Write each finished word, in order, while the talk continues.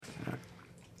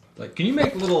Like, can you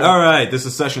make little... All right, this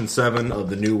is session 7 of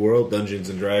the New World Dungeons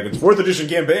and Dragons 4th edition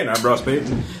campaign. I'm Ross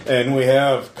Payton, and we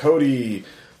have Cody,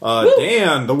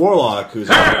 Dan, the Warlock,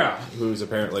 who's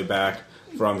apparently back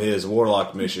from his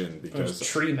Warlock mission because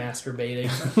tree masturbating.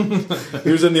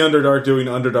 he was in the Underdark doing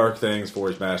Underdark things for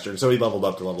his master, and so he leveled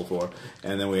up to level 4.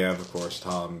 And then we have, of course,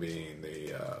 Tom being the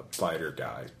fighter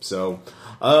guy. So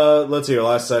let's see. Our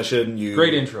last session,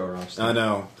 Great intro, Ross. I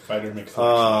know. Fighter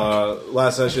McFlexstick.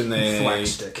 Last session they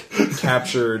Flagstick.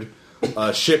 captured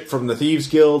a ship from the Thieves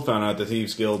Guild, found out the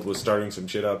Thieves Guild was starting some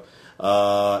shit up.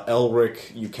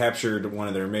 Elric, you captured one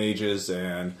of their mages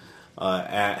and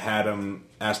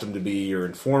asked him to be your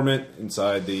informant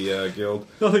inside the guild.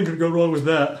 Nothing could go wrong with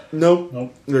that.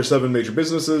 Nope. There's 7 major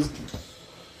businesses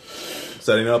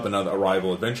setting up another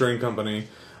rival adventuring company.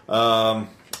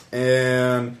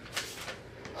 And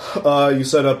you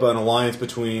set up an alliance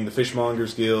between the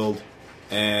Fishmongers Guild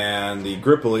and the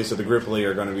Gripoli. So the Gripoli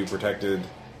are going to be protected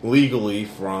legally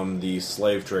from the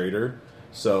slave trader.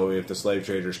 So if the slave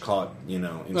trader's caught,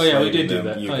 enslaving we did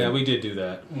them, do that. We did do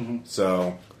that. Mm-hmm.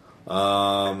 So,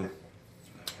 and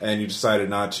you decided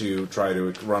not to try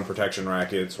to run protection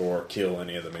rackets or kill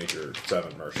any of the major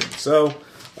 7 merchants. So,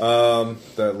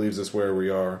 that leaves us where we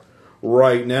are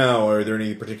right now. Are there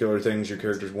any particular things your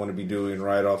characters want to be doing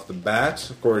right off the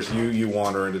bat? Of course, you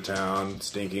wander into town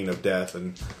stinking of death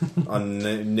and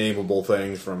unnameable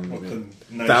things from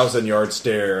nice 1,000-yard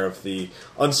stare of the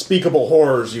unspeakable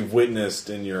horrors you've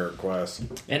witnessed in your quest.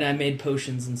 And I made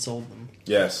potions and sold them.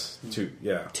 Yes, 2,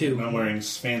 yeah. 2. I'm wearing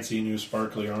fancy new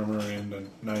sparkly armor and a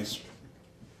nice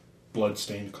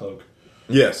blood-stained cloak.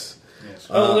 Yes. Yes.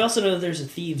 We also know that there's a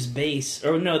thieves' base.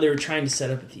 Or no, they were trying to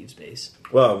set up a thieves' base.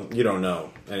 Well, you don't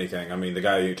know anything. I mean, the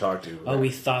guy you talked to... Oh, we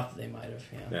thought they might have,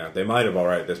 yeah. Yeah, they might have, all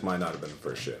right. This might not have been the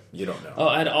first ship. You don't know. Oh,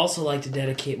 I'd also like to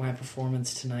dedicate my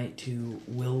performance tonight to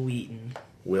Will Wheaton.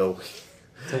 Will...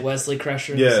 To Wesley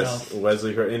Crusher Yes, himself.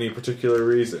 Wesley, for any particular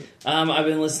reason? I've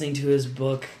been listening to his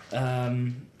book.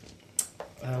 It's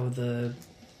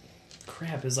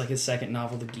like his second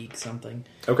novel, The Geek something.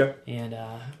 Okay. And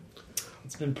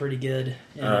it's been pretty good.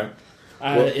 And,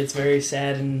 All right. it's very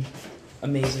sad and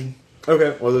amazing.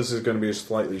 Okay, well, this is going to be a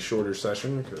slightly shorter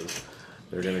session because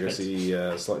they're going to go see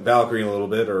Valkyrie in a little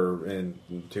bit or in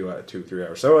 2-3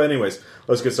 hours. So anyways,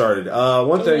 let's get started.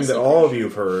 One thing that all of you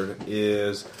have heard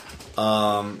is...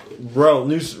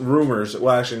 news rumors,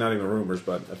 well actually not even rumors,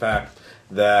 but a fact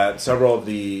that several of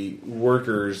the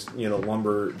workers,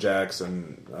 lumberjacks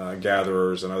and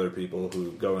gatherers and other people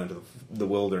who go into the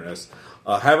wilderness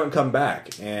haven't come back,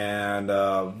 and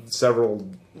several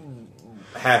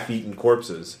half-eaten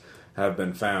corpses have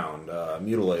been found,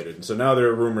 mutilated. And so now there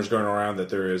are rumors going around that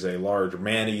there is a large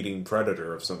man-eating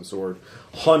predator of some sort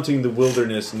haunting the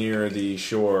wilderness near the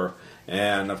shore.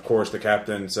 And, of course, the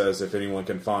captain says if anyone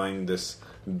can find this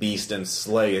beast and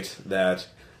slay it, that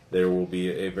there will be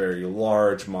a very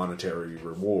large monetary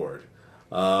reward.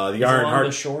 The Ironheart...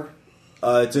 the shore?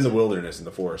 It's in the wilderness, in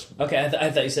the forest. Okay,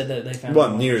 I thought you said that they found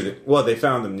Well, them. they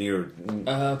found them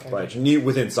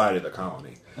within sight of the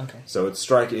colony. Okay. So it's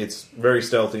very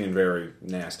stealthy and very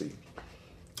nasty.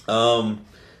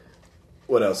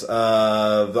 What else? The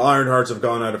Ironhearts have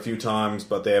gone out a few times,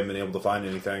 but they haven't been able to find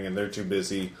anything, and they're too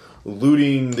busy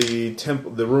looting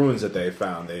the ruins that they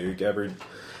found. They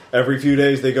every few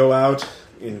days they go out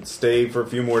and stay for a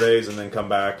few more days, and then come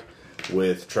back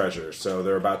with treasure. So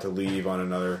they're about to leave on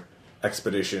another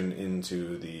expedition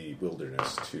into the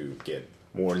wilderness to get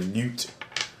more loot.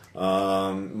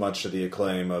 Much to the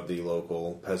acclaim of the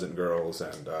local peasant girls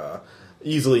and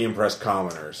easily impressed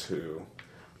commoners who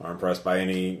are impressed by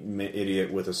any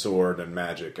idiot with a sword and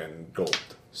magic and gold.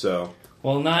 So,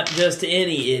 well, not just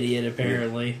any idiot,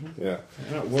 apparently. Yeah.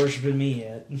 They're not worshipping me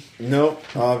yet. Nope,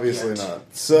 obviously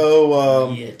not.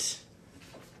 So, Yet.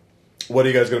 What are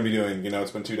you guys going to be doing?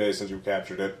 It's been 2 days since you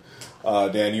captured it.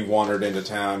 Dan, you've wandered into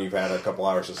town. You've had a couple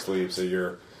hours of sleep, so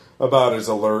you're about as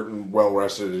alert and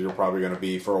well-rested as you're probably going to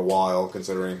be for a while,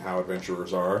 considering how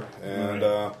adventurers are. And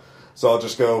so I'll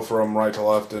just go from right to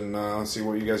left and see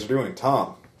what you guys are doing.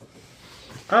 Tom.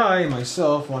 I,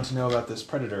 myself, want to know about this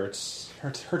predator. It's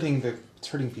hurting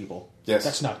people. Yes.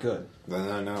 That's not good. Then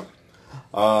I know.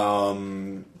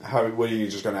 What are you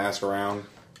just going to ask around?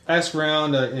 Ask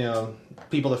around,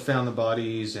 people that found the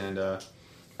bodies, and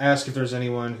ask if there's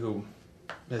anyone who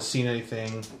has seen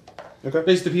anything. Okay.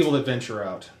 Basically, the people that venture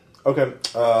out. Okay.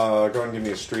 Go ahead and give me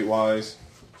a streetwise,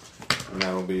 and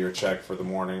that'll be your check for the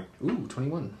morning. Ooh,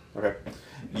 21. Okay.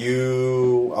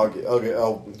 I'll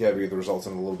give you the results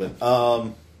in a little bit.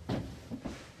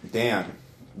 Dan,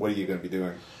 what are you going to be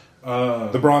doing?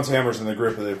 The Bronze Hammers and the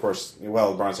Gripoli, of course.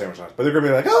 Well, the Bronze Hammers not, but they're going to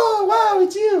be like, "Oh, wow,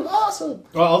 it's you! Awesome!" awesome.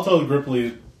 Well, I'll tell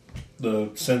Gripply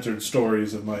the censored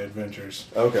stories of my adventures.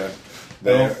 Okay.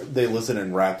 They listen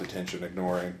in rapt attention,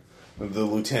 ignoring the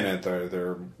lieutenant,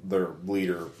 their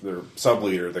leader, their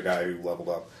sub-leader, the guy who leveled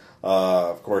up.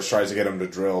 Of course, tries to get him to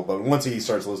drill, but once he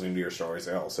starts listening to your stories,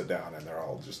 they all sit down and they're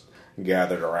all just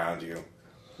gathered around you,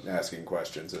 asking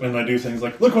questions. And I do things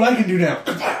like, look what I can do now!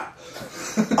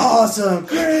 Awesome!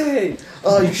 Great!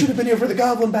 Oh, you should have been here for the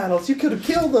goblin battles. You could have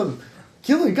killed them.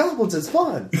 Killing goblins is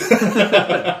fun.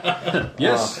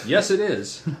 Yes, it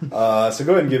is. So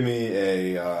go ahead and give me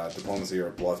a diplomacy or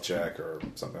a bluff check or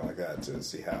something like that to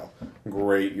see how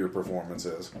great your performance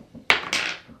is.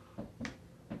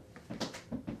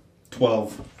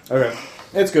 12. Okay,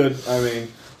 it's good. I mean,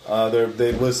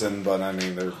 they listen, but I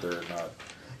mean, they're not.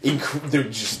 They're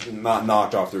just not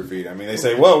knocked off their feet. I mean, they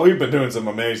say, "Well, we've been doing some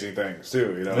amazing things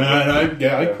too." You know. And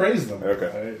I praise them.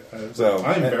 Okay. So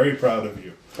I'm very proud of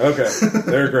you. Okay,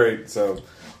 they're great. So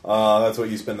that's what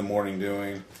you spend the morning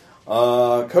doing.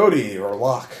 Cody or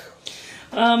Locke?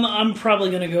 I'm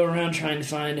probably going to go around trying to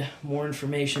find more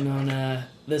information on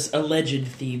this alleged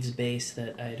thieves' base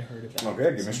that I had heard about.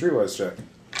 Okay, give me a streetwise check.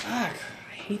 Fuck,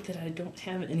 I hate that I don't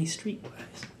have any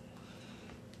streetwise.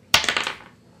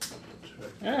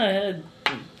 I had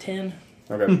 10.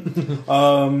 Okay.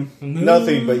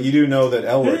 Nothing, but you do know that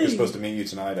Elric is supposed to meet you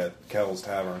tonight at Kell's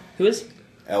Tavern. Who is?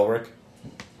 Elric?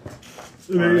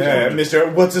 Yeah,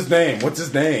 Mr. What's his name? That's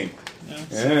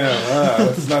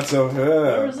not so...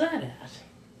 Where was that at?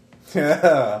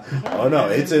 Yeah. Oh, no,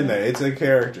 it's in there. It's a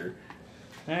character.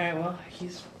 Alright, well,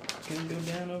 he's going to go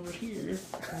down over here.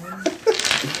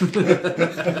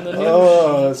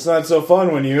 Oh, it's not so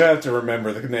fun when you have to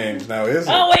remember the names now, is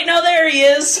it? Oh, wait, no, there he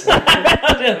is! I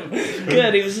found him!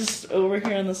 Good, he was just over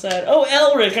here on the side. Oh,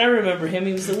 Elric, I remember him.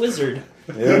 He was the wizard.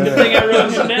 Yeah. The thing I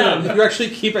wrote him down. You actually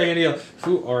keep an idea.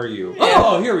 Who are you?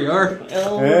 Oh, here we are.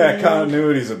 Yeah,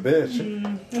 continuity's a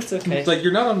bitch. That's okay. It's like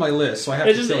you're not on my list, so I have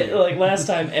It's to just tell you. like last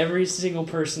time, every single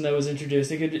person that was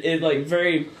introduced, it like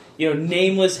very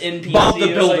nameless NPC. Bob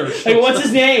the It was Builder. Like, what's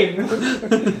his name?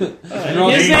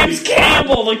 His name's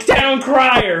Campbell, the town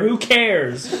crier. Who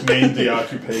cares? Name the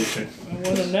occupation. I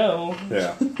want to know.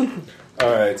 Yeah.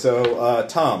 All right, so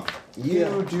Tom,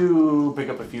 you do pick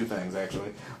up a few things,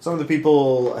 actually. Some of the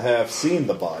people have seen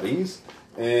the bodies,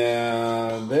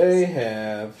 and they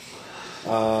have...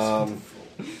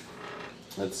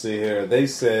 let's see here. They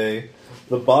say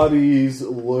the bodies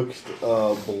looked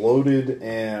bloated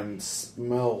and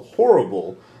smell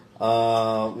horrible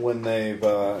when they've,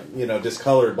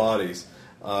 discolored bodies.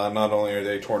 Not only are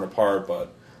they torn apart,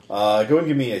 but go and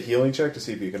give me a healing check to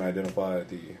see if you can identify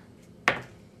the...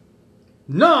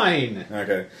 9!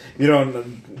 Okay. You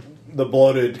don't... The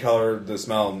bloated color, the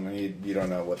smell, you don't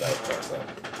know what that does, though.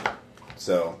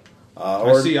 So...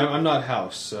 I see, I'm not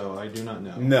house, so I do not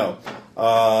know. No.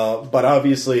 But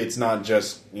obviously it's not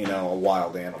just, a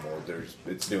wild animal.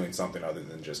 It's doing something other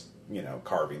than just,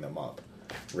 carving them up,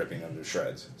 ripping them to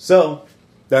shreds. So,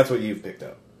 that's what you've picked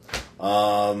up.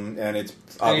 And it's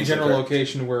Any general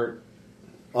location where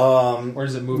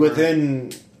does it move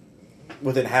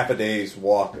within half a day's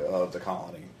walk of the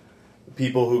colony.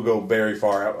 People who go very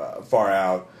far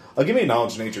out. Give me a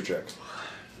knowledge nature check.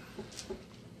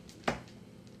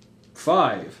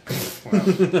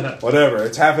 5. Whatever.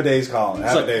 It's half a day's colony.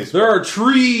 Half a day's. There are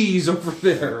trees over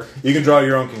there. You can draw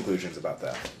your own conclusions about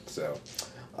that. So,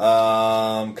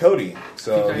 Cody.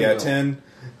 So yeah, 10.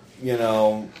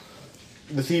 The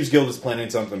Thieves Guild is planning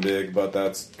something big, but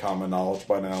that's common knowledge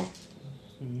by now.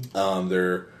 You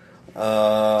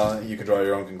can draw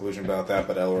your own conclusion about that,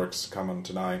 but Elric's coming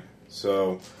tonight.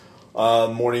 So,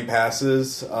 morning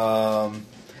passes.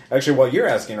 Actually, while you're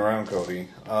asking around, Cody.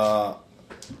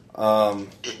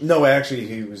 No, actually,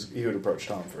 he would approach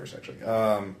Tom first. Actually,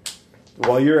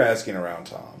 while you're asking around,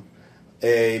 Tom,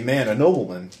 a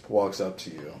nobleman, walks up to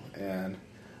you and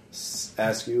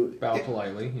asks you. Bow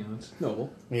politely, it's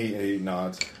noble. He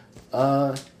nods.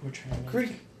 We're trying to...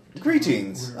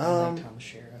 Greetings.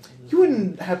 You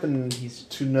wouldn't happen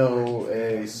to know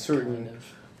a certain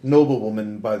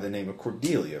noblewoman by the name of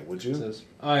Cordelia, would you? Says,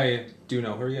 I do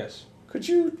know her, yes. Could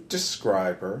you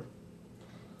describe her?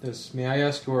 May I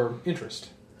ask your interest?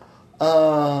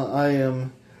 I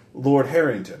am Lord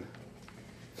Harrington.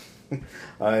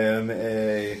 I am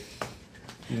a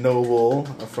noble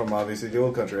from obviously the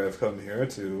old country. I've come here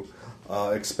to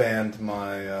expand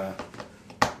my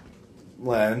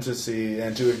land to see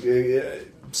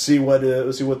what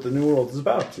the new world is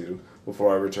about to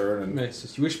before I return. And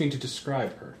You wish me to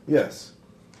describe her? yes,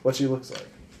 what she looks like.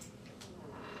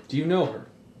 Do you know her?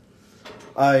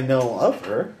 I know of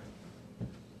her.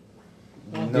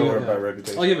 Nowhere by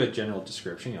reputation. I'll give a general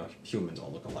description. Humans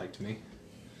all look alike to me.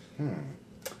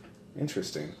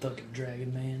 Interesting. Fucking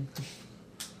Dragon Man.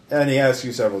 And he asks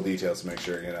you several details to make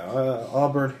sure,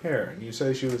 auburn hair. And you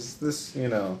say she was this,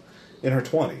 in her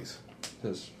 20s.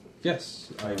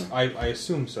 Yes, I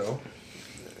assume so.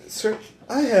 Sir,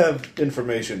 I have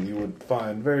information you would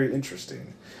find very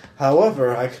interesting.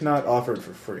 However, I cannot offer it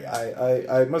for free.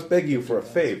 I must beg you for a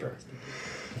favor.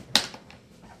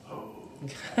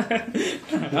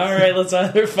 Alright, let's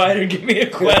either fight or give me a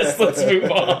quest. Let's move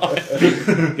on.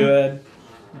 Go ahead.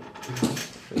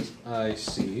 I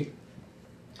see.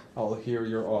 I'll hear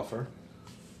your offer.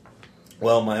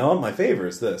 Well, my favor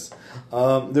is this.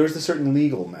 There's a certain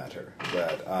legal matter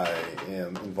that I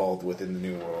am involved with in the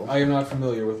New World. I am not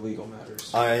familiar with legal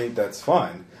matters. That's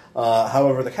fine.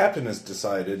 However, the captain has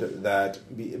decided that,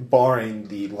 barring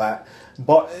the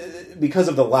because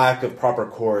of the lack of proper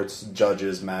courts,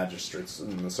 judges, magistrates,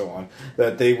 and so on,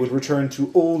 that they would return to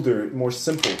older, more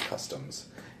simple customs,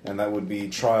 and that would be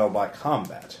trial by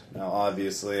combat. Now,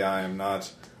 obviously, I am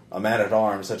not a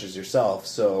man-at-arms such as yourself,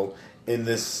 so in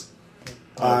this,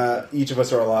 each of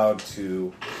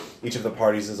the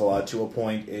parties is allowed to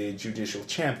appoint a judicial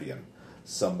champion,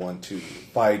 someone to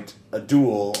fight a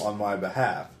duel on my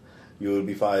behalf. You would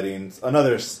be fighting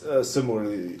another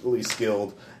similarly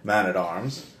skilled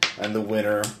man-at-arms, and the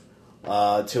winner,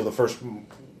 till the first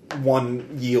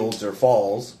one yields or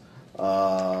falls,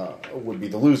 would be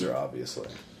the loser, obviously.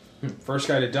 First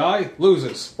guy to die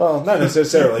loses. Well, not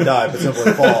necessarily die, but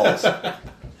simply falls.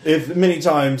 If many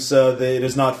times it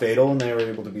is not fatal and they are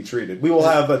able to be treated. We will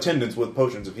have attendants with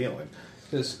potions of healing.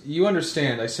 Because you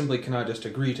understand, I simply cannot just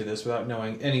agree to this without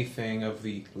knowing anything of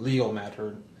the legal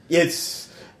matter. It's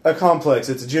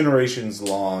a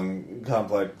generations-long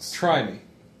complex. Try me.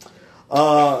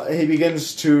 He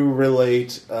begins to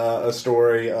relate a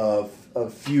story of a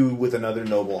feud with another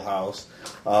noble house,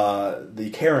 the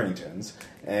Carringtons,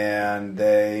 and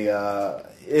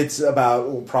it's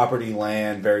about property,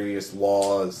 land, various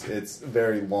laws. It's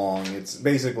very long. It's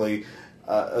basically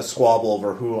a squabble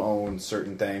over who owns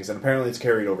certain things, and apparently it's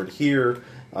carried over to here.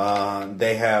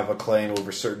 They have a claim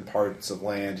over certain parts of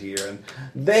land here, and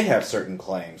they have certain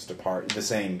claims to the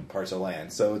same parts of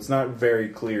land. So it's not very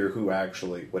clear who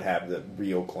actually would have the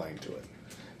real claim to it.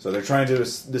 So they're trying to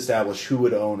establish who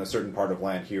would own a certain part of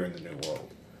land here in the New World.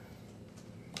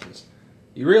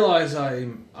 You realize I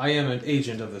am an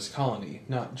agent of this colony,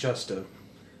 not just a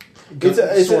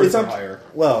It's for hire.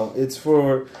 Well, it's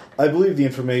for... I believe the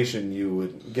information you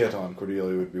would get on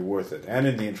Cordelia would be worth it, and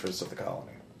in the interest of the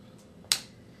colony.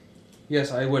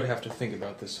 Yes, I would have to think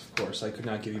about this, of course. I could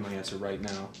not give you my answer right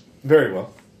now. Very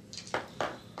well.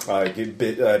 I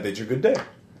bid you good day.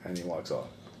 And he walks off.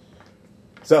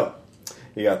 So,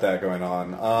 you got that going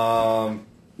on.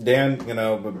 Dan,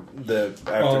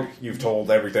 after you've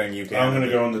told everything you can... I'm going to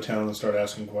go into town and start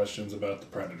asking questions about the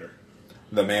Predator.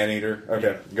 The man-eater?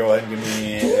 Okay, go ahead and give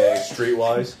me a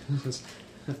streetwise.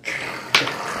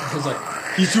 It's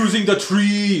like, he's using the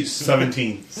trees!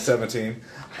 17. 17.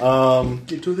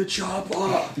 Get to the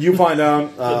chopper! You find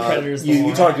out... Predator's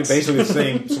you talk to basically the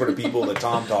same sort of people that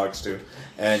Tom talks to.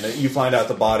 And you find out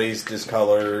the body's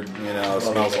discolored,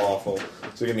 smells awful.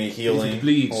 So give me a healing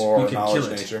bleeds, we or can knowledge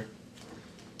kill it. nature.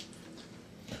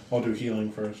 I'll do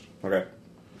healing first. Okay.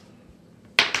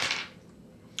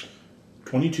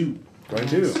 22.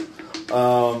 22.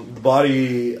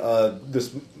 Body,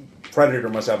 this predator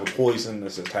must have a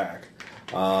poisonous attack.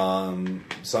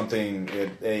 Something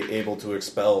able to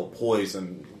expel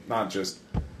poison, not just...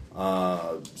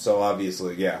 so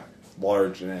obviously, yeah,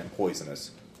 large and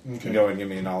poisonous. Okay. You can go and give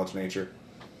me a knowledge nature.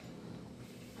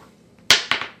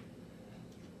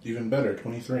 Even better,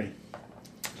 23.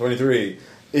 23.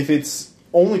 If it's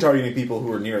only targeting people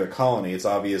who are near the colony, it's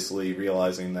obviously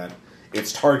realizing that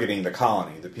it's targeting the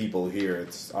colony, the people here.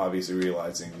 It's obviously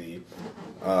realizing the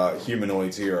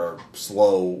humanoids here are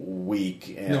slow,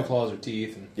 weak, and No claws or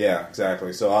teeth. And... yeah,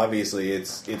 exactly. So obviously,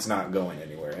 it's not going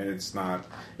anywhere, and it's not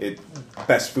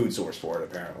best food source for it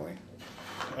apparently.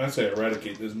 I'd say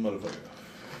eradicate this motherfucker.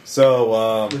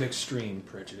 So with extreme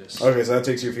prejudice. okay, so that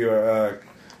takes you a few.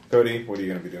 Cody, what are you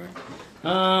going to be doing?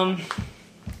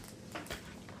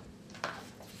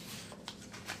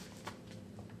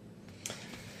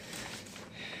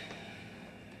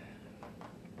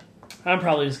 I'm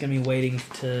probably just gonna be waiting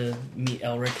to meet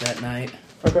Elric that night.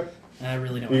 Okay. I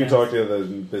really don't. You can have... talk to the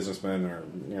businessmen or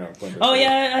Clinton. Oh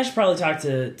yeah, I should probably talk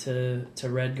to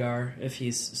Redgar if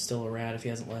he's still around, if he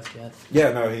hasn't left yet.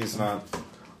 Yeah, no, he's not.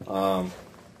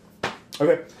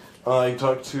 Okay.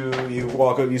 You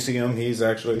walk up, you see him. He's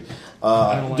actually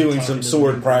I don't like doing talking some to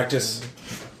sword them. practice.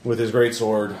 with his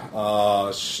greatsword.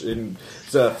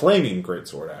 It's a flaming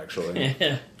greatsword, actually.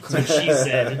 That's what she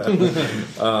said.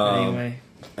 Anyway.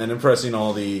 And impressing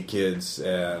all the kids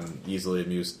and easily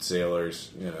amused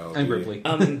sailors, And Ripley.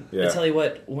 Yeah. I tell you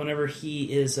what, whenever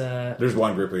he is... There's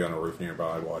one Ripley on a roof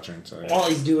nearby watching. So, while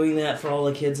he's doing that for all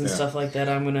the kids and stuff like that,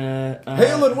 I'm going to...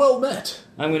 Hail and well met!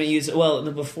 I'm going to use...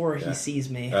 before he sees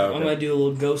me, Oh, okay. I'm going to do a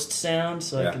little ghost sound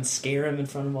so I Yeah. can scare him in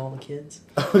front of all the kids.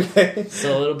 Okay.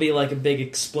 So it'll be like a big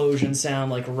explosion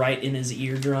sound, like right in his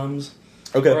eardrums.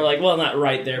 Okay. Or like, well, not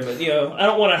right there, but, I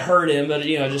don't want to hurt him, but,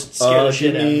 just scare the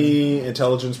shit give out of him. me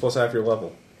intelligence plus half your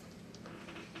level.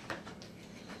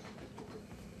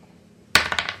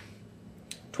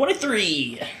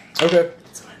 23! Okay.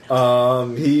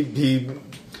 He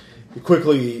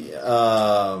quickly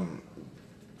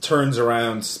turns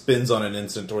around, spins on an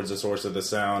instant towards the source of the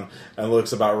sound, and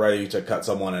looks about ready to cut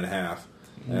someone in half.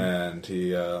 And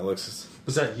he looks...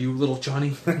 Was that you, little Johnny?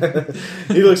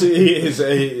 He looks.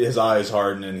 His eyes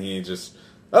harden, and he just.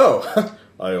 Oh,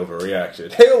 I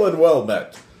overreacted. Hail and well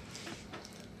met.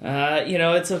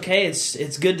 It's okay.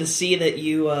 It's good to see that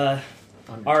you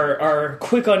are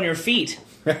quick on your feet.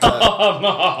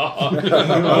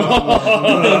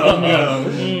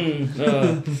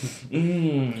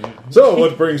 So,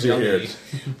 what brings you here?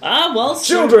 Sir.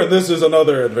 Children, this is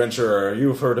another adventurer.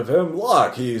 You've heard of him.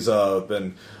 Locke. He's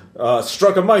been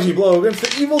struck a mighty blow against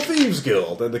the Evil Thieves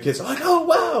Guild. And the kids are like, oh,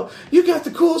 wow, you got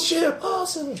the cool ship.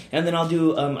 Awesome. And then I'll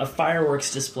do a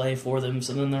fireworks display for them,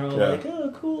 so then they're all like,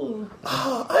 oh, cool.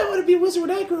 Oh, I want to be a wizard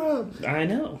when I grow up. I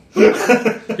know.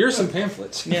 Here's some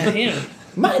pamphlets. Yeah.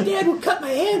 My dad would cut my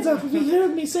hands off if he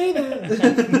heard me say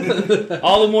that.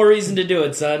 All the more reason to do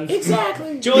it, son.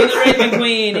 Exactly. Join the Raven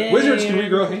Queen. Yay. Wizards can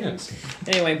regrow hands.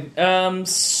 Anyway,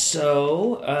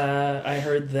 so I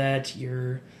heard that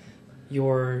your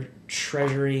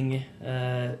treasuring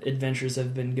adventures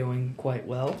have been going quite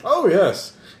well. Oh,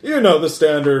 yes. The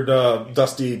standard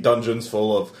dusty dungeons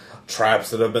full of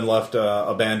traps that have been left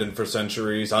abandoned for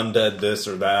centuries, undead this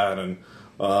or that, and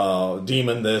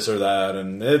demon this or that,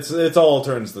 and it's all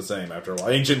turns the same after a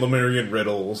while. Ancient Lemurian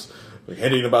riddles, like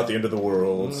hinting about the end of the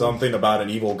world, something about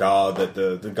an evil god that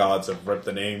the gods have ripped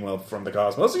the name of from the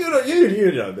cosmos. You know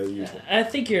the usual. I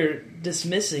think you're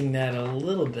dismissing that a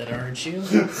little bit, aren't you?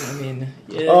 I mean,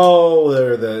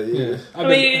 they're the.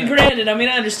 Yeah. Granted, I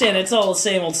understand it's all the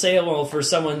same old for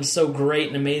someone so great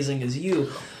and amazing as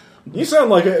you. You sound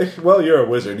like you're a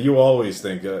wizard. You always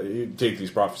think you take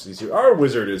these prophecies. Our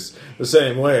wizard is the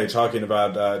same way, talking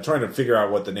about trying to figure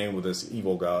out what the name of this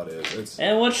evil god is.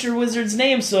 And what's your wizard's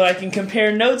name so I can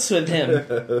compare notes with him?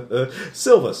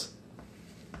 Silvus.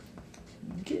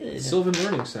 Good. Sylvan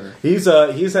Learning Center. He's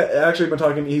actually been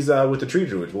talking. He's with the tree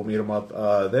druids. We'll meet him up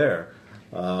there.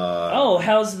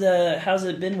 How's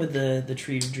it been with the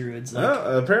tree druids?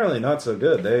 Apparently not so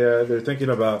good. They're thinking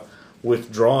about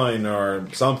withdrawing or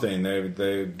something.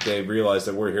 They realize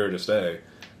that we're here to stay.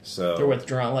 So they're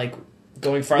withdrawn, like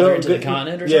going farther into the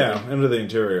continent or something? Yeah, into the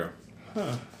interior.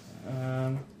 Huh.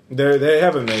 They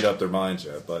haven't made up their minds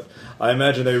yet, but I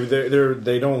imagine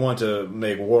they don't want to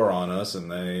make war on us,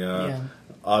 and they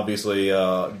obviously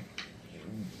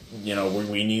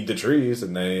we need the trees,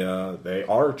 and they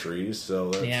are trees, so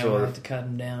that's we'll have to cut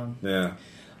them down. Yeah.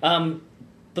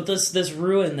 But this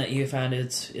ruin that you found,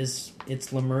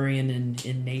 it's Lemurian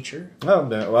in nature? Oh,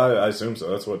 no, well, I assume so.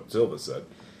 That's what Silva said.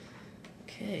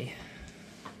 Okay.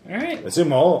 All right. I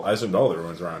assumed all the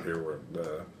ruins around here were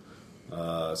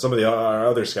some of our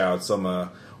other scouts.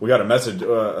 We got a message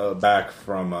back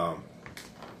from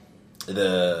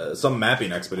some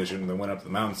mapping expedition that went up the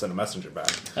mountain, sent a messenger back.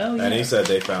 Oh, yeah. And he said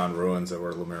they found ruins that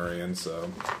were Lemurian,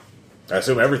 so I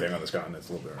assume everything on this continent is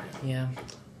Lemurian. Yeah.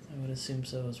 I would assume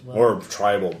so as well. Or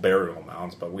tribal burial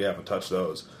mounds, but we haven't touched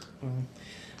those.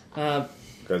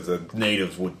 Because the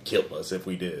natives would kill us if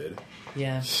we did.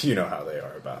 Yeah. You know how they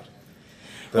are about it.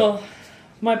 Well,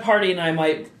 my party and I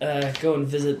might go and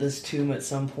visit this tomb at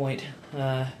some point.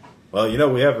 Well, you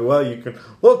can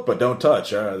look, but don't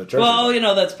touch the treasure.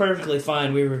 Well, that's perfectly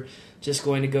fine. We were just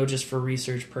going to go just for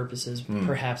research purposes,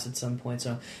 perhaps at some point.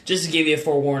 So, just to give you a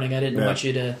forewarning, I didn't want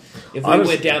you to. If we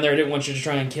went down there, I didn't want you to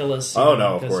try and kill us. No,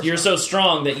 of course you're not. so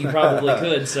strong that you probably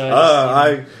could. So,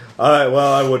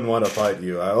 I wouldn't want to fight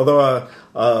you. Although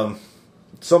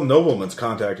some nobleman's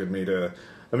contacted me to.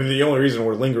 I mean, the only reason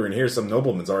we're lingering here, some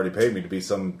nobleman's already paid me to be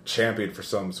some champion for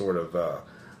some sort of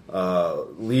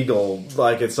legal,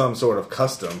 like it's some sort of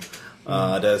custom.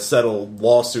 To settle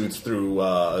lawsuits through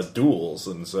duels,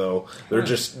 and so they're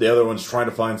just the other one's trying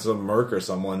to find some merc or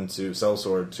someone to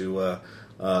sellsword to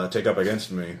take up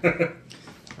against me.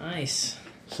 Nice.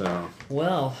 So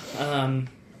well,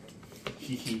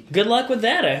 Good luck with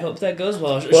that. I hope that goes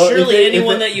well. Well, Surely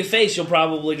anyone that you face, you'll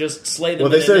probably just slay them.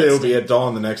 Well, they in say an it'll be instant. at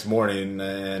dawn the next morning,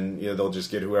 and they'll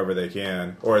just get whoever they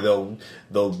can, or they'll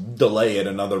delay it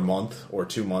another month or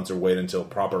 2 months, or wait until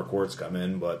proper courts come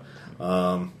in. But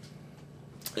we'll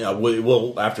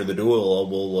after the duel,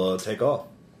 we'll take off.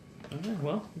 Okay,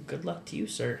 well, good luck to you,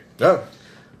 sir. Yeah,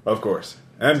 of course,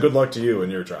 and good luck to you in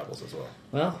your travels as well.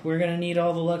 Well, we're gonna need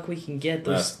all the luck we can get.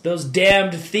 Those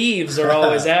damned thieves are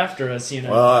always after us,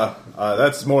 Well,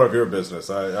 that's more of your business.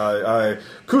 I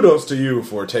kudos to you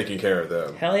for taking care of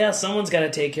them. Hell yeah, someone's got to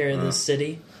take care of this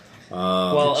city,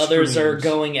 while others are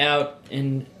going out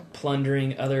and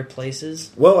plundering other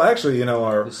places. Well, actually,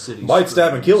 our The city Bite,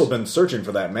 Stab, and Kill screams. have been searching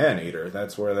for that man-eater.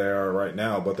 That's where they are right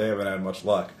now, but they haven't had much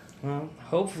luck. Well,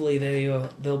 hopefully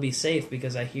they'll be safe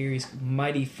because I hear he's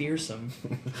mighty fearsome.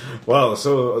 Well,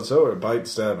 so are Bite,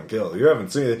 Stab, and Kill. You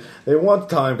haven't seen it. They one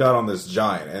time got on this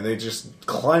giant, and they just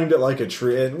climbed it like a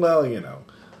tree, and, well,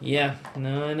 Yeah,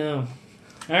 no, I know.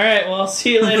 All right, well, I'll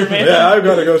see you later, man. Yeah, I've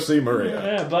got to go see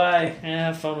Maria. Yeah, bye.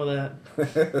 Have fun with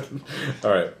that.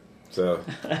 All right, so...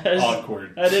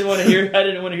 Awkward. I didn't want to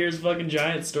hear his fucking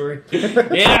giant story.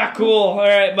 Yeah, cool. All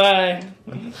right, bye.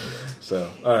 All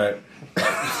right.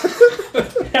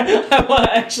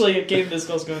 Actually, it came this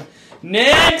close going,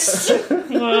 next!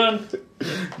 Come on.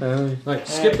 Like,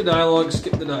 skip the dialogue,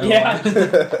 skip the dialogue. Yeah.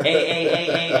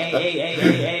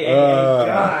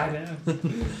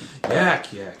 God. Yak.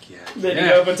 Then you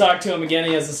go up and talk to him again,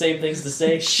 he has the same things to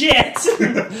say. Shit!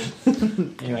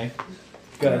 Anyway,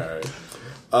 go ahead.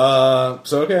 All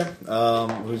right. Okay.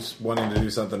 Who's wanting to do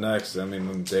something next? I mean,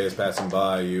 when the day is passing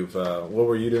by, what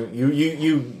were you doing?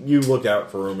 You look out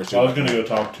for rumors. I was going to go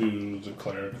talk to the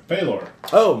cleric Baylor.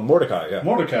 Oh, Mordecai. Yeah.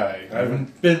 Mordecai.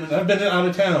 I've been out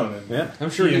of town. And Yeah. I'm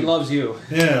sure he loves you.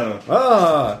 Yeah.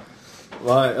 Hello.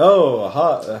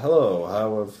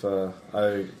 How have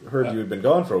I heard you had been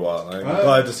gone for a while? I'm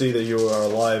glad to see that you are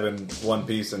alive in one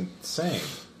piece and sane.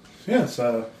 Yes.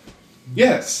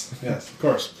 Yes, of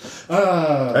course.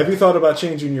 Have you thought about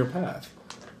changing your path?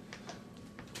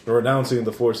 Or renouncing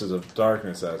the forces of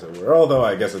darkness, as it were? Although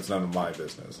I guess it's none of my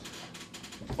business.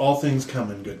 All things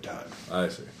come in good time. I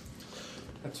see.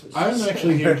 I'm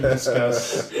actually here to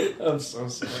discuss I'm so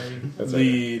sorry.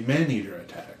 the man-eater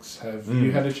attacks. Have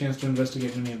you had a chance to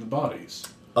investigate any of the bodies?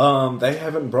 They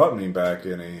haven't brought me back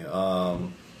any.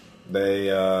 I've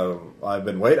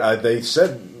been waiting. They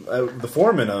said the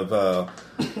foreman of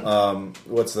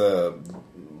what's the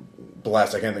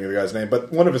blast? I can't think of the guy's name,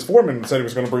 but one of his foremen said he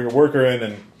was going to bring a worker in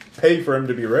and pay for him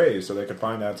to be raised so they could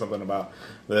find out something about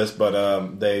this.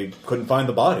 But they couldn't find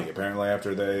the body. Apparently,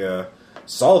 after they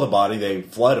saw the body, they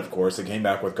fled. Of course, they came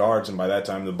back with guards, and by that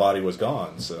time, the body was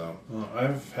gone. So Well,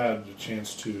 I've had a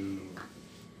chance to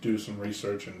do some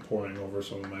research and poring over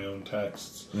some of my own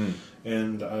texts.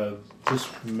 And this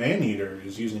man-eater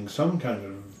is using some kind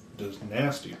of this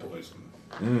nasty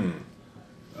poison.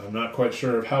 I'm not quite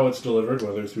sure of how it's delivered,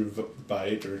 whether through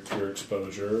bite or through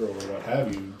exposure or what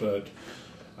have you, but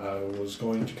I was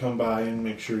going to come by and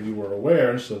make sure you were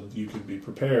aware so that you could be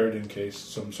prepared in case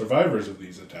some survivors of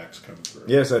these attacks come through.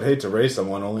 yes, I'd hate to raise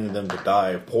someone only them to die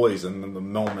of poison the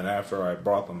moment after I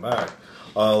brought them back.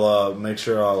 I'll make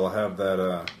sure I'll have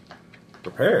that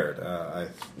prepared.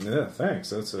 Thanks.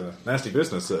 That's a nasty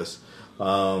business, this.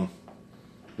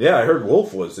 Yeah, I heard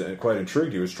Wolf was quite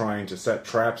intrigued. He was trying to set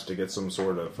traps to get some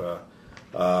sort of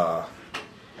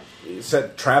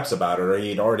set traps about it, or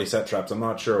he'd already set traps. I'm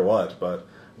not sure what, but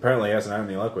apparently he hasn't had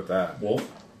any luck with that. Wolf.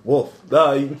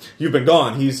 You've been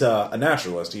gone. He's a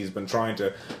naturalist. He's been trying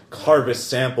to harvest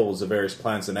samples of various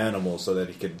plants and animals so that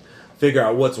he could figure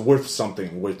out what's worth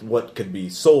something, what could be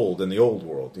sold in the old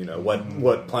world.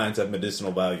 What plants have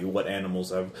medicinal value, what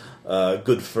animals have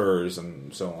good furs,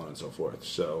 and so on and so forth.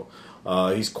 So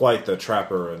he's quite the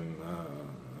trapper and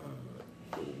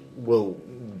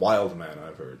wild man,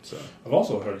 I've heard. So I've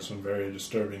also heard some very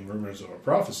disturbing rumors of a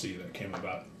prophecy that came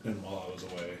about while I was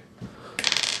away.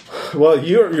 Well,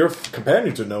 your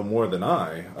companions would know more than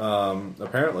I.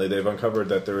 Apparently, they've uncovered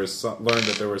that learned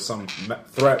that there was some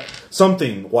threat,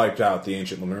 something wiped out the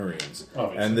ancient Lemurians,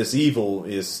 Obviously. and this evil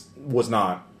was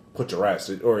not put to rest,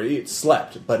 or it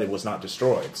slept, but it was not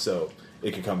destroyed, so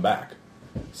it could come back.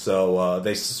 So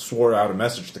they swore out a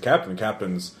message to the captain.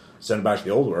 Captains sent it back to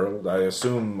the old world. I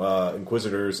assume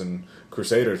Inquisitors and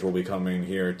Crusaders will be coming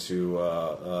here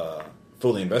to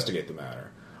fully investigate the matter.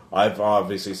 I've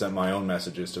obviously sent my own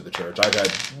messages to the church. I've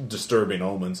had disturbing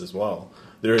omens as well.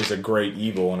 There is a great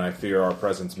evil, and I fear our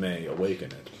presence may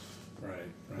awaken it. Right.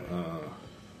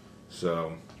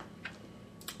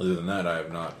 Other than that, I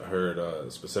have not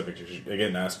heard specifics. You should,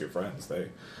 again, ask your friends. They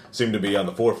seem to be on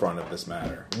the forefront of this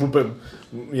matter. But,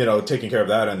 taking care of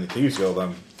that in the Thieves Guild,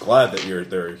 I'm glad that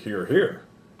they're here.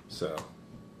 So,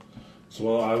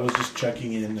 well, I was just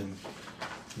checking in and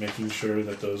making sure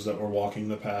that those that were walking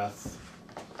the path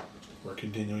were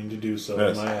continuing to do so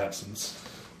in my absence.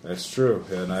 That's true.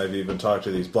 And I've even talked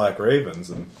to these Black Ravens,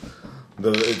 and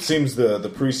it seems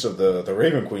the priest of the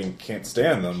Raven Queen can't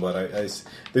stand them, but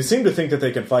they seem to think that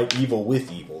they can fight evil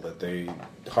with evil, that they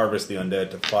harvest the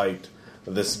undead to fight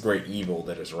this great evil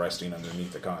that is resting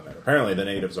underneath the continent. Apparently the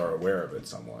natives are aware of it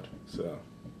somewhat. So,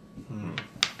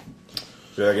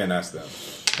 so again, ask them.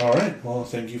 All right. Well,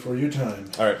 thank you for your time.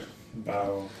 All right.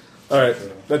 Bow. All right.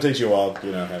 That takes you a while,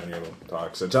 having your little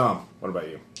talk. So, Tom, what about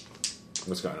you?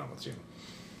 What's going on with you?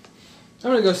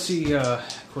 I'm going to go see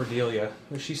Cordelia.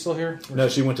 Is she still here? No,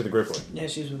 she went to the Grippling. Yeah,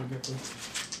 she's with the Grippling.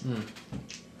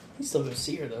 You still go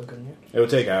see her, though, couldn't you? It would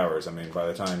take hours. I mean, by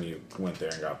the time you went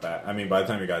there and got back... I mean, by the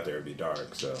time you got there, it would be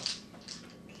dark, so...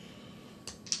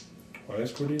 Why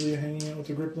is Cordelia hanging out with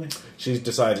the Grippling? She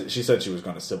said she was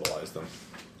going to civilize them.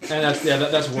 And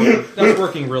that's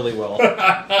working really well.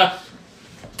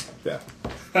 Yeah.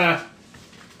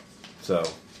 So,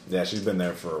 yeah, she's been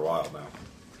there for a while now.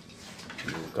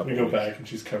 We go back and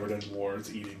she's covered in warts,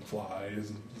 eating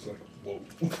flies, and it's like, whoa.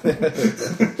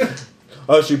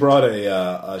 Oh, she brought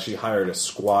she hired a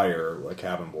squire, a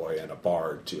cabin boy, and a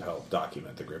bard to help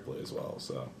document the Grippling as well,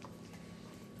 so.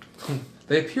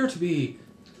 They appear to be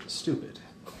stupid.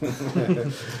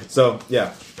 So,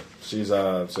 yeah. She's,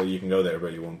 so you can go there,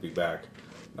 but you won't be back.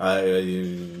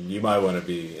 You might want to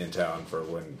be in town for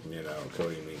when,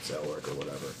 Cody meets Elric or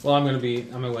whatever. Well, I'm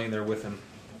going there with him.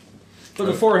 But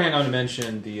beforehand, I want to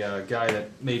mention the guy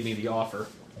that made me the offer.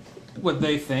 What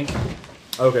they think.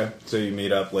 Okay, so you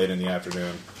meet up late in the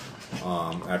afternoon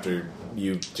after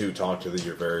you two talk to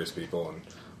your various people and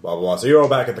blah, blah, blah. So you're all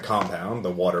back at the compound,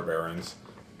 the Water Barons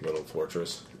little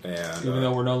fortress. And even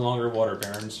though we're no longer Water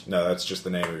Barons. No, that's just the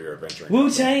name of your adventuring.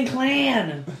 Wu-Tang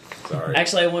Clan! Sorry.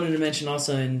 Actually, I wanted to mention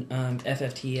also in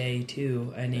FFTA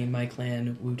 2, I named my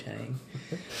clan Wu-Tang.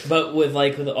 But with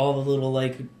all the little,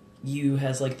 U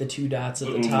has the two dots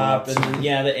at the top, and then,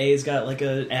 the A's got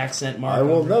an accent mark. I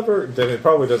will never. Then it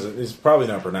probably doesn't. It's probably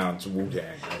not pronounced Wu-Tang.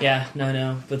 Right? Yeah,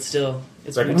 no, but still,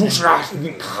 it's like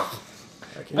Wu-Tang.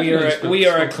 We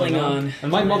are a Klingon,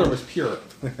 and my mother was pure.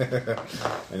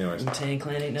 Anyways, Wu-Tang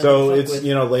Clan ain't nothing so to fuck it's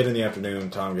with. late in the afternoon.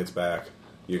 Tom gets back.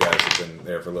 You guys have been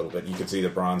there for a little bit. You can see the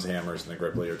Bronze Hammers and the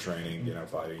Grippling are training.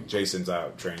 Fighting. Jason's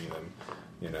out training them.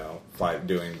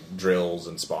 Doing drills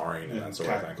and sparring and that sort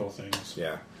of tactical things.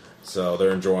 Yeah. So they're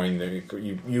enjoying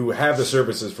you have the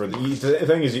services for the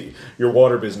thing is your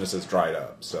water business has dried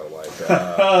up. So Clever.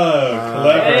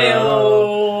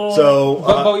 So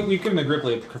but we give them the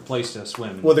Grippling a place to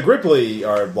swim. Well, the Grippling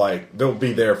are they'll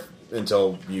be there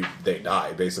until they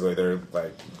die. Basically, they're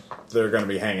going to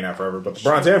be hanging out forever. But the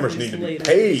Bronze Hammers need to be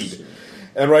paid.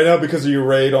 And right now, because of your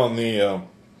raid on the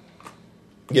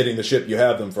getting the ship, you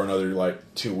have them for another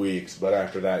 2 weeks. But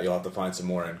after that, you'll have to find some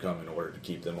more income in order to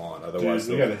keep them on. Otherwise,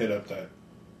 we got to hit up that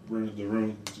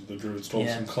room. The druids told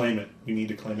us and claim it. We need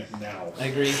to claim it now. I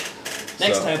agree.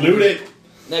 Next time, loot it.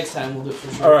 Next time we'll do it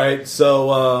for sure. All right,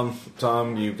 so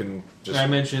Tom, you can just. I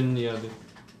mentioned the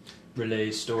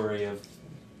relay story of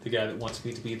the guy that wants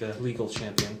me to be the legal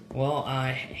champion. Well,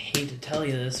 I hate to tell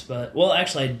you this,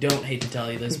 actually, I don't hate to tell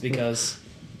you this because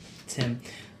it's him.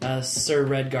 Sir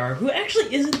Redgar, who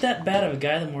actually isn't that bad of a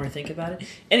guy the more I think about it.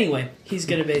 Anyway, he's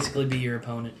going to basically be your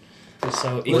opponent.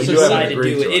 So if you decide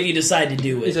to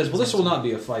do it. He says, well, this will not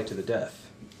be a fight to the death.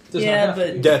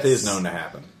 But death is known to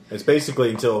happen. It's basically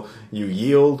until you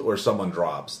yield or someone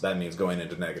drops. That means going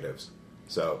into negatives.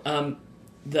 So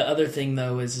the other thing,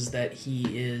 though, is that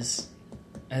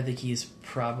I think he's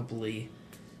probably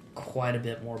quite a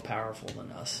bit more powerful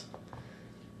than us.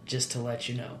 Just to let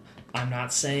you know. I'm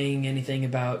not saying anything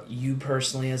about you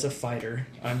personally as a fighter.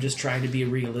 I'm just trying to be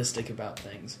realistic about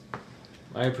things.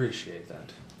 I appreciate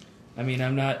that. I mean,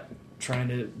 I'm not trying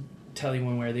to tell you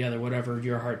one way or the other. Whatever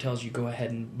your heart tells you, go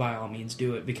ahead and by all means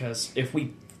do it. Because if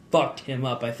we fucked him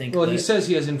up, I think... Well, he says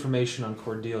he has information on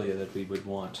Cordelia that we would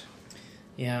want.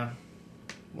 Yeah.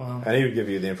 Well... And he would give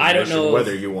you the information I don't know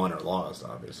whether you won or lost,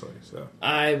 obviously. So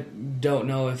I don't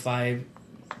know if I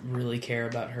really care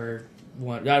about her...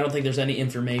 I don't think there's any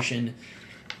information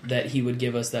that he would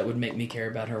give us that would make me care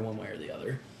about her one way or the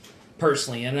other.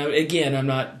 Personally. And again, I'm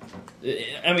not...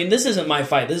 I mean, this isn't my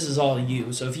fight. This is all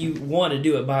you. So if you want to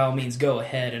do it, by all means, go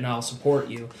ahead and I'll support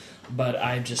you. But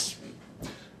I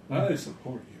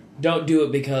support you. Don't do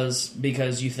it because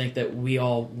you think that we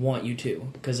all want you to.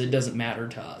 Because it doesn't matter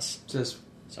to us. Says,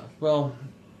 well,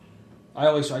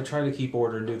 I try to keep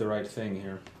order and do the right thing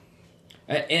here.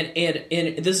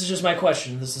 And this is just my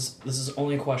question. This is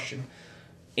only a question.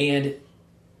 And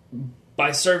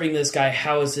by serving this guy,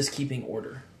 how is this keeping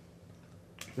order?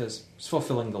 It's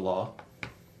fulfilling the law.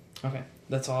 Okay,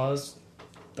 that's all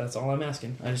I'm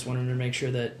asking. I just wanted to make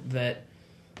sure that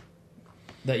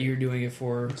you're doing it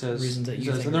for reasons that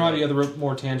you think. And there might be other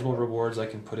more tangible rewards I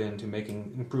can put into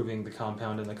improving the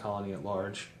compound and the colony at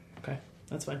large. Okay,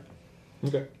 that's fine.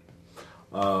 Okay.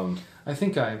 I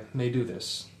think I may do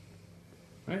this.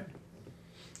 All right.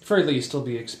 At the very least, still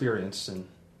be experienced, and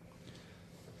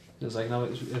it's like, no,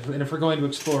 if we're going to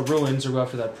explore ruins or go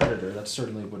after that predator, that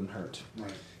certainly wouldn't hurt.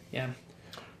 Right. Yeah,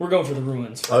 we're going for the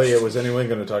ruins first. Oh yeah, was anyone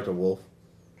going to talk to Wolf?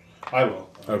 I will.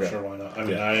 I'm Okay. sure why not. I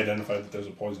mean, Yeah. I identified that there's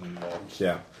a poison involved.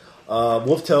 Yeah.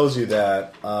 Wolf tells you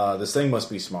that this thing must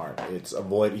be smart.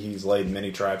 He's laid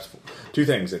many traps. Two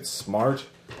things. It's smart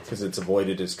because it's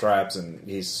avoided his traps, and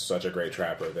he's such a great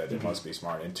trapper that it must be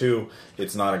smart. And two,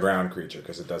 it's not a ground creature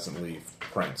because it doesn't leave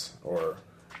prints,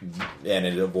 and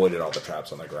it avoided all the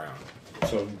traps on the ground.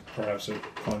 So perhaps it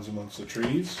finds amongst the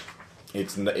trees.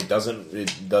 It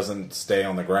doesn't stay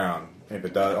on the ground. If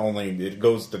it does, it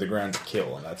goes to the ground to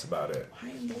kill, and that's about it. I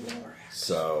am the Lorax.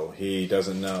 So he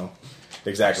doesn't know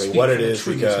exactly Speak what for it the is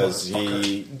trees, because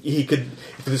he could.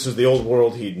 If this was the old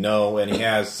world, he'd know, and he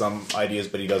has some ideas,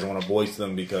 but he doesn't want to voice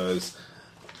them because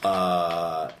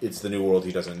it's the new world.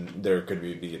 He doesn't. There could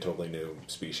be a totally new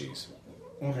species.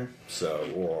 Okay. So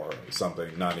or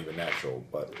something not even natural,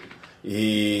 but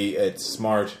it's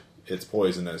smart. It's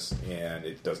poisonous, and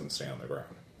it doesn't stay on the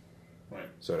ground. Right.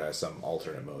 So it has some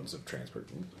alternate modes of transport,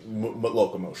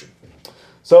 locomotion.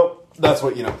 So that's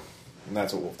what you know. And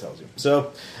that's what Wolf tells you.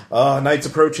 So, night's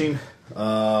approaching.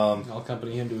 I'll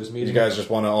accompany him to his meeting. You guys just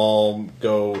want to all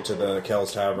go to the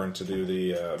Kel's Tavern to do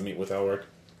the meet with Elric?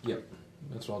 Yep,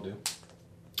 that's what I'll do.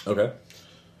 Okay.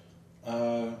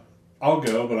 I'll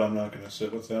go, but I'm not going to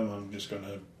sit with them. I'm just going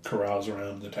to carouse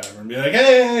around the tavern and be like,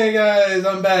 "Hey guys,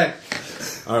 I'm back."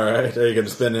 All right. Are you going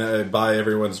to spend buy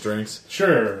everyone's drinks?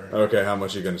 Sure. Okay. How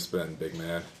much are you going to spend, big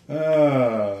man?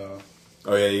 Uh,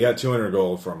 Oh yeah, you got 200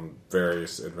 gold from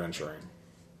various adventuring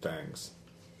things.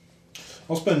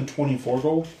 I'll spend 24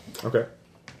 gold. Okay.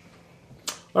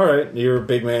 All right. You're a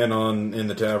big man in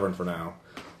the tavern for now.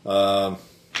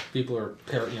 People are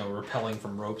rappelling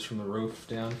from ropes from the roof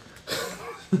down.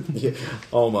 Yeah,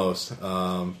 almost.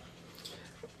 I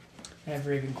have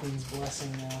Raven Queen's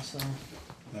blessing now, so.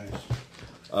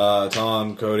 Nice.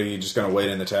 Tom, Cody, just gonna wait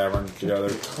in the tavern together.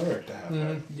 Cleric to have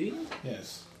that. Do you?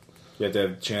 Yes. You have to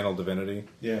have channel divinity.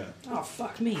 Yeah. Oh,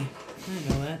 fuck me. I didn't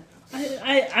know that.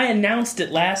 I announced it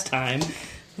last time.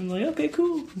 I'm like, okay,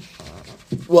 cool.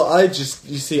 Well, I trust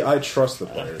the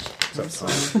players.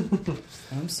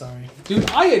 I'm sorry. Dude,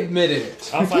 I admitted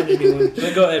it. I'll find a new one.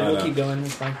 But go ahead, I we'll know. keep going.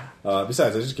 It's fine.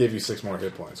 Besides, I just gave you 6 more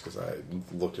hit points because I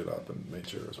looked it up and made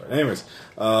sure it was right. Anyways,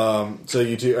 so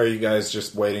you two, are you guys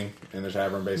just waiting in the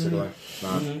tavern basically?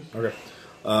 Not okay.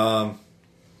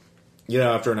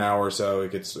 After an hour or so,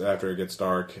 after it gets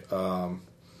dark, a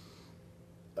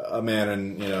man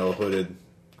in a hooded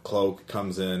cloak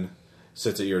comes in,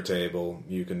 sits at your table.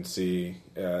 You can see.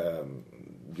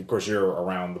 Of course, you're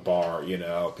around the bar.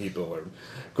 People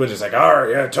are just like, "All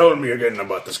right, yeah, told me again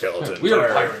about the skeleton. We are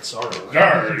pirates, are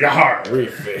we? We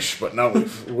fish, but now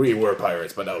we were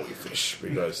pirates, but now we fish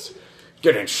because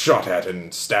getting shot at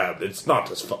and stabbed, it's not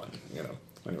as fun,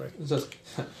 Anyway,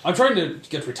 I'm trying to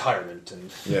get retirement,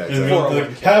 and yeah, And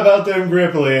exactly. how about them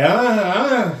Gripply,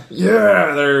 huh?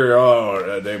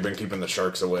 Yeah, they've been keeping the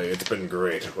sharks away. It's been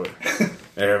great.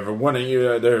 Every one of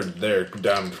you, they're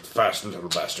damn fast little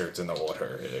bastards in the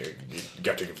water. You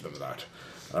got to give them that.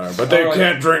 But they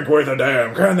can't drink worth a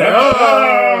damn, can they?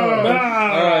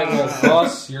 all right, well,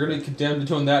 boss, you're going to be condemned to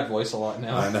doing that voice a lot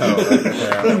now. I know.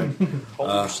 Apparently.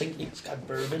 Oh, Saint's got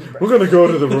bourbon. We're gonna go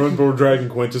to the ruin, but we're dragging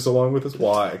Quintus along with us.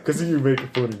 Why? Because you make a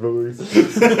funny voice.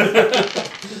 It's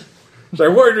like,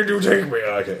 where did you take me?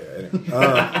 Okay.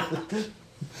 Anyway.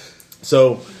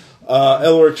 So,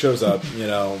 Elric shows up.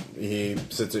 He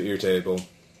sits at your table.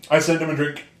 I sent him a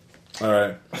drink. All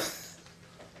right.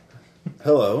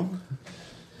 Hello.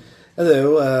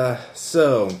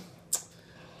 So.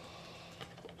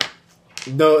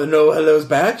 No, hello's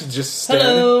back. Just standing.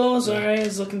 Hello. Sorry, I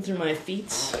was looking through my feet.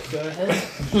 Go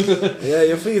ahead. Yeah,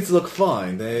 your feet look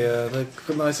fine. They look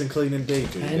nice and clean and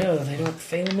dainty. I know, they don't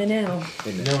fail me now.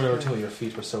 No one ever told you your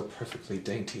feet were so perfectly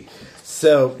dainty.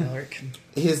 So, Elric.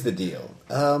 here's the deal.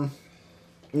 Now,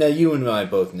 you and I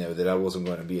both know that I wasn't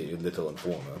going to be a little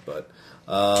informer, but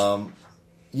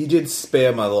you did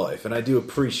spare my life, and I do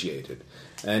appreciate it.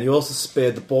 And you also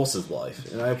spared the boss's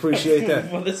life, and I appreciate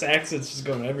that. Well, this accent's just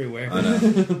going everywhere. I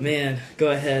know. Man,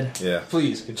 go ahead. Yeah.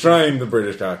 Please continue. Trying the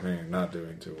British Cockney, not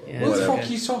doing too well. Yeah, What the Whatever. fuck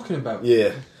he's talking about?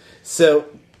 Yeah. So,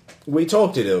 we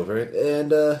talked it over,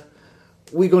 and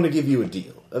we're going to give you a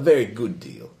deal. A very good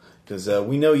deal. Because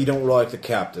we know you don't like the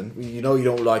captain. You know you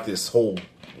don't like this whole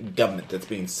government that's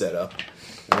being set up.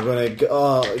 And we're going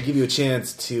to give you a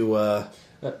chance to...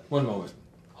 One moment.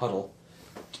 Huddle.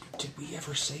 Did we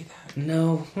ever say that?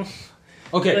 No.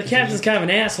 Okay. The captain's kind of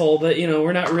an asshole, but,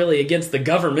 we're not really against the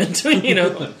government, Go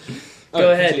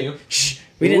ahead. Continue. Shh.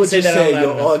 We didn't would say just that out say loud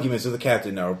your enough. arguments with the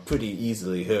captain are pretty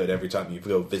easily heard every time you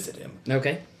go visit him.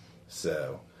 Okay.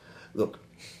 So, look,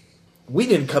 we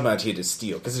didn't come out here to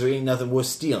steal, because there ain't nothing worth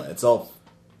stealing. It's all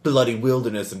bloody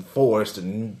wilderness and forest,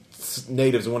 and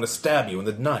natives want to stab you in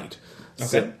the night. Okay.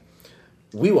 So,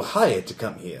 we were hired to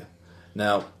come here.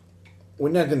 Now, we're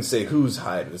not going to say who's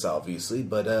hired us, obviously,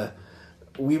 but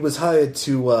we was hired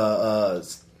to...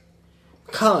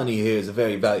 colony here is a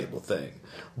very valuable thing.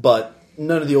 But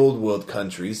none of the old world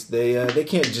countries, they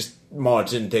can't just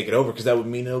march in and take it over, because that would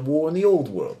mean a war in the old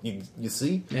world. You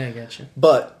see? Yeah, I gotcha.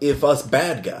 But if us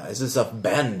bad guys, if us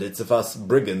bandits, if us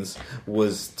brigands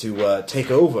was to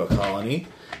take over a colony,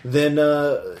 then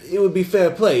it would be fair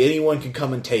play. Anyone could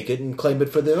come and take it and claim it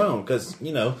for their own, because,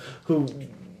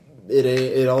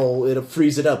 it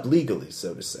frees it up legally,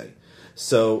 so to say.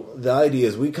 So the idea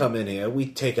is we come in here, we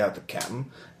take out the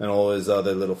captain and all his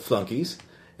other little flunkies,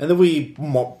 and then we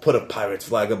put a pirate's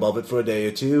flag above it for a day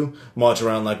or two, march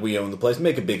around like we own the place,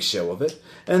 make a big show of it,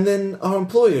 and then our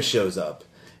employer shows up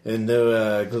in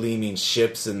their gleaming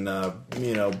ships and,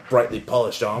 brightly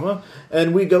polished armor,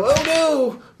 and we go, oh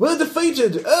no, we're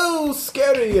defeated, oh,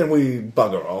 scary, and we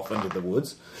bugger off into the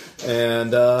woods,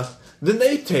 and then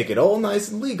they take it all nice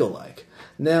and legal-like.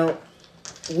 Now,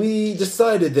 we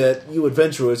decided that you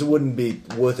adventurers, it wouldn't be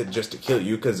worth it just to kill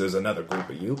you, because there's another group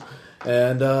of you.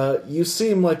 And you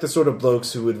seem like the sort of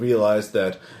blokes who would realize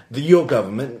that your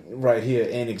government right here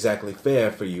ain't exactly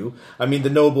fair for you. I mean,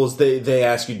 the nobles, they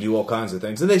ask you to do all kinds of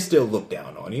things, and they still look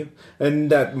down on you.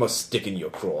 And that must stick in your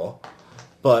craw.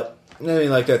 But,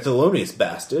 like that Thelonious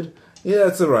bastard, yeah,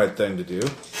 that's the right thing to do.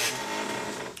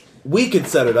 We could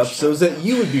set it up so that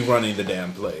you would be running the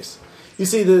damn place. You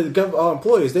see, our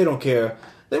employers, they don't care.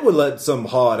 They would let some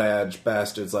hard-edged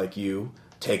bastards like you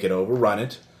take it over, run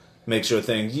it, make sure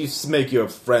you make your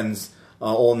friends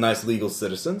all nice legal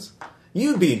citizens.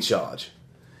 You'd be in charge.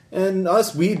 And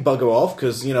us, we'd bugger off,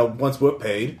 because, once we're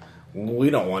paid,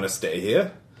 we don't want to stay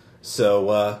here.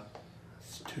 So,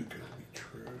 It's too good to be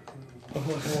true.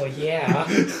 Oh,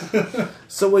 yeah.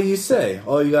 So what do you say?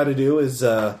 All you got to do is,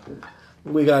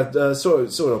 we got sort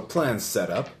of plans set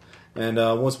up, and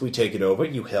once we take it over,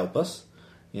 you help us,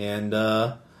 and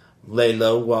lay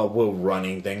low while we're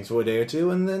running things for a day or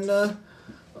two, and then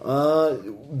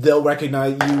they'll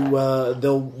recognize you.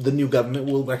 The new government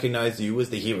will recognize you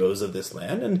as the heroes of this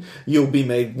land, and you'll be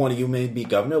made. One of you may be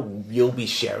governor. You'll be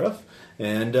sheriff,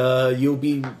 and you'll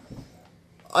be,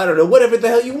 I don't know, whatever the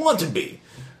hell you want to be.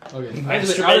 Okay.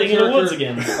 Masturbating in the woods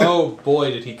again. Oh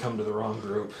boy, did he come to the wrong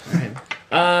group.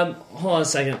 Hold on a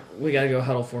second. We gotta go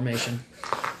huddle formation.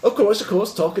 Of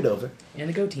course, talk it over. And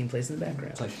a Go team plays in the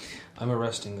background. It's like, I'm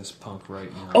arresting this punk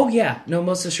right now. Oh yeah, no,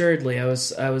 most assuredly. I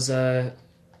was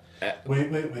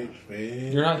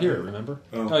Wait. You're not here, remember?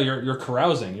 Oh. Oh, you're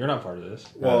carousing. You're not part of this.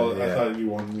 Well, yeah. I thought you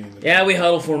wanted me in the... Yeah, we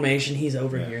huddle formation. He's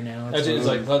over here now. It's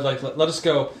like let us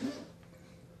go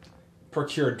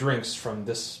procure drinks from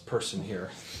this person here.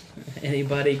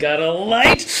 Anybody got a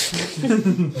light?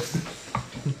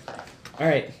 All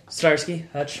right, Starsky,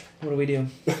 Hutch, what do we do?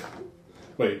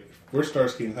 Wait, we're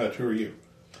Starsky and Hutch. Who are you?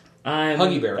 I'm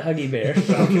Huggy Bear. Huggy Bear.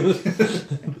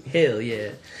 Hell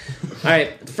yeah! All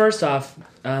right, first off,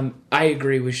 I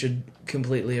agree we should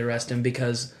completely arrest him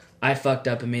because I fucked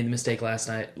up and made the mistake last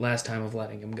time of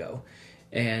letting him go,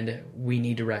 and we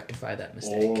need to rectify that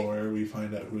mistake. Or we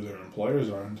find out who their employers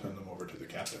are and send them over to the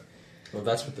captain. Well,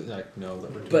 that's what no,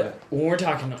 that we're doing But that. when we're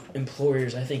talking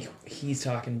employers, I think he's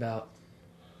talking about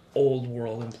old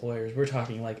world employers. We're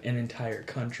talking like an entire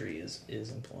country is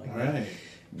employing them. Right.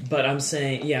 But I'm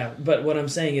saying, but what I'm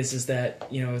saying is that,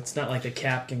 it's not like the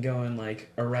cap can go and like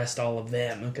arrest all of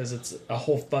them because it's a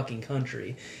whole fucking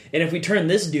country. And if we turn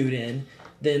this dude in,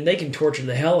 then they can torture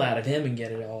the hell out of him and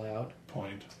get it all out.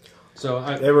 Point. So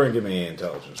Everyone give me an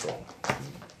intelligence roll.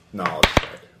 Knowledge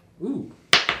check. ooh,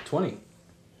 20.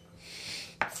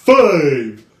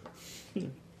 5!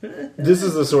 This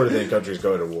is the sort of thing countries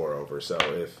go to war over, so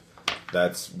if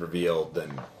that's revealed,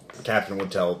 then the captain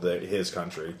would tell his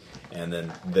country, and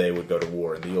then they would go to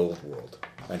war in the old world.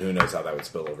 and who knows how that would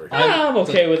spill over here. I'm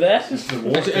okay with that. The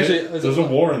war, Actually, there's a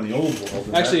war in the old world.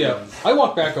 Actually, I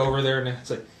walk back over there and it's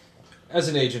like, as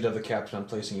an agent of the captain, I'm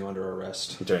placing you under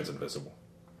arrest. He turns invisible.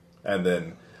 And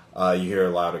then you hear a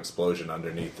loud explosion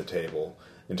underneath the table.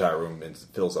 The entire room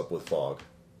fills up with fog.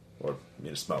 Or,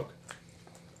 smoke.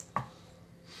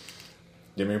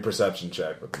 Give me a perception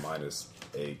check with a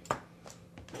 -8.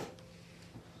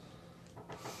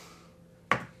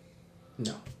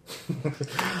 No.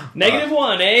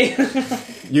 -1, eh?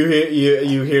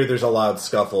 You hear there's a loud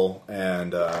scuffle,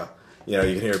 and you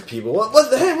can hear people. What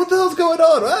the hell's going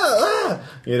on? Ah,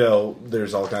 ah!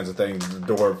 There's all kinds of things. The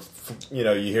door, you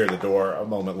hear the door a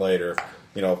moment later,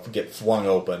 get flung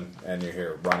open, and you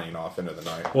hear running off into the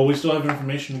night. Well, we still have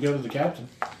information to go to the captain.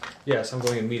 Yes, I'm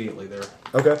going immediately there.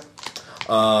 Okay.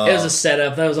 It was a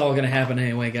setup. That was all going to happen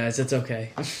anyway, guys. It's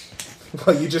okay.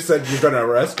 Well, you just said you're going to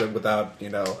arrest him without,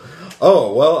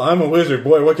 oh, well, I'm a wizard,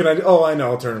 boy, what can I do? Oh, I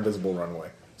know, I'll turn invisible, run away.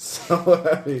 So,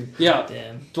 I mean... Yeah.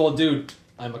 Damn. Well, dude,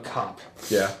 I'm a cop.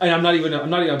 Yeah. And I'm not even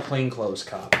a plainclothes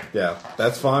cop. Yeah,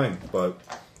 that's fine, but...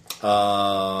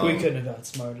 We couldn't have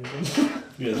outsmarted him.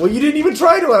 Yes. Well, you didn't even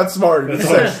try to outsmart him. You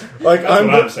said, like, That's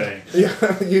what I'm saying.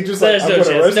 Yeah, you just There's I'm no going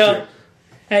to chance. arrest No. you.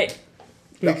 Hey,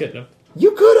 we No. couldn't have.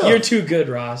 You could have. You're too good,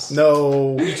 Ross.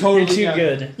 No. You totally You're too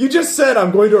good. You just said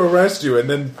I'm going to arrest you, and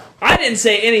then I didn't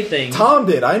say anything. Tom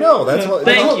did. I know. That's what.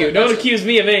 Thank you. Don't accuse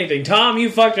me of anything. Tom, you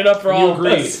fucked it up for all You of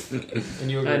agreed. us. And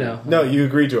you agree. I know. No, you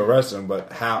agreed to arrest him,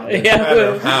 but how? It's Yeah, a matter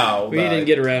of how. We didn't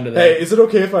get around to that. Hey, is it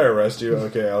okay if I arrest you?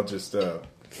 Okay, I'll just.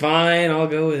 Fine, I'll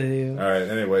go with you. All right.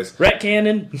 Anyways, Rat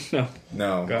cannon? No.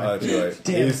 no, Go ahead. too late.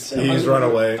 Damn He's run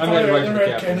away. I'm going right to the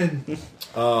Red captain.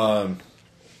 cannon.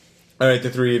 All right,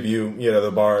 the three of you, the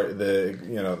bar,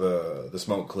 the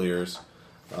smoke clears,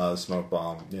 the smoke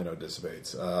bomb,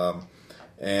 dissipates,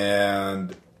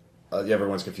 and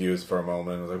everyone's confused for a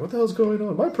moment. I was like, "What the hell's going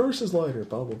on? My purse is lighter."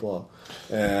 Blah blah blah,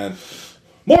 and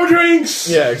More drinks!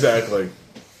 yeah, exactly.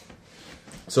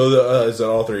 So, is that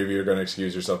all three of you are going to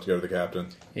excuse yourself to go to the captain?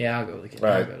 Yeah, I'll go with the captain.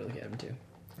 Right. I'll go to the captain, too.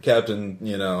 Captain,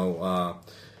 you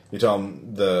tell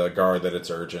him the guard that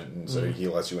it's urgent, and so he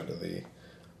lets you into the.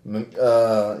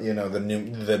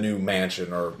 The new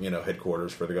mansion or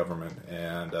headquarters for the government,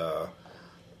 and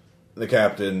the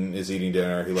captain is eating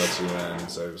dinner. He lets you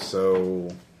in. So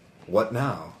what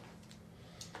now?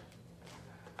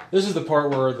 This is the part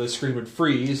where the screen would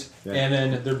freeze, Yeah. and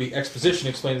then there'd be exposition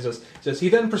explaining this. It says he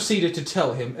then proceeded to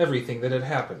tell him everything that had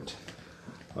happened.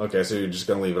 Okay, so you're just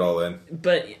gonna leave it all in.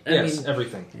 But, I Yes, mean...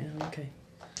 everything. Yeah, okay.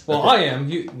 Well, I am.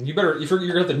 You better. You're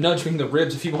going to have to nudge me in the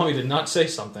ribs if you want me to not say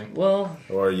something. Well...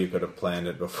 Or you could have planned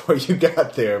it before you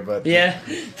got there, but Yeah.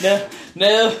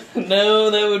 No,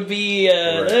 that would be...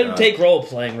 that would take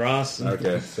role-playing, Ross.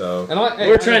 okay. So And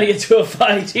We're trying to get to a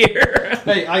fight here.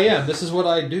 Hey, I am. This is what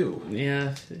I do.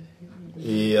 Yeah.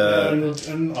 he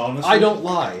And honestly, I don't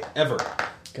lie ever.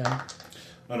 Okay.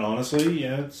 And honestly,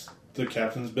 yeah, it's the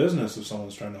captain's business if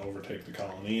someone's trying to overtake the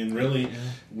colony. And really,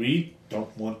 we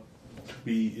don't want to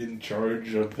be in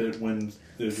charge of it when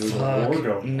there's a war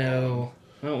going. No.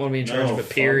 I don't want to be in charge No, of a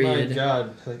fuck, Oh my period.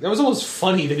 god, that was almost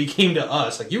funny that he came to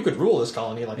us. Like, you could rule this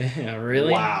colony. Like, Yeah,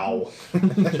 really? wow.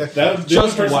 That the only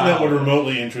Just person wow. that would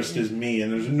remotely interest is me,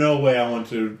 and there's no way I want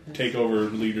to take over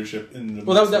leadership in the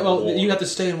midst of a war. You have to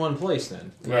stay in one place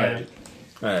then. Right.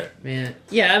 all right. Man.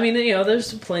 Yeah, I mean,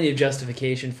 there's plenty of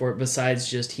justification for it besides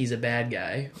just he's a bad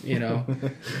guy,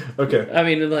 Okay. I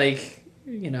mean, like,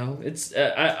 it's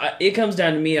it comes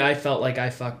down to me. I felt like I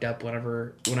fucked up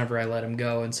whenever I let him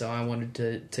go, and so I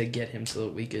wanted to get him so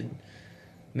that we could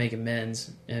make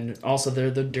amends. And also,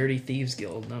 they're the Dirty Thieves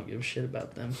Guild. I don't give a shit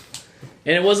about them.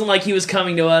 And it wasn't like he was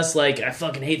coming to us like, I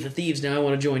fucking hate the thieves, now I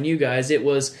want to join you guys. It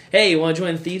was, hey, you want to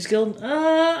join the Thieves Guild?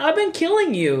 I've been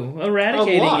killing you,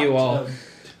 eradicating A lot. you all.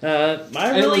 I And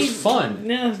really it was fun.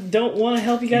 don't want to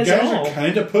help you You guys, guys at all. are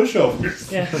kind of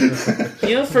pushovers.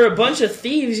 Yeah. For a bunch of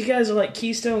thieves, you guys are like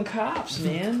Keystone Cops,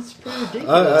 man. It's pretty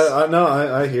ridiculous.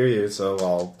 I hear you. So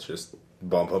I'll just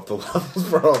bump up the levels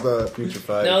for all the future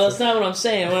fights. No, that's not what I'm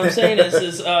saying. What I'm saying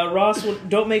is Ross,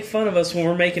 don't make fun of us when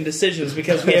we're making decisions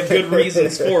because we have good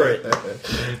reasons for it.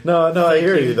 No, I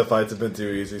hear you. The fights have been too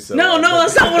easy. So No,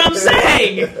 that's not what I'm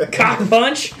saying. Cock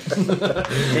punch.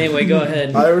 Anyway, go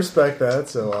ahead. I respect that.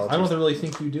 So I'll. I don't really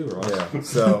think you do, Ross. Yeah.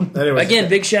 So anyway, Again,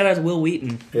 big shout out to Will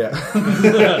Wheaton, yeah,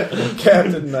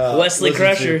 Captain Wesley listen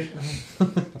Crusher.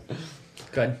 to-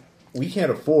 Good. We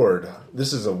can't afford.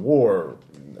 This is a war,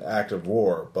 act of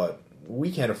war, but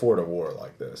we can't afford a war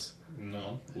like this.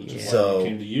 No, which is So- why I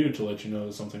came to you to let you know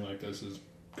that something like this is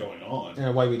going on.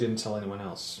 And why we didn't tell anyone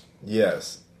else.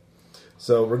 Yes.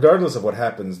 So regardless of what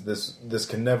happens, this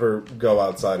can never go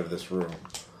outside of this room.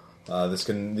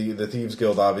 The Thieves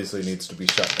Guild obviously needs to be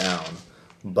shut down,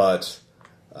 but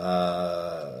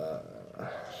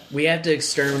We have to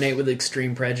exterminate with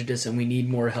extreme prejudice, and we need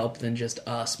more help than just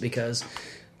us, because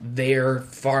they're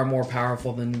far more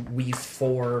powerful than we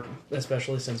four,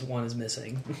 especially since one is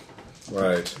missing.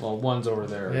 right, Well, one's over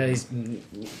there. Yeah, he's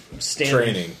standing.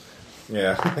 training.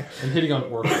 Yeah, And hitting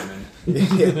on workwomen.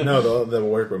 yeah. No, the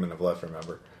workwomen have left.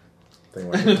 Remember, they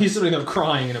weren't- He's sitting there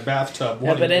crying in a bathtub. Yeah,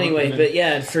 wanting but anyway, workwomen. but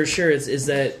yeah, for sure, is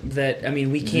that I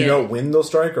mean, we can't. you know when they'll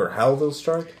strike or how they'll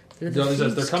strike. No, he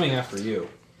says they're coming after you.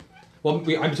 Well,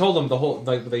 I told them the whole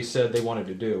like they said they wanted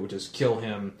to do, which is kill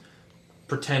him,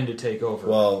 pretend to take over.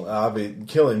 Well,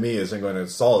 killing me isn't going to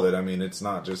solve it. I mean, it's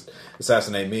not just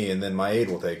assassinate me and then my aide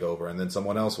will take over and then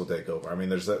someone else will take over. I mean,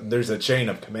 there's a chain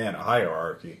of command, a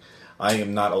hierarchy. I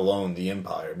am not alone the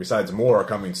empire. Besides, more are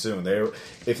coming soon.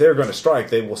 If they're going to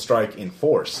strike, they will strike in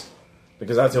force.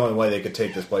 Because that's the only way they could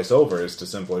take this place over, is to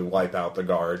simply wipe out the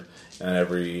guard and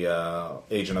every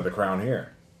agent of the crown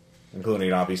here.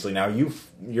 Including, obviously, now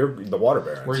you're the water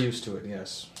barons. We're used to it,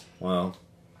 yes. Well,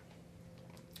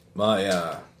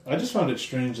 my I just found it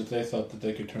strange that they thought that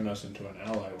they could turn us into an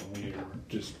ally when we were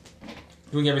just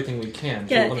Doing everything we can.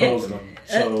 Yeah, to opposed eliminate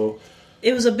them. them. So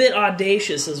It was a bit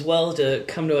audacious as well to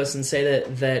come to us and say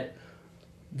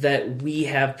that we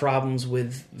have problems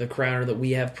with the crown, or that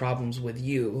we have problems with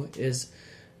you. Is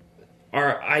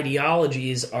our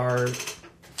ideologies are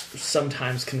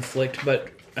sometimes conflict, but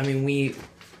I mean we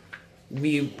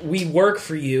work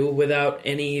for you without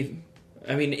any.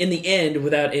 I mean, in the end,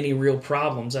 without any real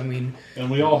problems. I mean, and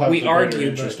we all have we the argue, greater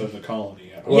interest but- of the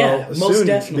colony. well, Yeah, most soon,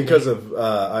 definitely. because of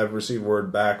I've received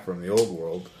word back from the old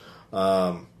world.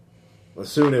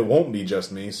 Soon it won't be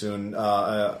just me. Soon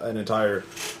an entire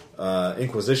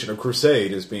Inquisition or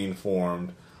Crusade is being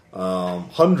formed.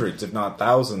 Hundreds, if not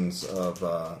thousands, of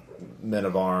men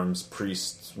of arms,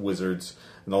 priests, wizards,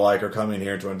 and the like are coming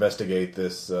here to investigate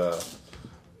this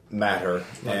matter.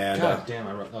 Like, And God damn,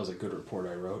 that was a good report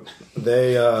I wrote.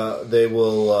 they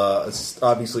will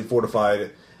obviously fortify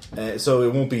it. So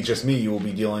it won't be just me. You will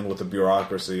be dealing with the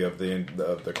bureaucracy of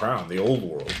the crown. The old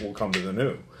world will come to the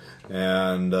new,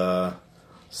 and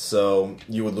so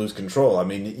you would lose control. I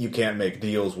mean, you can't make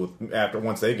deals with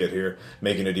once they get here.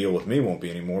 Making a deal with me won't be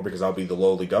anymore because I'll be the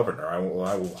lowly governor. I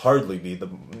will hardly be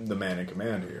the man in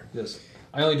command here. Yes.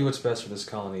 I only do what's best for this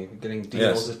colony. Getting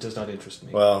deals, Yes. it does not interest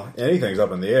me. Well, anything's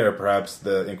up in the air. Perhaps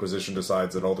the Inquisition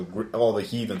decides that all the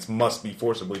heathens must be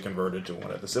forcibly converted to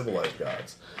one of the civilized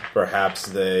gods. Perhaps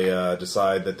they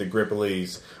decide that the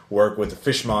Grippolis work with the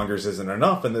fishmongers isn't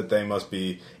enough, and that they must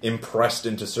be impressed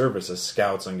into service as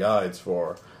scouts and guides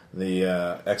for the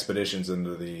expeditions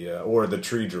into or the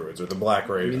tree druids or the black it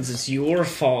means ravens. it's your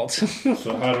fault.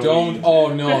 So how do Don't. we?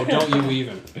 Oh no! Don't you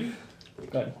even.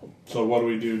 Good. So what do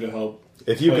we do to help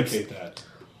If you could, placate that?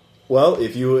 well,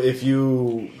 if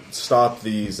you stop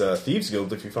these thieves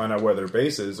guild, if you find out where their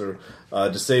base is or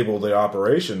disable the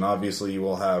operation, obviously you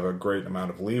will have a great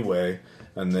amount of leeway,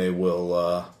 and they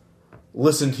will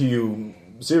listen to you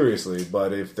seriously.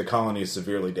 But if the colony is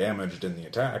severely damaged in the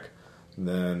attack,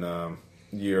 then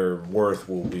your worth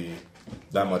will be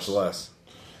that much less.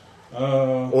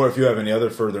 Or if you have any other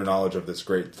further knowledge of this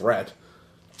great threat.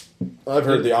 I've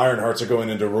heard the Ironhearts are going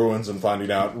into ruins and finding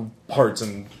out parts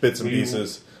and bits and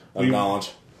pieces of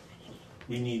knowledge.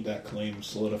 We need that claim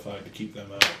solidified to keep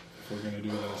them out if we're going to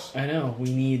do this. I know,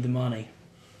 we need the money.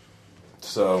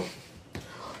 So,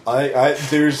 I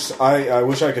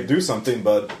wish I could do something,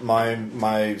 but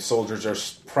my soldiers are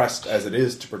pressed as it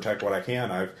is to protect what I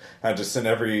can. I've had to send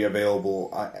every available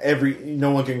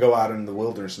no one can go out in the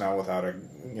wilderness now without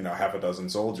half a dozen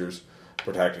soldiers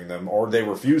protecting them, or they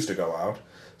refuse to go out.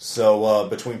 So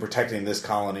between protecting this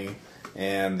colony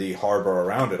and the harbor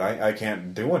around it, I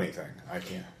can't do anything. I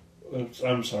can't.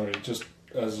 I'm sorry, just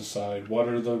as a side, what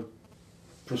are the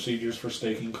procedures for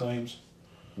staking claims?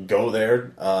 Go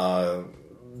there,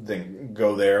 then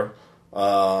go there,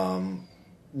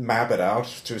 map it out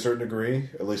to a certain degree,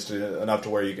 at least enough to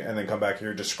where you can, and then come back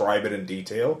here, describe it in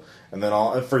detail, and then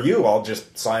I'll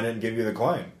just sign it and give you the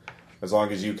claim, as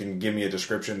long as you can give me a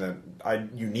description that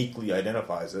uniquely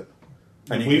identifies it.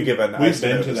 And we've give an been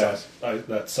estimate to of the size.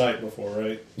 that site before,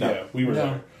 right? No. Yeah, we were No.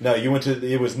 there. No, you went to.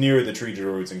 It was near the Tree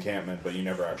Druids encampment, but you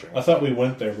never actually I went. thought we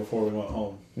went there before we went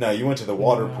home. No, you went to the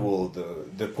water pool,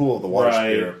 the pool of the water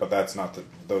Right. spirit, but that's not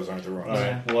those aren't the ruins. All right,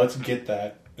 Yeah. well, let's get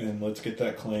that, and let's get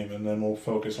that claim, and then we'll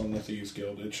focus on the Thieves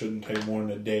Guild. It shouldn't take more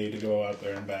than a day to go out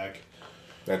there and back.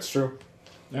 That's true.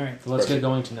 All right. So let's get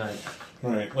going tonight. All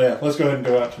right, yeah, let's go ahead and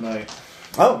go out tonight.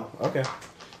 Oh, okay.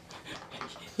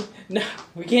 No,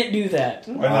 we can't do that.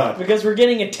 Why not? Because we're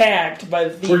getting attacked by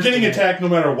the thieves. We're getting attacked no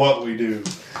matter what we do.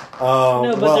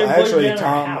 No, but well, they're actually, boyfriend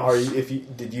Tom, house.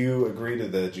 did you agree to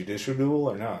the judicial duel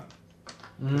or not?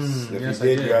 If yes, you did,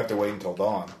 I did. you have to wait until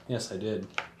dawn. Yes, I did.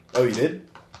 Oh, you did?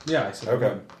 Yeah, I said I Okay.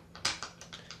 would.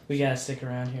 We gotta stick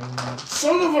around here.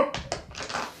 Son of a.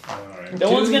 Alright.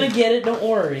 No one's gonna get it. Don't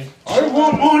worry. I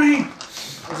want money!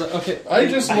 I was like, okay, I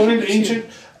just learned ancient.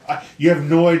 You have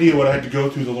no idea what I had to go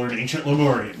through to learn ancient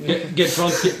Lemurian. get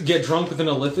drunk. Get drunk with an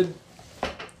illithid,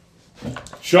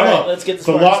 Shut Alright, up. let's get It's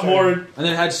the a party lot started. more. and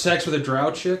then had sex with a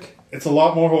drow chick. It's a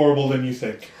lot more horrible than you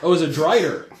think. Oh, it was a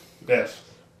drider. Yes.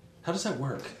 How does that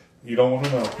work? You don't want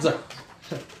to know.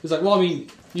 He's like, well, I mean,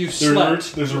 you've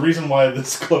slept. There's a reason why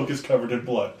this cloak is covered in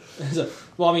blood. He's like,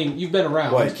 well, I mean, you've been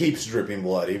around. Well, it keeps dripping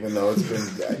blood, even though it's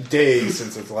been days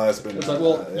since it's last been It's like,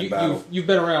 well, in battle. you've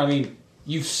been around. I mean,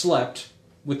 you've slept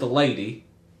with the lady.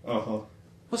 Uh-huh.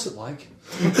 What's it like?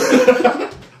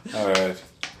 All right.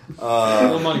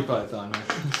 Little Monty Python, man.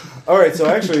 All right, so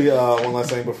actually, one last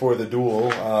thing before the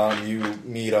duel, you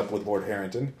meet up with Lord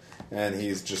Harrington, and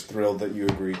he's just thrilled that you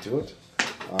agreed to it.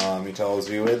 He tells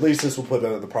you, at least this will put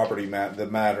the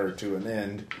matter to an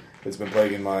end. It's been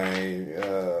plaguing my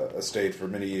estate for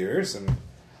many years, and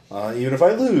even if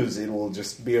I lose, it will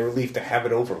just be a relief to have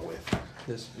it over with.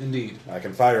 Yes, indeed. I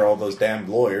can fire all those damned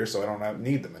lawyers, so I don't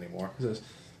need them anymore. He says,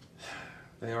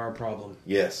 they are a problem.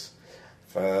 Yes.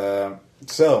 The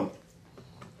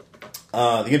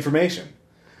information.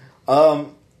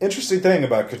 Interesting thing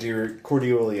about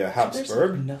Cordelia There's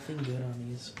Habsburg. nothing good on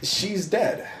these. She's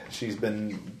dead. She's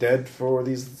been dead for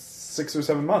these 6 or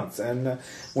 7 months. And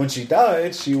when she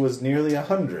died, she was nearly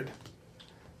 100.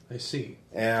 I see.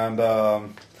 And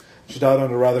she died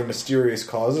under rather mysterious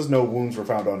causes. No wounds were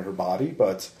found on her body,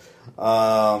 but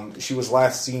she was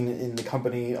last seen in the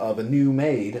company of a new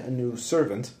maid, a new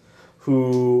servant,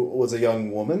 who was a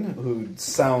young woman who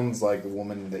sounds like the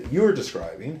woman that you're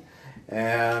describing.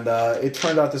 And it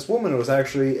turned out this woman was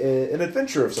actually an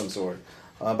adventurer of some sort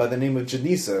by the name of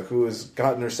Janissa, who has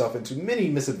gotten herself into many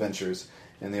misadventures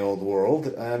in the old world.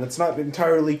 And it's not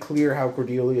entirely clear how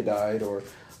Cordelia died or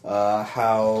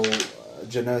how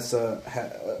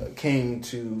Janissa came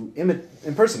to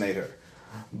impersonate her.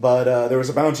 But there was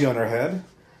a bounty on her head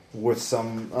with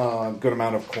some good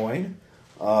amount of coin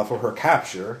for her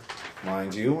capture,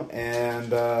 mind you.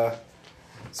 And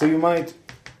so you might...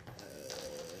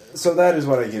 So that is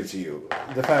what I give to you.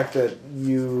 The fact that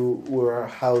you were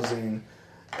housing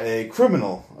a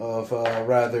criminal of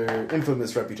rather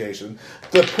infamous reputation.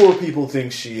 The poor people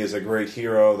think she is a great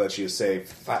hero, that she has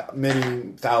saved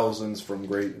many thousands from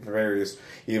various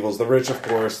evils. The rich, of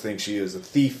course, think she is a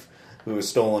thief who has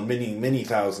stolen many, many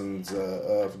thousands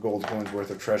of gold coins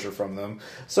worth of treasure from them.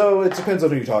 So it depends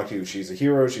on who you talk to. She's a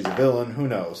hero, she's a villain, who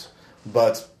knows.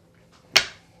 But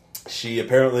she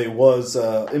apparently was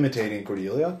imitating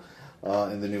Cordelia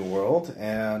in the New World,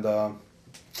 and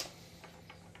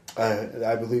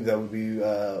I believe that would be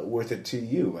worth it to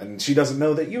you. And she doesn't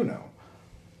know that you know.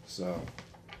 So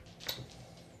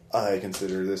I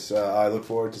consider this... I look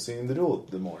forward to seeing the duel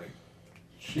in the morning.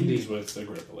 She's with the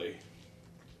Gripply.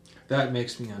 That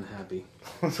makes me unhappy.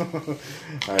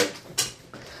 Alright.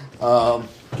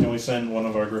 Can we send one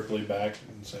of our Gripply back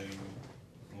and saying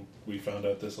we found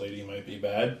out this lady might be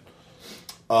bad?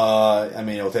 I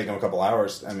mean, it'll take them a couple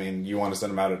hours. I mean, you want to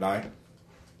send them out at night?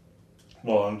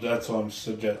 Well, that's what I'm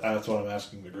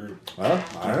asking the group. Well,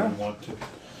 I don't know.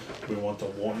 We want to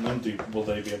warn them. Will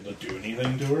they be able to do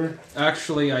anything to her?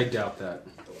 Actually, I doubt that.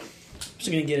 I'm just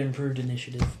gonna get improved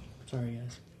initiative. Sorry,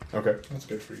 guys. Okay. That's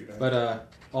good for you. Dan. But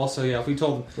also, yeah, if we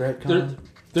told them, Retcon.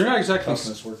 they're not exactly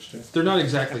Toughness works too. they're not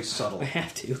exactly subtle. I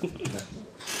have to.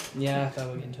 Yeah, I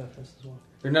thought we'd get toughness as well.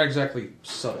 They're not exactly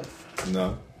subtle.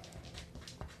 No.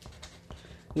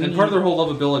 And part of their whole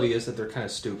lovability is that they're kind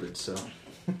of stupid. So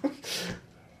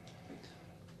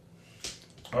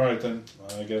All right then.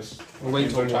 I guess we'll wait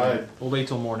hands till are morning. tied. We'll wait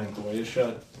till morning. The way is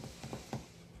shut.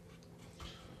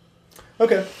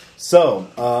 Okay. So,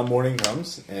 morning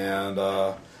comes, and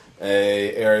a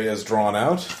area is drawn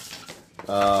out.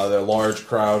 The large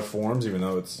crowd forms, even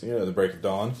though it's the break of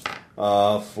dawn,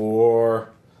 for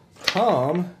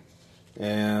Tom.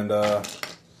 And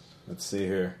let's see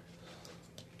here.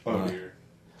 Oh dear.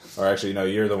 Or actually, no,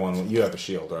 you're the one. You have a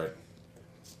shield, right?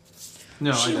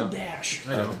 No, I Shield know. dash.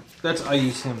 I know. I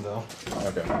use him though.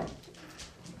 Okay.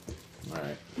 All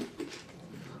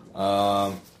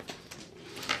right.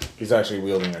 He's actually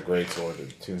wielding a greatsword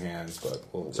with 2 hands, but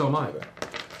So am I.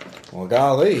 Well,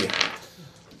 golly.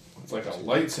 It's like a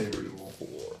lightsaber duel.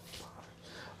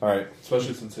 All right.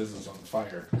 Especially since his is on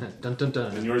fire Dun dun and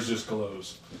dun. yours just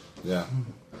glows. Yeah.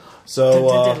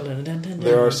 So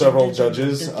there are several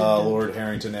judges. Lord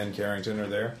Harrington and Carrington are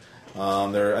there,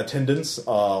 Their attendants,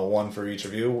 one for each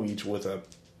of you, each with a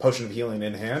potion of healing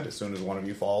in hand. As soon as one of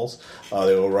you falls,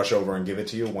 they will rush over and give it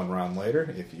to you one round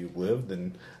later. If you live,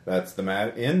 then that's the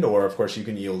end, or of course you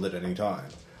can yield at any time.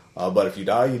 But if you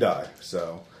die, you die.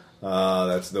 So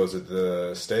those are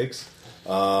the stakes.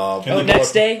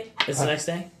 Next day? It's the next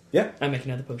day? Yeah. I make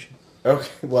another potion. Okay.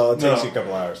 Well, it takes No. you a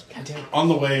couple hours. God damn On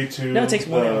the way to No, it takes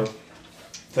 1 hour.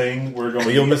 thing, we're going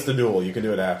But you'll miss the duel. You can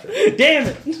do it after. it. Damn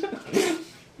it!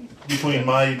 between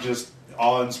my just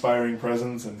awe-inspiring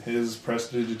presence and his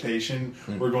prestidigitation,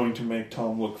 we're going to make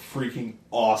Tom look freaking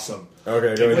awesome.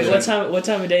 Okay. Go Wait, ahead. what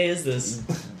time of day is this?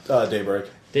 Daybreak.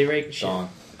 Daybreak? Shit. Dawn.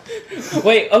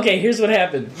 Wait, okay, here's what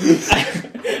happened.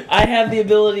 I have the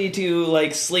ability to,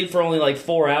 like, sleep for only, like,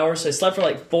 4 hours, so I slept for,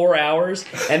 like, 4 hours,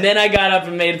 and then I got up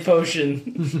and made a potion.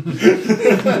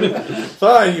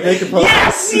 Fine, you make a potion.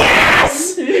 Yes!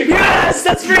 Yes! Yes!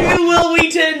 That's for you, Will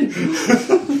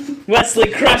Wheaton!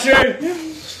 Wesley Crusher!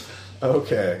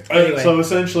 Okay. Anyway. So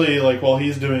essentially, like, while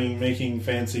he's making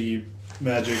fancy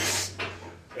magics,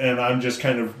 and I'm just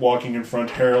kind of walking in front,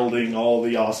 heralding all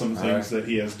the awesome things that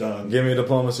he has done. Give me a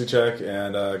diplomacy check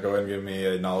and go ahead and give me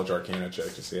a knowledge arcana check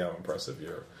to see how impressive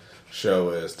your show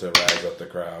is to rise up the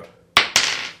crowd.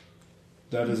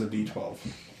 That is a D12.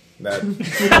 That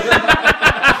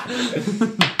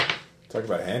talk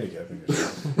about handicapping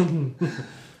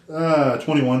yourself.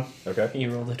 21. Okay.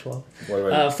 You rolled a 12. What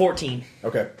about 14.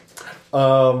 Okay.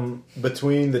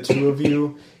 Between the two of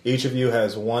you, each of you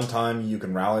has one time you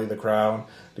can rally the crowd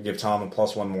to give Tom a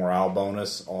 +1 morale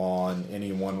bonus on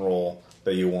any one roll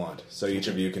that you want. So each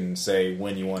of you can say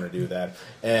when you want to do that.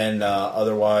 And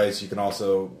otherwise, you can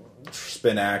also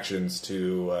spin actions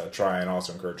to try and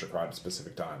also encourage the crowd at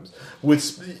specific times.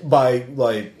 By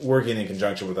like working in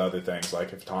conjunction with other things,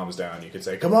 like if Tom's down, you could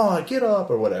say, "Come on, get up,"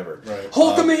 or whatever. Right.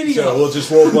 Hulkamania! So we'll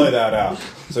just role play that out.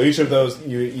 So each of those,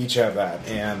 you each have that,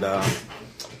 and the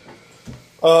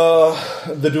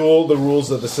rules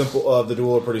of the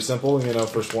duel are pretty simple. You know,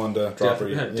 first one to drop for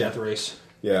you. Death race.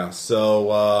 Yeah.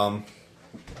 So,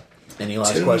 any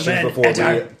last questions before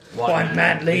we? One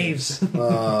man leaves.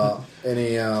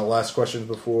 Any last questions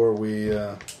before we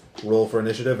roll for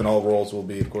initiative? And all rolls will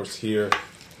be, of course, here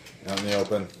out in the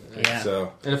open. Yeah.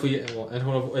 So And if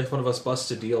one of us busts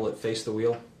a deal at Face the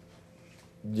Wheel,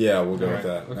 yeah, we'll go with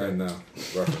Alright, that. okay. And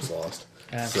reference lost.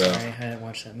 I'm So- sorry, I didn't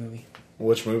watch that movie.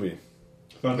 Which movie?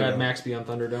 Mad Max Beyond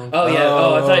Thunderdome. Oh yeah.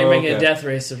 Oh, I thought you were making okay. a Death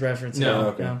Race reference. No,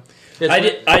 okay. No.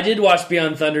 It's I did watch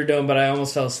Beyond Thunderdome, but I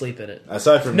almost fell asleep at it.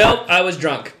 Aside from Nope, I was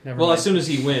drunk. Never Well, mind. as soon as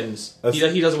he wins,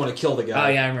 That's- he doesn't want to kill the Oh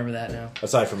guy. yeah, I remember that now.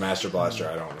 Aside from Master Blaster,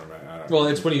 I don't remember. Well,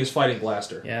 it's when he was fighting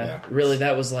Blaster. Yeah, Yeah. really,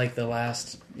 that was like the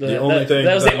last. The only thing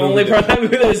that was that the only movie part of that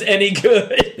movie that was any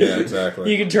good. Yeah,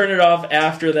 exactly. You can turn it off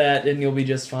after that, and you'll be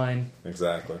just fine.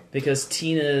 Exactly. Because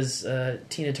Tina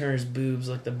Turner's boobs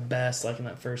look the best, like in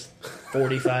that first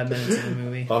 45 minutes of the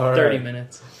movie. All right. 30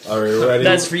 minutes. Are you ready?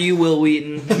 That's for you, Will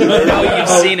Wheaton. I know you've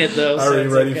seen it though. Are so you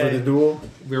it's ready okay. for the duel?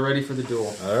 We're ready for the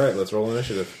duel. All right, let's roll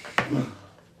initiative.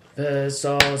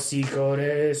 16.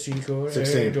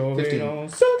 16.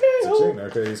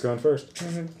 Okay, he's going first.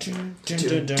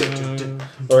 Dun.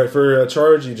 All right, for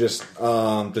charge, you just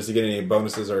does he get any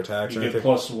bonuses or attacks or You get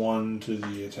anything? +1 to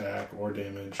the attack or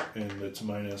damage, and it's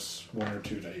 -1 or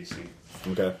 2 to AC.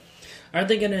 Okay. Aren't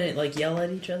they gonna like yell at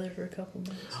each other for a couple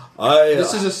minutes?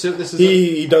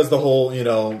 He does the whole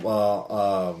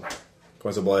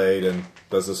points a blade and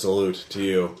does the salute to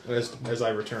you. as I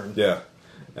return. Yeah.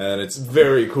 And it's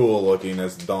very cool looking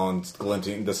as dawn's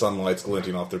glinting, the sunlight's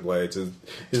glinting off their blades.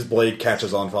 His blade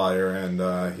catches on fire and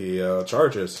he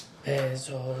charges.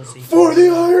 For the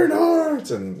Iron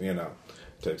Hearts! And,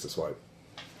 takes a swipe.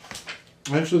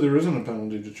 Actually, there isn't a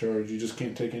penalty to charge. You just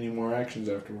can't take any more actions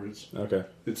afterwards. Okay.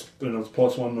 It's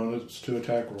 +1 bonus to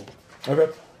attack roll.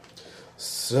 Okay.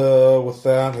 So, with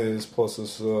that, his plus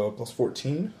is plus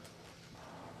 14.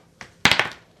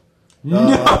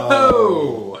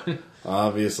 No!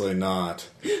 Obviously not.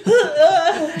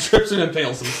 Trips and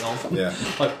impales himself. Yeah.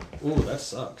 Like, ooh, that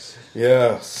sucks.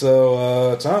 Yeah,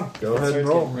 so, Tom, go ahead and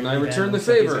roll. And I return the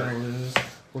favor.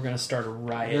 We're gonna start a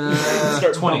riot. Uh,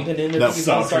 start 20. bumping into No.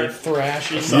 people and start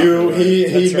thrashing. He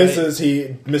That's right. misses,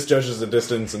 he misjudges the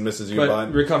distance and misses you by...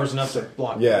 But recovers enough to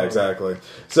block. Yeah, exactly.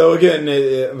 So again,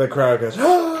 the crowd goes,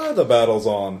 "Ah!" The battle's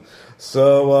on.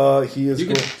 So he is. You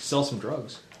can sell some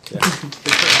drugs.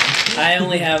 I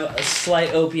only have a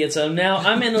slight opiates. So now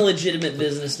I'm in a legitimate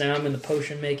business. Now I'm in the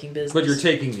potion making business. But you're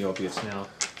taking the opiates now.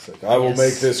 I will Yes.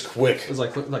 make this quick. It's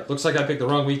like looks like I picked the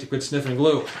wrong week to quit sniffing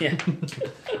glue. Yeah.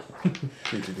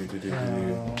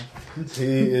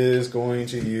 He is going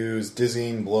to use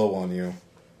dizzying blow on you.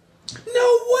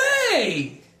 No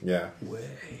way! Yeah.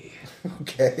 Way.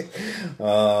 Okay.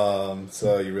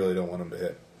 So you really don't want him to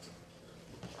hit.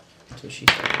 That's what she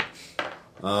said.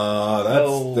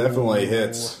 That's definitely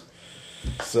hits.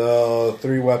 So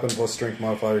 3 weapon plus strength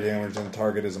modifier damage, and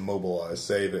target is immobilized.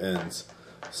 Save ends.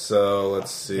 So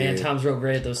let's see. Man, Tom's real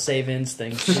great at those save ins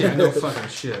things. Yeah, no fucking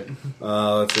shit.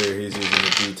 Let's see. He's using a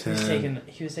D10.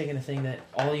 He was taking a thing that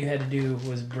all you had to do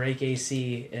was break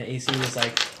AC, and AC was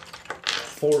like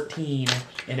 14,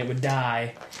 and it would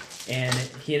die. And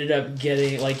he ended up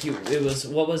getting it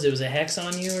was a hex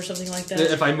on you or something like that.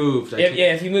 If I moved,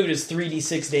 If you moved, it was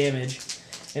 3d6 damage.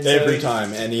 And Every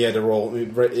time, and he had to roll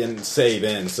and save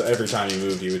in. So every time he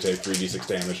moved, he would take 3d6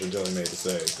 damage until he made the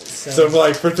save. So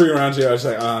for 3 rounds, I was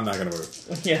like, I'm not gonna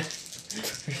move. Yeah.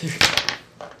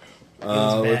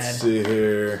 Let's see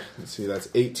here. Let's see. That's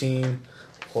 18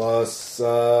 plus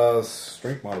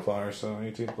strength modifier, so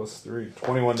 18 plus 3,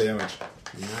 21 damage.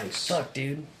 Nice. Fuck,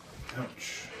 dude.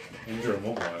 Ouch. And you're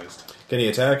immobilized. Can he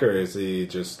attack, or is he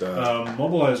just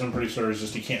Mobilized, I'm pretty sure, is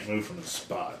just he can't move from his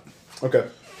spot. okay?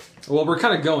 Well, we're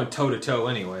kind of going toe to toe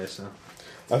anyway, so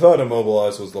I thought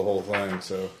immobilized was the whole thing.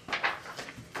 So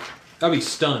I'd be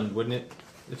stunned, wouldn't it?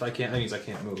 If I can't, that means I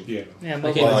can't move. Yeah. Yeah, I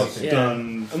can't immobilized. do Yeah.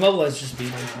 Done. Immobilized just be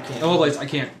like you can't. Immobilized, I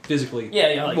can't physically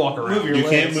walk around. move your You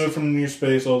can't legs. move from your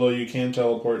space, although you can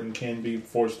teleport and can be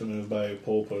forced to move by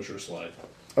pull, push, or slide.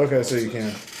 okay, so you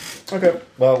can. Okay.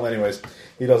 Well, anyways,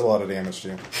 he does a lot of damage to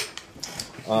you.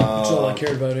 That's all I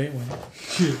cared about anyway.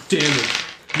 Damn it.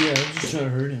 Yeah, I was just trying to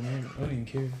hurt him. I don't even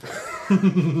care.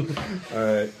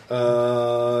 Alright,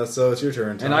 so it's your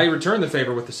turn, Tom. And I return the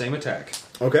favor with the same attack.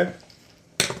 Okay.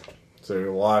 So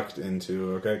you're locked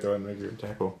into... Okay, go ahead and make your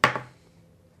attack roll.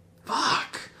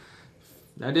 Fuck.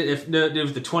 If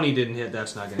the 20 didn't hit,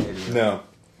 that's not going to hit you. No.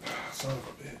 Son of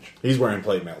a bitch. He's wearing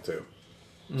plate mail, too.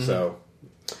 So,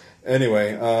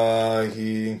 anyway,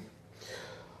 he...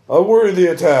 A worthy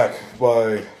attack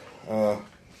by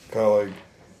colleague.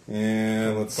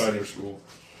 And let's... Fighter school.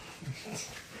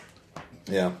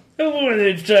 Yeah. I want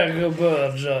to talk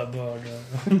about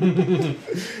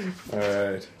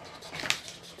Alright.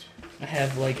 I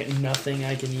have nothing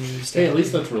I can use. Hey, at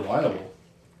least that's reliable.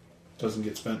 Doesn't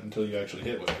get spent until you actually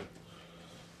hit with it.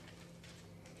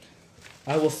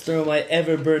 I will throw my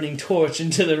ever-burning torch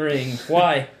into the ring.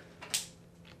 Why?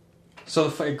 So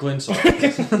the fight glints off.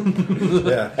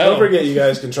 Yeah. Don't forget, you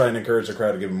guys can try and encourage the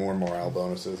crowd to give him more morale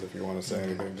bonuses if you want to say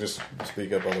anything. Just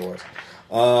speak up otherwise.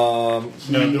 Now,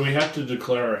 do we have to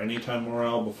declare our anytime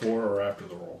morale before or after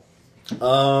the roll?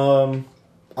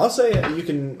 I'll say you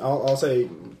can. I'll say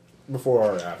before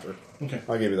or after. Okay.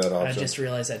 I'll give you that I option. just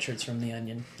realized that shirt's from The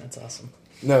Onion. That's awesome.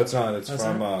 No, it's not. It's Oh, it's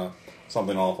from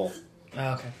Something Awful.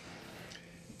 Oh, okay.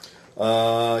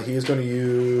 He is going to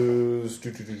use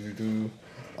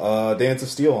Dance of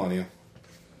Steel on you.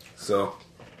 So,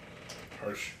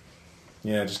 Harsh.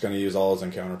 yeah, just going to use all his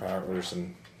encounter powers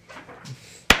and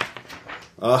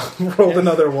rolled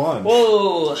another one.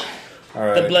 Whoa! All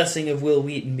right. The blessing of Will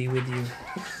Wheaton be with you.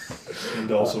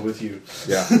 And also with you.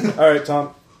 Yeah. All right,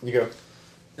 Tom, you go.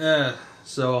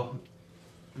 So,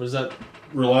 what is that?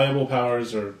 Reliable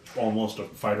powers are almost a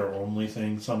fighter-only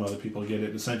thing. Some other people get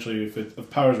it. Essentially, if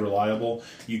power is reliable,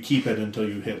 you keep it until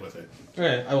you hit with it.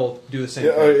 Okay, I will do the same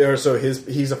Yeah, thing. so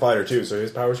he's a fighter too. So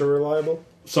his powers are reliable.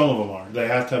 Some of them are. They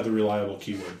have to have the reliable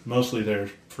keyword. Mostly they're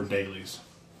for dailies.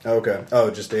 Okay. Oh,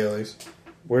 just dailies.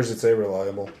 Where does it say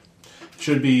reliable?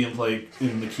 Should be in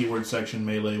the keyword section,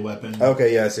 melee weapon.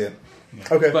 Okay, yeah, I see it. Yeah.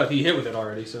 Okay. But he hit with it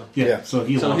already, so. Yeah. So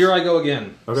he So lost. here I go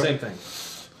again. Okay. Same thing.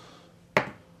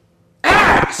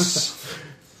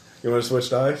 You want to switch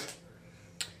dice?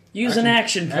 Use an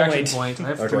action point. Action point. I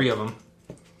have Okay. 3 of them.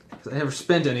 I never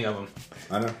spent any of them.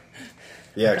 I know.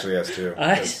 He actually has two.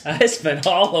 I spent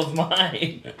all of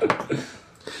mine.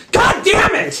 God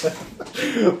damn it!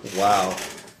 Wow.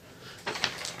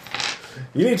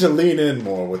 You need to lean in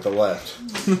more with the left.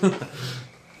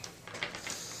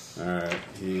 Alright.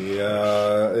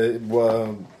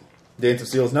 Dance of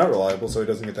Steel is not reliable, so he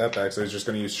doesn't get that back, so he's just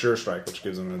going to use Sure Strike, which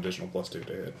gives him an additional +2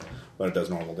 to hit. But it does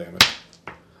normal damage.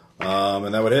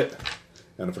 And that would hit.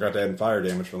 And I forgot to add in fire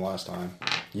damage from last time.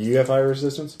 You have fire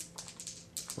resistance?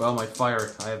 Well, my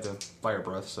fire, I have the fire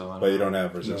breath, so I don't But you don't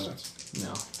have resistance.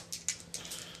 No.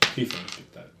 He's going to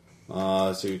get that.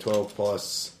 So 12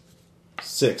 plus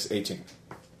 6, 18.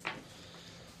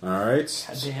 Alright.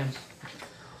 God damn.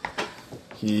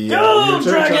 He, Go, your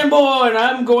turn, Dragonborn!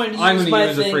 I'm going to I'm use going my to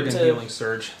use a thing friggin' to healing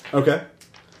surge. Okay.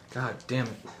 God damn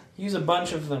it. use a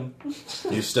bunch of them.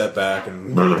 You step back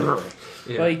and...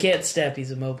 Yeah. Well, he can't step.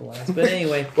 He's immobilized. But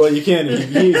anyway, Well, you can.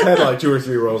 He's had like 2 or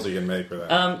 3 rolls he can make for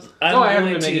that. I'm I haven't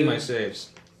going been to. making my saves.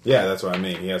 Yeah, that's what I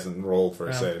mean. He hasn't rolled for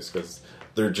his Oh. saves because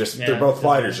they're Yeah, both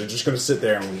fighters. They're just going to sit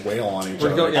there and wail on each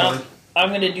other. I'm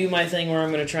going to do my thing where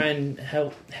I'm going to try and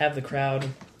have the crowd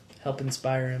help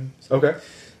inspire him. Okay.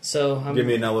 So I'm Give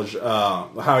me a knowledge. How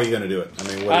are you going to do it? I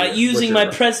mean, using my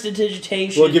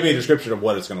prestidigitation. Well, give me a description of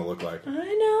what it's going to look like. I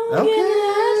know. Okay.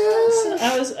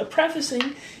 Yeah, I was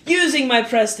prefacing. Using my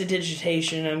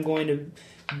prestidigitation, I'm going to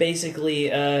basically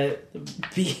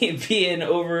be an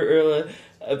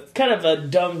kind of a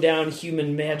dumbed down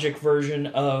human magic version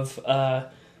of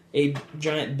a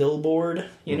giant billboard.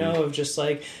 You know, of just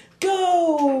like,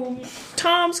 go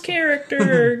Tom's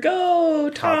character, go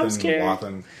Tom's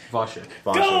character. Vashik.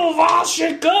 Go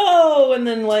Vashik, go! And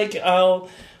then like I'll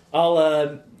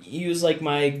use like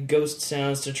my ghost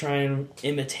sounds to try and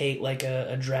imitate like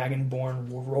a dragonborn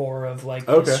roar of like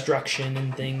destruction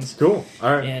and things. Cool.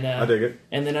 All right. And I dig it.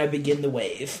 And then I begin the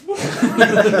wave. That's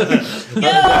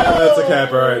a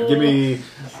cap. All right. Give me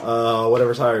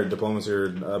whatever's higher, diplomacy or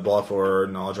bluff or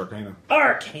knowledge arcana.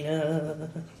 Arcana.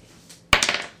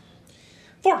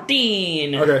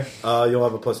 14. Okay. You'll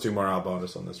have a +2 morale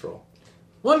bonus on this roll.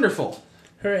 Wonderful.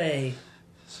 Hooray.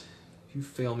 If you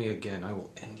fail me again, I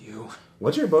will end you.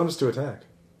 What's your bonus to attack?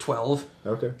 12.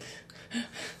 Okay.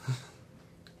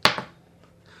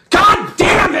 God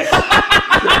damn it!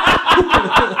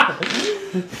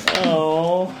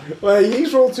 Oh. Well,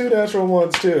 he's rolled 2 natural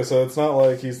ones too, so it's not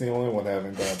like he's the only one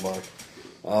having bad luck.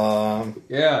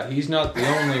 Yeah, he's not the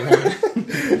only one.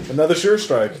 Another sure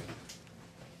strike.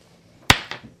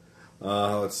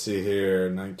 Let's see here.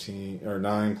 9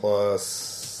 plus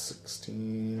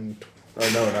 16. Or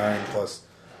no, 9 plus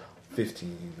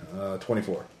 15.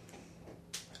 24. Of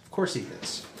course he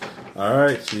hits.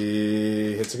 Alright,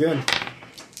 he hits again.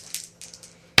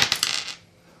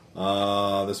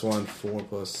 This one, 4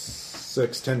 plus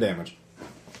 6, 10 damage.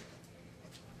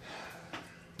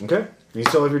 Okay. You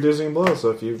still have your dizzying blow, so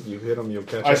if you hit him, you'll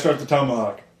catch I up. start the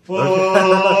tomahawk.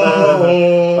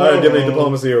 Alright, give me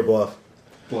diplomacy or bluff.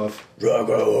 Bluff.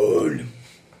 Dragon.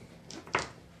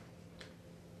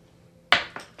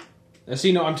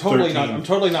 See, no, I'm totally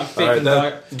 13. not faking.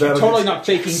 Right, I'm totally not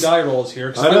faking die rolls here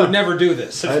because I would never do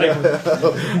this. I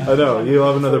know. You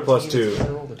have another +2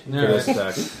 for this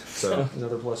attack. So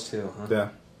another +2. Huh? yeah,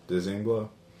 dizzying blow.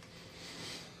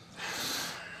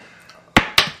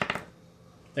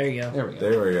 There you go. There we go.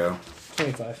 There we go.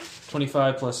 25.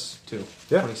 25 plus 2.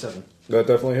 Yeah. 27. That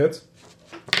definitely hits.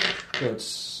 So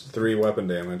it's 3 weapon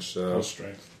damage. So Plus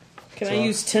strength. Can I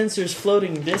use Tensor's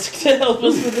floating disc to help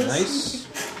us with this? nice.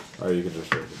 or you can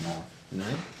just rip it off. 9.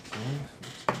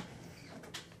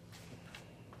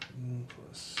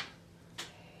 plus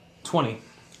 20.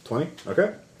 20.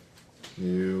 Okay.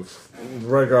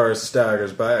 Rhaegar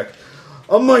staggers back.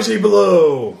 A mighty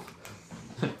blow.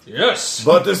 Yes.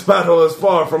 But this battle is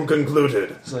far from concluded.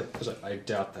 It's like, I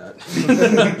doubt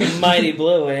that. Mighty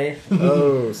blow, eh?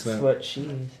 Oh, snap. What she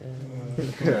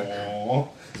said.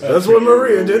 That's what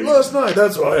Maria did last night.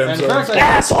 That's why I'm In so... fact,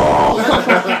 Asshole!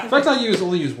 in fact, I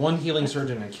only use one healing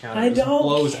surge in an encounter. I It just don't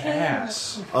blows care.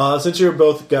 ass. Since you're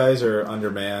both guys are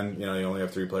undermanned, you only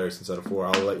have 3 players instead of 4,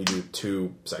 I'll let you do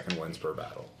 2 second wins per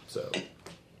battle. So,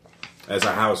 as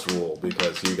a house rule,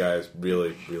 because you guys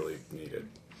really, really need it.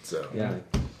 So, Yeah.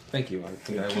 Thank you. I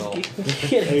think I will.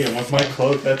 Hey, and with my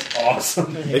cloak, that's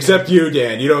awesome. Except you,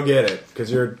 Dan. You don't get it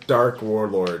because you're a dark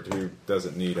warlord who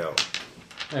doesn't need help.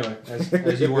 Anyway,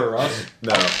 as you were, Ross.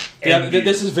 No. Yeah,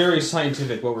 this is very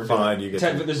scientific. What we're Fine, doing. you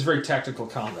get to- This is very tactical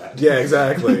combat. Yeah,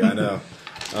 exactly. I know.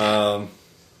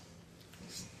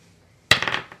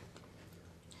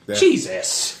 Yeah.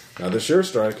 Jesus. Another sure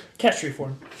strike. Catch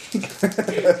reform.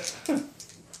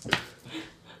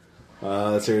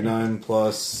 Let's hear 9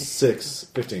 plus 6,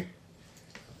 15.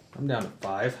 I'm down to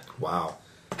 5. Wow.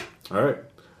 All right.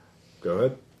 Go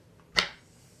ahead.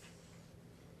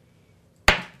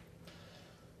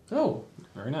 Oh,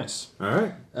 very nice. All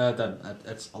right.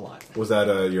 That's a lot. Was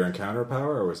that your encounter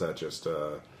power, or was that just...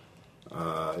 I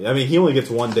mean, he only gets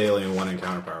 1 daily and 1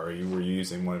 encounter power. Were you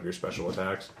using one of your special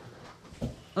attacks?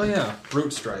 Oh yeah,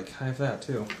 brute strike. I have that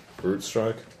too. Brute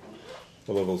strike?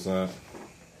 What level is that?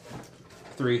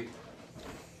 3.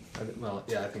 Well,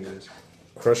 yeah, I think it is.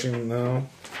 Crushing? No.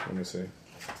 Let me see.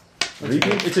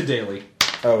 It's a daily.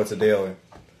 Oh, it's a daily.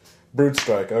 Brute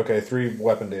strike. Okay, 3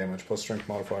 weapon damage plus strength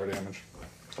modifier damage.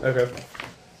 Okay.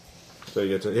 So you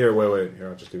get to... Here, wait. Here,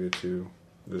 I'll just give you 2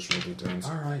 additional d10s.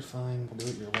 All right, fine. We'll do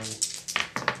it your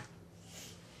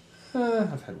way.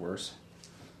 I've had worse.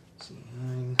 Let's see,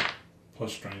 9,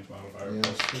 Plus strength modifier, Yeah.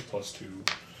 plus 2.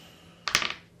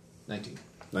 19.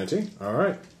 19? All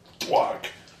right. Whack.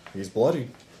 He's bloody.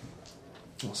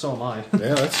 Well, so am I.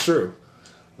 Yeah, that's true.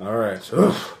 All right.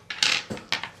 Ugh.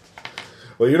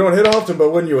 Well, you don't hit often, but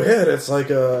when you hit, it's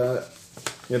like a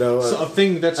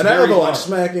thing that's an very avalanche hard.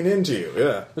 smacking into you.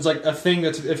 Yeah, It's like a thing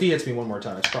that's if he hits me one more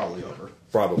time, it's probably over.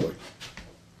 probably.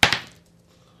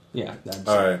 Yeah. That's,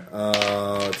 All right.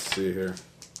 Let's see here.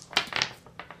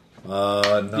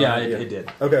 Nine, Yeah, it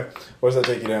did. Okay. What does that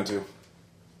take you down to?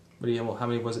 Well, how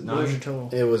many was it? What was your 9?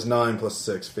 total? It was 9 plus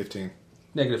 6, 15.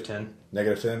 Negative 10.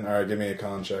 Negative 10? Alright, give me a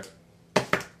con check.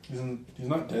 He's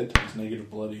not dead. He's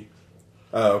negative bloody.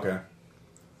 Oh, okay.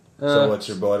 So what's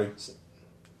your bloody?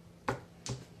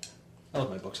 I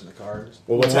left my books in the car.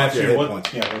 Well, what's half your hit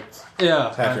points?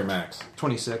 Yeah. Half your max.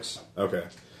 26. Okay.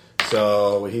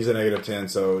 So he's a negative 10,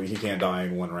 so he can't die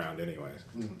in one round anyways.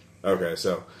 Okay,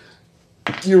 so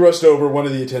you rushed over. One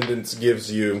of the attendants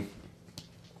gives you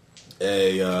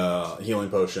a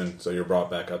healing potion, so you're brought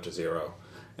back up to 0.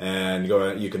 And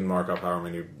you can mark up however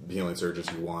many healing surges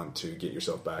you want to get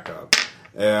yourself back up.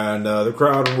 And the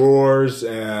crowd roars,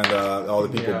 and all the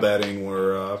people betting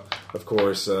were, of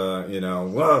course,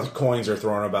 coins are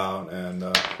thrown about, and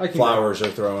flowers are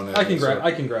thrown in. I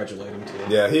congratulate him too.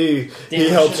 Yeah, he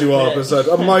helped you up and said,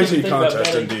 a mighty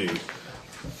contest indeed.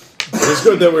 It's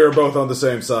good that we were both on the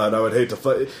same side. I would hate to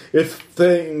fight. If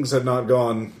things had not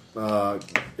gone,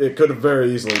 it could have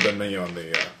very easily been me on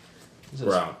the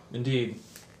ground. Indeed.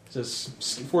 It says,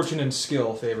 fortune and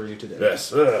skill favor you today. Yes.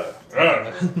 The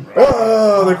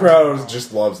crowd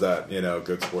just loves that,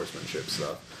 good sportsmanship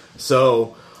stuff.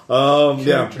 So,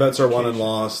 bets are won and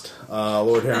lost.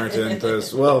 Lord Harrington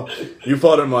says, well, you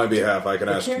fought on my behalf. I can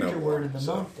ask no Character more. word of the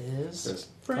So, month is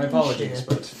My apologies,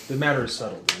 but the matter is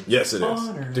settled. yes, it is.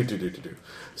 Honor. Do.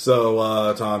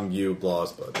 So, Tom, you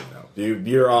lost, but,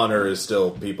 your honor is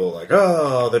still people like,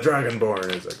 oh, the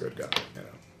Dragonborn is a good guy,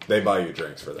 They buy you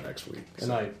drinks for the next week.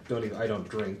 And I don't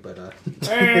drink, but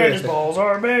And his balls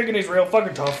are big and he's real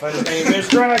fucking tough and his name is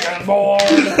Dragonborn.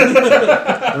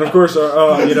 And of course,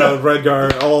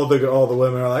 Redgar, all the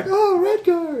women are like, oh,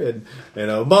 Redgar,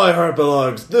 and my heart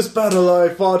belongs. This battle I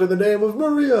fought in the name of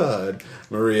Maria. And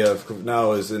Maria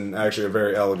now is in actually a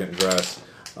very elegant dress.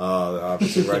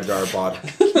 Obviously, Redgar bought.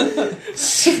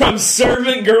 From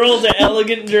servant girl to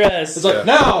elegant dress. it's like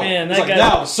now, Man, it's that like guy-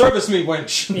 now, service me,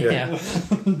 wench. Yeah.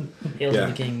 Hail Yeah.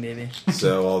 to the king, baby.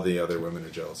 So all the other women are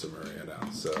jealous of Maria now.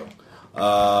 So.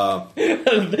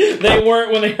 They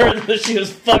weren't when they heard that she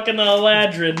was fucking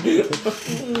Eladrin.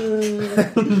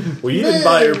 Well, you didn't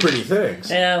buy her pretty things.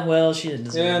 Yeah, well, she didn't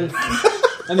deserve And it.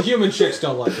 and the human chicks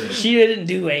don't like it. She didn't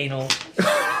do anal.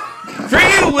 For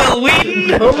you, Will Wheaton!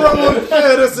 Heroic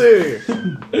fantasy.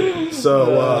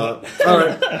 So, all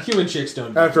right. Human chicks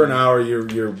don't. After an hour, you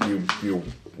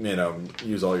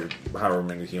use all your however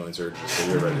many healing surges,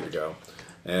 so you're ready to go.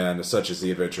 And such is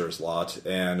the adventurer's lot,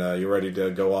 and you're ready to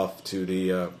go off to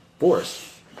the forest.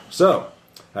 So,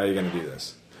 how are you going to do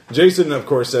this? Jason, of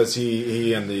course, says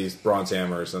he and these bronze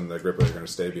hammers and the Gripper are going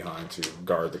to stay behind to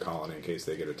guard the colony in case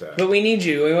they get attacked. But we need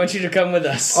you. We want you to come with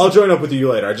us. I'll join up with you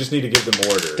later. I just need to give them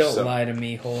orders. Don't so. lie to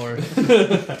me, whore.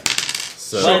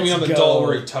 So, Show me on the Let's doll go.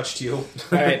 where he touched you.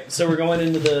 Alright, so we're going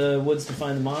into the woods to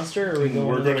find the monster, or are we going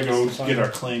We're to the going to woods go find get our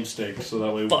claim stake, so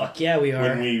that way Fuck, yeah, we are.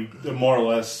 when we more or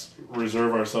less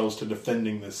reserve ourselves to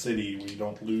defending the city, we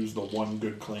don't lose the one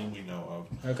good claim we know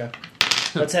of. Okay.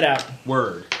 Let's head out.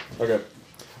 Word. okay.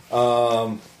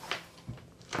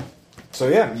 So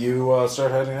yeah, you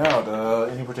start heading out.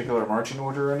 Any particular marching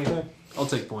order or anything? I'll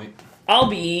take point. I'll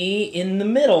be in the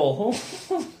middle.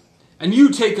 And you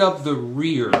take up the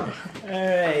rear.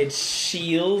 Alright,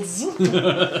 shields. You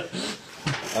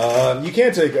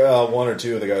can't take one or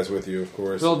two of the guys with you, of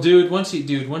course. Well, dude, once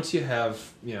you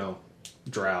have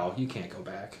drow, you can't go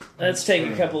back. Let's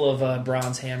take a couple of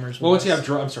bronze hammers with Well, once you us. have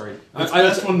drow, I'm sorry.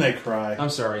 That's when they cry. I'm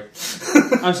sorry.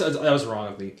 That was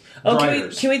wrong of me. Oh,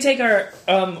 Dryers. can we take our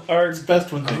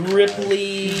Best when they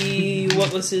Ripley?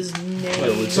 What was his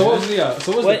name? So what was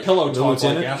the What? pillow The talk like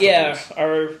lieutenant? afterwards? Yeah,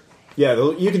 our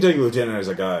Yeah, you can take a lieutenant as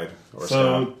a guide or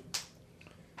So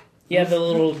the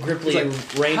little Ripley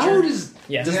It's ranger. How does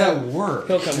Yeah. that work?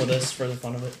 He'll come with us for the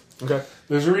fun of it. scout. Okay.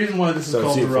 there's a reason why this is So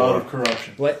called the C4. Rod of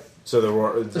Corruption. What? So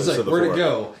the It's like where to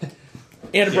go?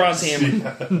 And a bronze Yes.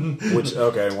 hammer. Which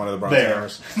one of the bronze There.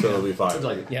 hammers. So there'll be 5. It's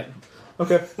like Yep.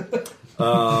 Okay.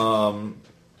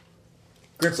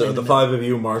 Ripley So in the the 5 of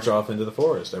you march off into the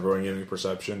forest. Everyone giving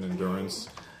perception, endurance,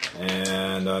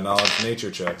 and knowledge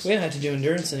nature checks. We don't have to do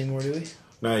endurance anymore, do we?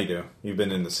 No, you do. You've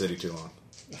been in the city too long.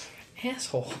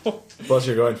 Asshole. Plus,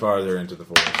 you're going farther into the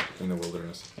forest, in the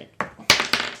wilderness.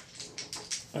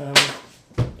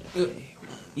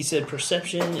 You said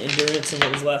perception, endurance, and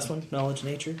what was the last one? Knowledge,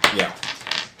 nature? Yeah.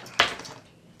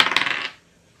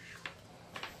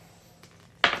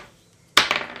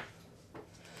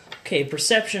 Okay,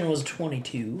 perception was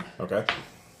 22. Okay.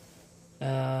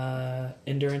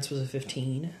 Endurance was a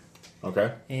 15.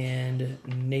 Okay. And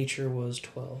nature was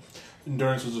 12.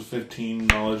 Endurance was a 15,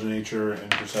 knowledge, nature, and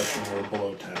perception were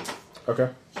below 10. Okay.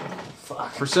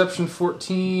 Perception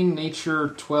 14, nature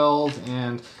 12,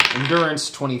 and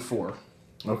endurance 24.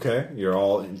 Okay. You're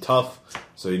all tough,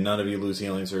 so none of you lose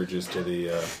healing surges to the.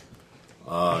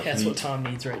 That's heat. what Tom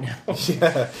needs right now.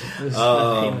 Yeah. This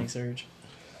healing surge.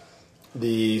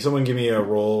 Someone give me a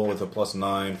roll with a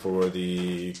 +9 for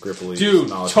the Gripply. Dude,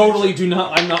 knowledge totally nature. do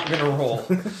not. I'm not going to roll.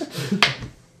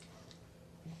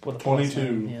 With a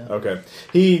 22. Yeah. Okay.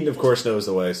 He, of course, knows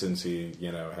the way since he,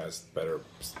 has better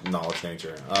knowledge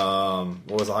nature.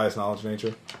 What was the highest knowledge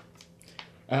nature?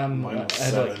 Mine I was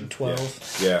had 7. like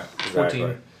 12. Yeah, exactly.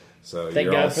 14. So Thank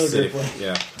you're God all for the sick. Gripply.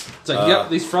 Yeah. It's like, yep,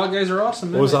 these frog guys are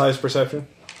awesome. What was the man. highest perception?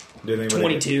 Did anybody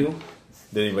 22.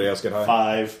 Did anybody else get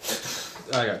high? 5.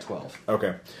 I got 12.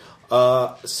 Okay.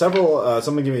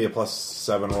 Someone give me a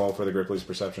 +7 roll for the Gripply's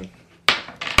perception.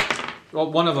 Well,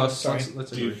 one of us. Sorry.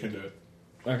 Let's You agree. can do it.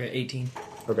 Okay, 18.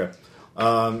 Okay.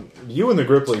 You and the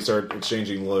Gripply start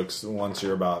exchanging looks once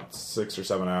you're about 6 or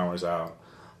 7 hours out.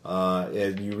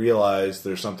 And you realize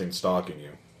there's something stalking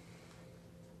you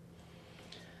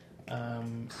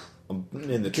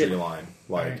in the tree line,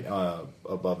 like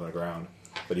above the ground.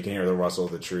 But you can hear the rustle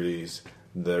of the trees.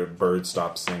 The birds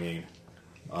stop singing.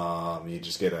 You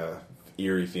just get a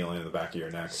eerie feeling in the back of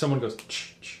your neck. Someone goes.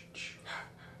 Ch, ch, ch.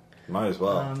 Might as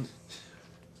well.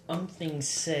 Something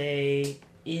say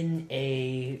in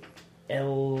a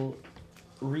El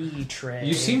Re-tray.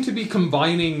 You seem to be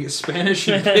combining Spanish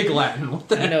and Pig Latin. What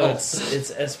the I know hell?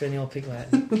 it's Espanol Pig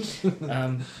Latin.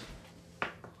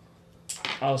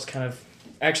 I was kind of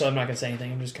actually I'm not gonna say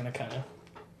anything. I'm just gonna kind of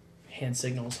hand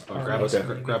signals. Oh,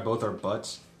 Alright. grab both our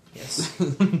butts. Yes.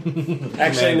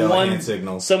 Actually, Commando one hand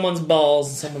signals. someone's balls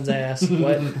and someone's ass.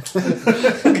 What?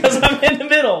 Because I'm in the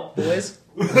middle, boys.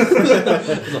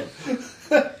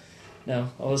 No,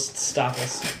 I'll just stop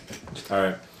us. All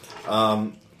right. A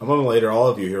moment later, all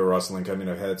of you hear rustling coming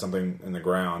ahead, something in the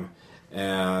ground,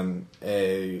 and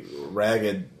a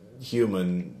ragged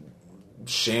human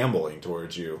shambling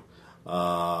towards you.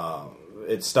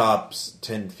 It stops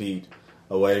 10 feet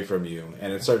away from you,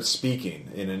 and it starts speaking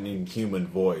in an inhuman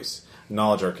voice.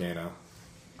 Knowledge Arcana.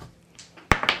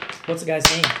 What's the guy's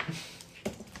name?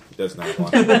 He doesn't have one.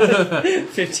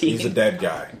 15. He's a dead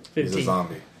guy. He's a 15.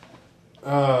 zombie.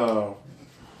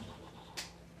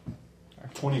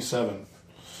 27.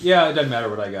 Yeah, it doesn't matter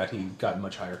what I got. He got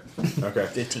much higher. Okay.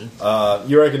 15.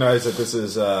 You recognize that this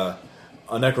is a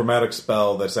necromantic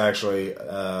spell that's actually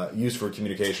used for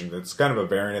communication. It's kind of a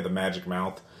variant of the Magic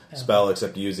Mouth spell,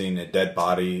 except using a dead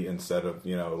body instead of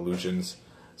illusions.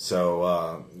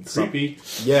 So Creepy.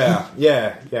 Yeah,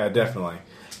 definitely.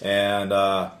 And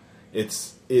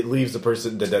it leaves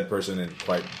the dead person in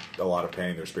quite a lot of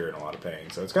pain, their spirit in a lot of pain.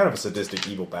 So it's kind of a sadistic,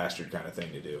 evil bastard kind of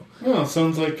thing to do. Oh,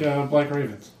 sounds like Black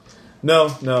Ravens. No,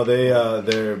 they Just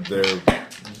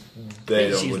don't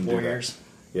use wouldn't warriors.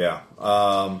 do that. Yeah.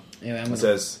 Anyway, I'm It gonna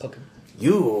says, poke him.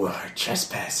 "You are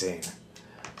trespassing.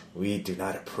 We do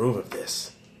not approve of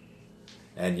this.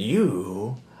 And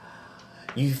you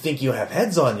think you have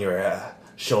heads on your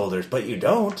shoulders, but you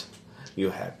don't.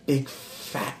 You have big,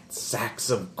 fat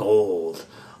sacks of gold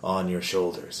on your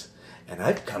shoulders. And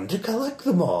I've come to collect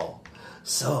them all.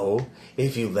 So,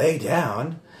 if you lay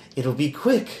down, it'll be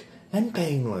quick and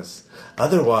painless.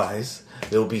 Otherwise,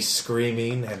 you'll be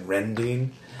screaming and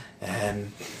rending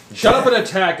and... Shut up and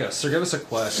attack us, or give us a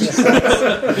quest.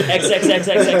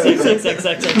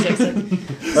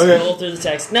 XXXXXXXXXXX. Scroll through the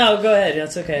text. No, go ahead.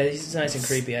 That's okay. He's nice and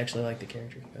creepy. I actually like the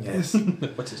character. Go ahead. Yes.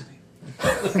 What's his name?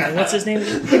 What's his name?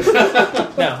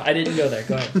 No, I didn't go there.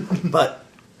 Go ahead. But,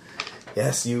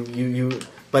 yes,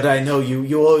 but I know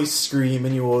you always scream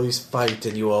and you always fight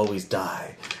and you always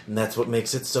die. And that's what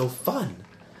makes it so fun.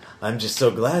 I'm just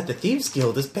so glad the Thieves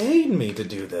Guild is paying me to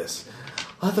do this.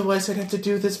 Otherwise I'd have to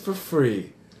do this for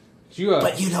free. Did you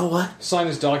But you know what? sign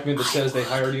this document that says they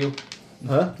hired you?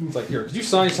 Huh? It's like, here, could you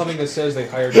sign something that says they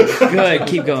hired you? Good.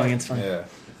 Keep going. It's fine. Yeah.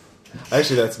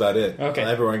 Actually, that's about it. Okay.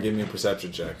 Everyone give me a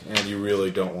perception check. And you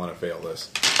really don't want to fail this.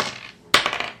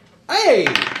 Hey,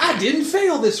 I didn't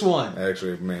fail this one.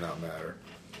 Actually, it may not matter.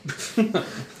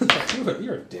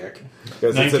 You're a dick.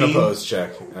 Because it's an 19. opposed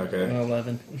check. Okay.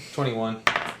 11. 21.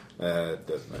 It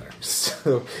doesn't matter.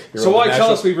 So So why tell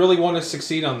us we really want to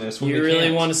succeed on this? When You we really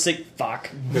can't? want to sick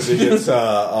fuck. Because it gets,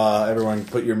 everyone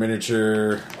put your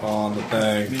miniature on the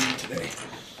thing. Today.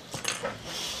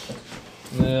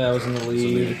 Yeah, I was in the So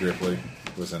Lady lead. Gripply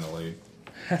was in the lead.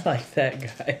 I like that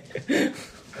guy.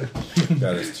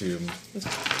 Got his tomb.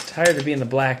 Tired of being the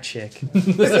black chick.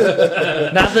 Not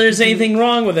that there's anything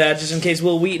wrong with that, just in case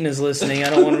Will Wheaton is listening. I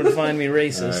don't want him to find me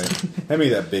racist. Right. Hand me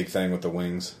that big thing with the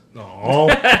wings. Oh,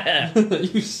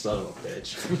 You son of a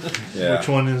bitch. Yeah. which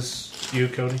one is you,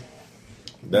 Cody?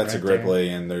 That's Right a Gripply,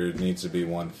 and there needs to be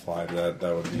one fight. That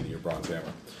would be your bronze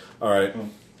hammer. All right.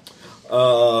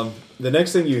 The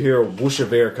next thing you hear, a whoosh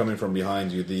of air coming from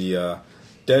behind you. The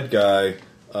dead guy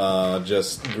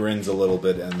just grins a little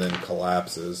bit and then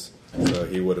collapses. So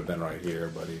he would have been right here,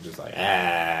 but he just like,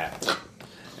 ah.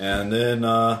 And then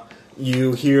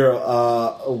you hear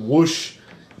a whoosh,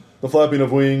 the flapping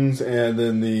of wings, and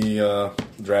then the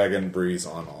dragon breathes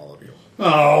on all of you.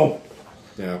 Oh,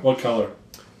 Yeah. what color?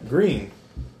 Green.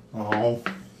 Oh,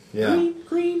 Yeah.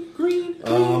 Green.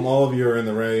 All of you are in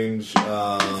the range.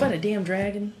 Find a damn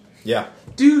dragon. Yeah.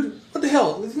 Dude, what the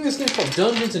hell? You think this game's called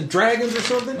Dungeons and Dragons or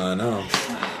something? I know.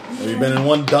 We've been in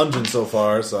one dungeon so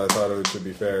far, so I thought it should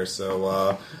be fair.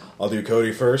 So I'll do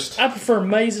Cody first. I prefer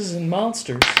mazes and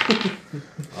monsters.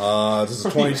 Does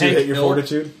a 22 hit your Hill.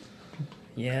 fortitude?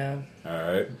 Yeah.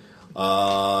 All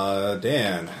right.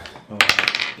 Dan, oh,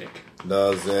 dick.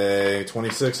 does a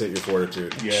 26 hit your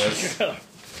fortitude? Yes.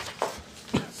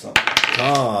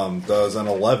 Tom, does an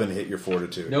 11 hit your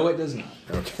fortitude? No, it does not.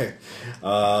 Okay.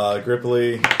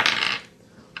 Gripply,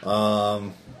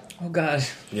 Oh God.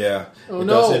 yeah. Oh it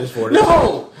no! does hit his fortitude.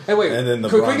 No! Hey, wait. And then the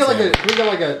can we get bronze can we get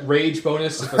like a rage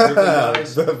bonus if a Gripply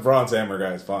dies? The bronze hammer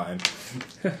guy is fine.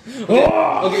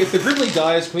 Okay, if the Gripply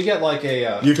dies, can we get like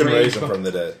a You can rage raise him bo- from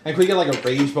the dead. And can we get like a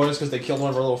rage bonus because they killed one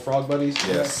of our little frog buddies?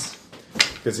 Yes.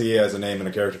 Because he has a name and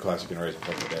a character class, you can raise him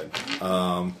from the dead.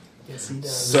 Yes, he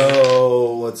does.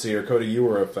 So, let's see here. Cody, you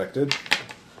were affected.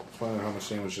 Find out how much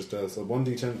damage this does. So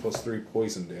 1d10 plus 3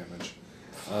 poison damage.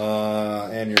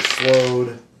 And you're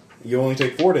slowed. You only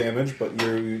take 4 damage, but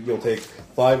you'll take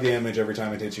 5 damage every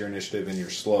time it hits your initiative, and you're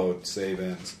slowed. Save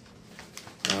ends.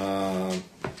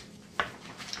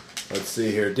 Let's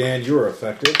see here. Dan, you were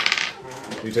affected.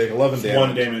 You take 11 damage.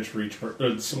 One damage for each.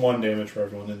 It's 1 damage for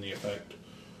everyone in the effect.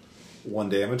 1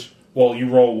 damage? Well, you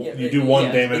roll. You do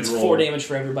 1 damage. It's roll. 4 damage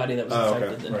for everybody that was Oh, okay.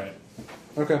 affected. Then. Right.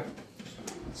 Okay.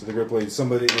 So the Gripply,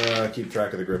 somebody keep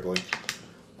track of the Gripply.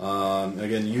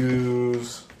 Again,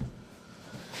 use...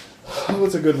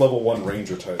 What's a good level 1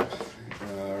 ranger type?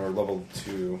 Or level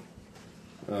 2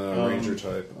 ranger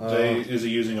type? Is he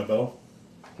using a bow?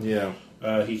 Yeah.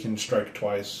 He can strike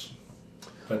twice.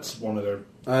 That's one of their...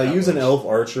 Use an powers. elf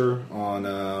archer on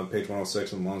page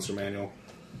 106 in the monster manual.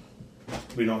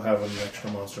 We don't have an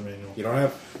extra monster manual. You don't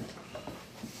have...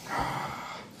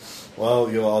 Well,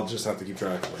 I'll just have to keep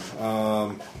track of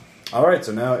it. Alright,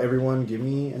 so now everyone give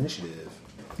me initiative.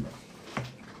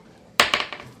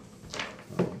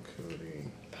 Oh, Cody.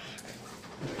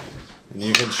 And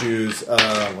you can choose,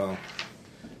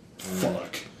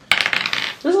 Fuck.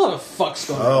 There's a lot of fucks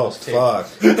going on Oh, this table.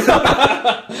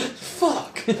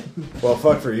 fuck. Fuck! Well,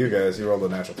 fuck for you guys. You rolled a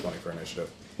natural 20 for initiative.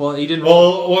 Well, you didn't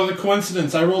roll. Well, what a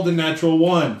coincidence. I rolled a natural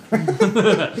 1.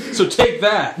 So take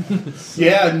that.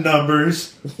 Yeah,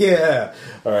 numbers. Yeah.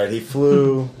 Alright, he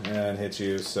flew and hit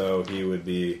you, so he would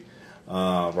be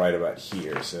right about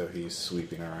here. So he's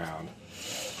sweeping around.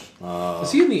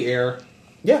 Is he in the air?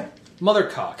 Yeah.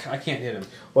 Mothercock. I can't hit him.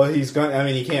 Well, he's going. I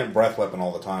mean, he can't breath weapon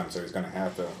all the time, so he's going to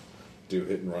have to do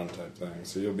hit and run type thing.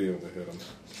 So you'll be able to hit him.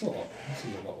 Oh, this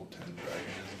is a level 10 dragon,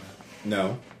 isn't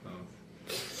No,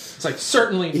 It's like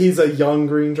certainly he's a young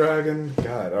green dragon.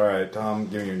 God. All right, Tom,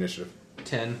 give me your initiative.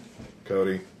 10.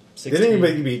 Cody, 16. did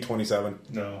anybody beat 27? it?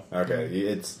 No. Okay,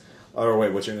 it's. Oh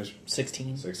wait, what's your initiative?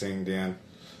 16. 16. Dan,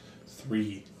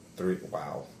 3. 3.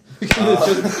 Wow.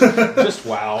 Just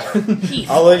wow.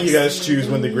 I'll let you guys choose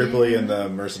when the Gripply and the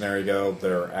Mercenary go.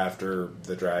 They're after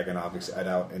the Dragon, obviously. I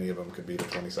doubt any of them could beat a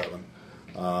 27.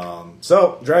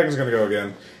 So, Dragon's going to go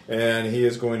again, and he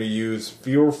is going to use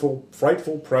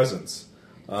Frightful Presence,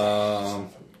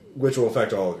 which will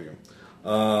affect all of you.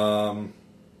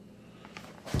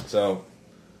 So,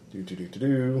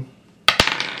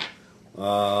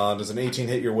 does an 18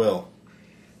 hit your will?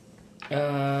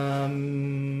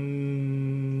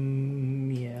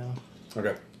 Yeah.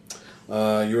 Okay.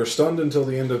 You are stunned until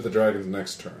the end of the dragon's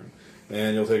next turn.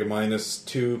 And you'll take a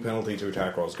 -2 penalty to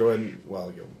attack rolls. Go ahead and,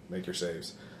 well, you'll make your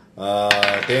saves.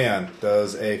 Dan,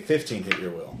 does a 15 hit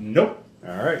your will? Nope.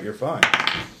 Alright, you're fine.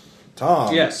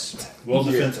 Tom. Yes. Well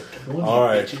defensive. All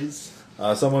right.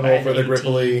 Someone roll for the 18.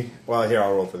 Gripply. Well, here,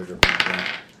 I'll roll for the Gripply.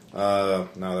 No,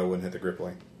 that wouldn't hit the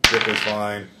Gripply. Gripply's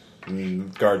fine.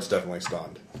 Guard's definitely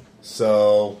stunned.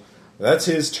 So, that's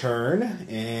his turn.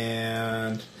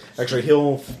 And actually,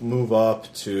 he'll move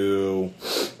up to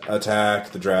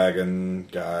attack the dragon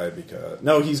guy because...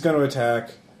 No, he's going to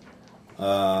attack...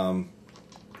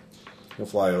 He'll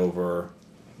fly over.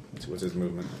 What's his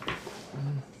movement?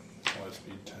 Fly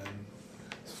speed 10.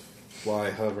 Fly,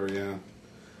 hover, yeah.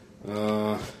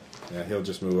 Yeah, he'll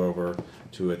just move over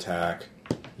to attack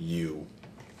you.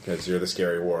 Because you're the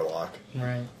scary warlock.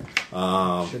 Right.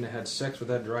 Shouldn't have had sex with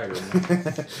that drider.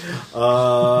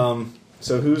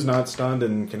 So who's not stunned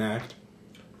and can act?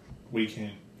 We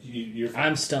can't. You're.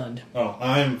 I'm stunned. Oh,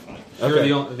 I'm fine. You're Okay.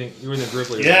 the only. I think you're in the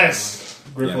Grippler. Yes!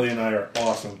 Gripply Yeah. and I are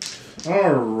awesome.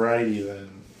 Alrighty then.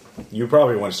 You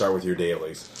probably want to start with your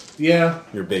dailies. Yeah.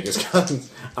 Your biggest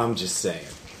guns. I'm just saying.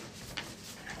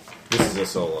 This is a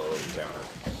solo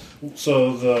encounter.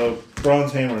 So the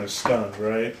bronze hammer is stunned,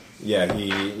 right? Yeah,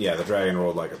 the dragon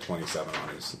rolled like a 27 on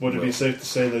his. Would it be safe to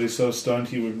say that he's so stunned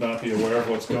he would not be aware of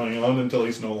what's going on until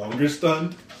he's no longer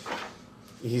stunned?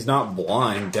 He's not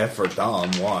blind, deaf, or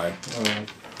dumb. Why?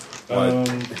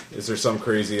 Is there some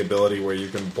crazy ability where you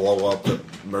can blow up the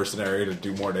mercenary to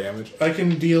do more damage? I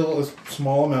can deal a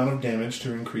small amount of damage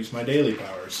to increase my daily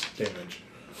powers damage.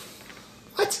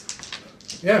 What?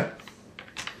 Yeah.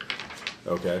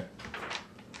 Okay.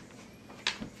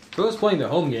 If I was playing the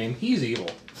home game, he's evil.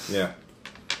 Yeah.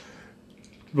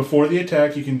 Before the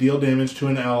attack, you can deal damage to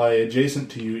an ally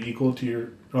adjacent to you equal to your...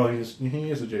 Oh, he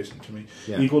is adjacent to me.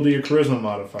 Yeah. Equal to your charisma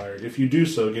modifier. If you do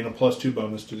so, gain a +2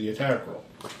 bonus to the attack roll.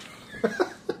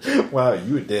 Wow,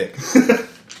 you a dick.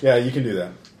 Yeah, you can do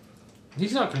that.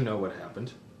 He's not going to know what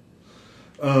happened.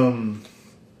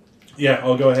 Yeah,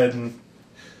 I'll go ahead and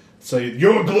say,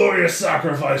 your glorious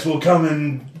sacrifice will come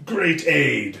in great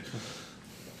aid.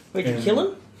 Wait, can And- you kill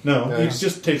him? No, Yeah. he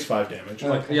just takes 5 damage.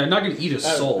 Like, yeah, I'm not going to eat his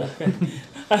soul.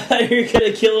 I thought you were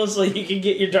gonna kill him so you can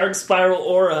get your dark spiral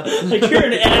aura. Like you're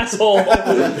an asshole.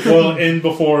 Well, and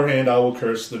beforehand, I will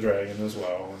curse the dragon as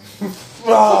well.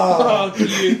 Fuck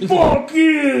you. Fuck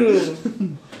you.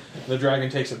 The dragon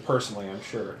takes it personally, I'm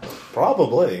sure.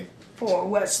 Probably. For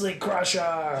Wesley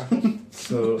Crusher.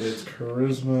 So it's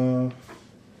charisma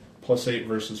 +8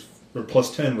 versus, or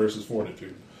 +10 versus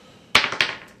fortitude.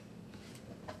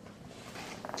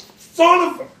 Son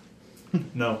of a...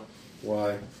 No.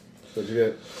 Why? What'd you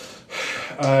get?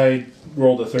 I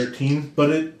rolled a 13, but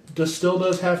it still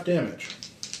does half damage.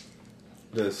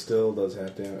 This still does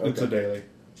have damage. Okay. It's a daily,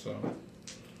 so...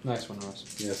 Nice one, Ross.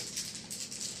 Yes.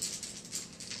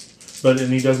 But,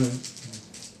 and he doesn't...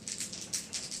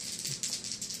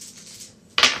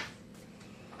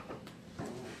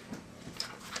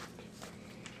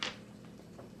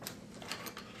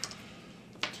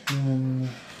 Ten,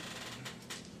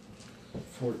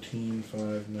 14,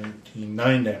 5, 19,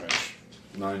 9 damage.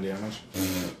 9 damage.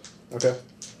 Okay.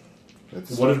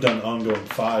 It's, Would have done ongoing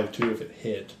 5 too if it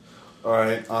hit.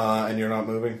 Alright, and you're not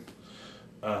moving?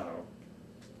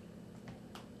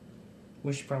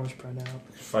 We should probably spread out.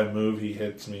 If I move, he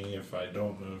hits me. If I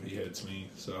don't move, he hits me.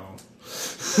 So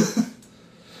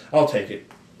I'll take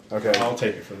it. Okay. I'll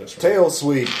take it for this one. Tail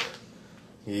sweep.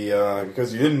 He,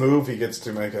 because you didn't move, he gets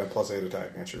to make a +8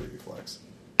 attack against your reflex.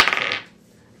 Okay.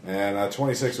 And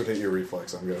 26 would hit your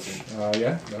reflex, I'm guessing.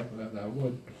 Yeah, that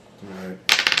would.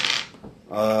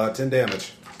 Alright. 10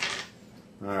 damage.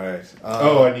 Alright.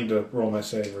 I need to roll my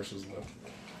save versus the...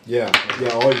 Yeah,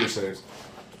 all your saves.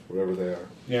 Whatever they are.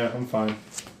 Yeah, I'm fine.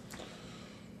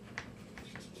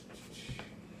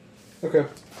 Okay.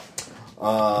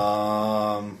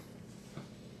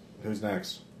 Who's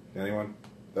next? Anyone?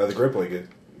 The Gripply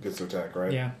gets to attack,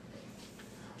 right? Yeah.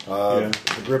 The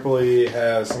Gripply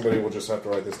has... Somebody will just have to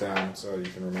write this down so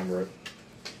you can remember it.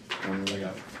 I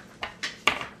got it.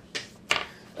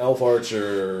 Elf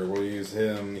Archer, we'll use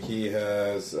him. He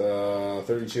has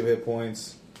 32 hit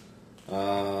points.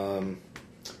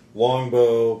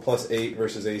 Longbow +8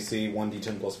 versus AC,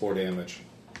 1d10 +4 damage.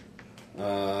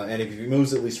 And if he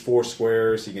moves at least 4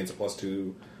 squares, he gains a +2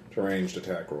 to ranged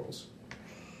attack rolls.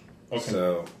 Okay.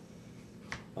 So,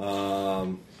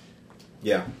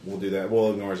 yeah, we'll do that.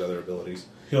 We'll ignore his other abilities.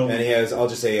 And he has, I'll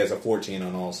just say he has a 14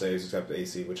 on all saves except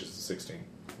AC, which is a 16.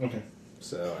 Okay.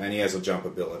 So, and he has a jump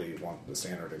ability, the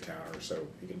standard encounter, so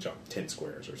he can jump 10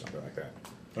 squares or something like that.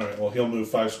 Alright, well, he'll move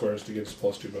 5 squares to get his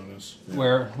 +2 bonus.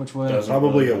 Where? Which way? Doesn't-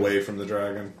 Probably away from the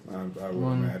dragon, I would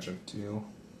 1, imagine. 2.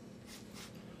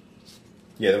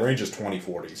 Yeah, the range is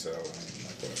 20-40, so...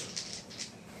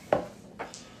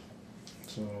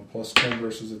 So, +10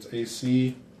 versus its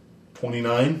AC,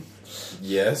 29.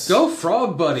 Yes. Go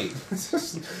Frog Buddy!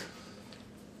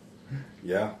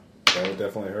 Yeah, that would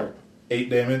definitely hurt. 8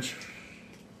 damage.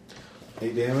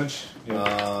 8 damage?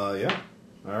 Yeah. Yeah.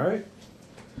 Alright.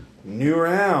 New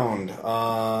round.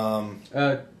 Oh,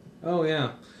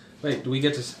 yeah. Wait, do we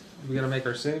gotta make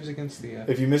our saves against the...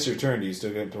 If you miss your turn, do you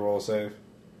still get to roll a save?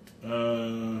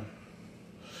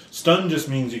 Stun just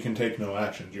means you can take no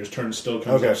actions. Your turn still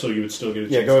comes up, so you would still get a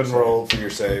chance. Yeah, go ahead to and save. roll for your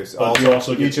saves. But you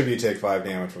also each get- of you take 5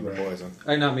 damage from the Right. poison.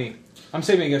 Not me. I'm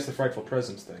saving against the Frightful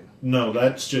Presence thing. No,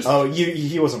 that's just... Oh,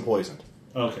 he wasn't poisoned.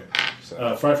 Okay.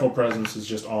 So. Frightful Presence is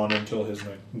just on until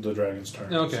the dragon's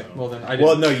turn. Okay, so. well then I didn't.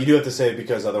 Well, no, you do have to save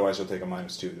because otherwise you'll take a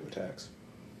 -2 to attacks.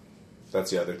 That's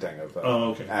the other thing of.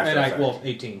 Oh, okay. after and effect.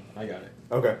 18. I got it.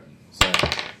 Okay. So.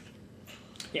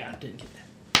 Yeah, I didn't get that.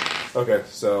 Okay,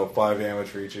 so 5 damage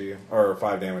for each of you, or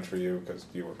 5 damage for you because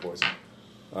you were poisoned.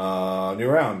 New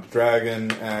round.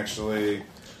 Dragon actually.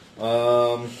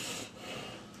 What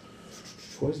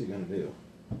is he gonna do?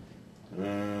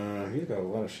 He's got a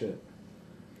lot of shit.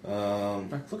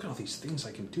 Like, look at all these things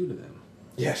I can do to them.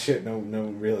 Yeah, shit. No,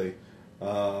 really.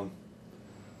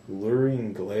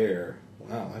 Luring glare.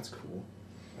 Wow, that's cool.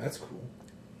 That's cool.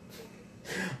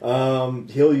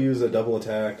 He'll use a double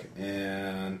attack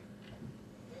and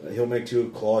he'll make 2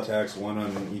 claw attacks, one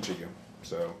on each of you.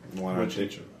 So one Which on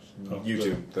each of us? Oh, you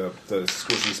good. two, the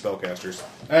squishy spellcasters.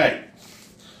 Hey!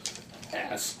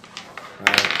 Ass.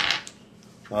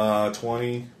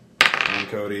 20 on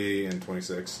Cody and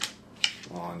 26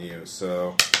 on you.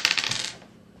 So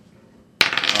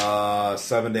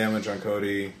 7 damage on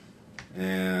Cody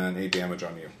and 8 damage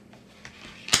on you.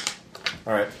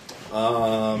 Alright.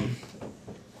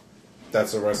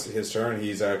 That's the rest of his turn.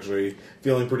 He's actually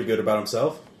feeling pretty good about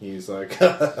himself. He's like,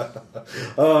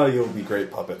 oh, you'll be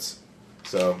great puppets.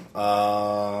 So,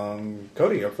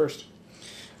 Cody, up first.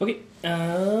 Okay,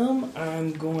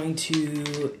 I'm going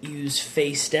to use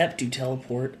Phase Step to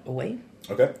teleport away.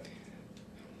 Okay.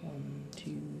 1,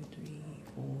 2, 3,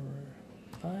 4,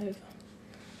 5.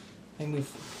 I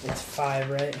move. It's 5,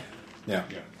 right? Yeah.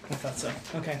 Yeah. I thought so.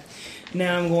 Okay.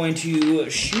 Now I'm going to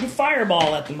shoot a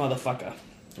fireball at the motherfucker.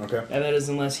 Okay. And that is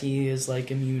unless he is like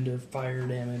immune to fire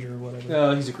damage or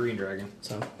whatever. He's a green dragon.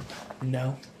 So,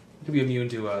 no. He could be immune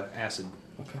to acid.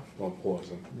 Okay. Well,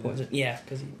 poison. Poison. Yeah,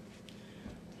 because he.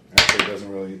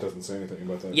 Actually, it doesn't say anything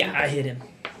about that. Yeah, I hit him.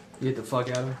 You hit the fuck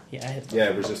out of him? Yeah, I hit him. Yeah,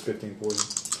 resist 15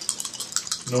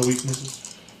 poison. No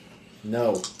weaknesses?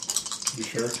 No. You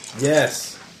sure?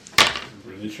 Yes.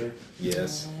 Really sure?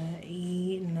 Yes.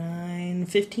 8, 9,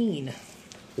 15.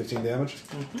 15 damage?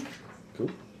 Mm-hmm. Cool.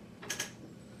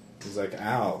 He's like,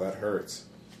 ow, that hurts.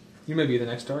 You may be the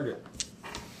next target.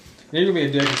 Now you're going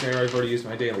to be a dick and say, I've already used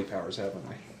my daily powers, haven't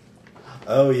I?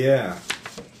 Oh, yeah.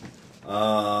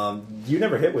 You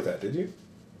never hit with that, did you?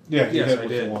 Yeah, you Yes, hit I with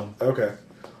did. the 1. Okay.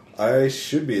 I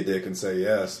should be a dick and say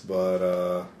yes,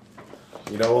 but,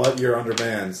 you know what? You're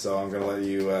undermanned, so I'm going to let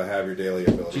you have your daily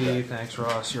ability Gee, back. thanks,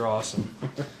 Ross. You're awesome.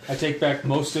 I take back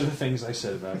most of the things I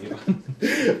said about you.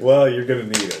 Well, you're going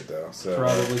to need it, though. So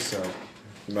Probably so.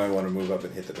 You might want to move up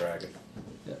and hit the dragon.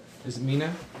 Yeah. Is it me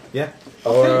now? Yeah.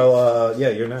 Okay. Or, yeah,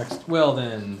 you're next. Well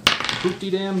then,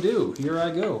 hoop-de-dam-do. Here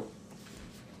I go.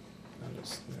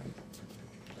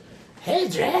 Hey,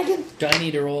 dragon! Do I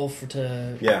need to roll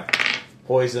to... Yeah.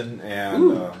 Poison and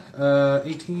Ooh.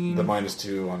 18. the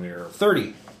 -2 on your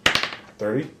 30.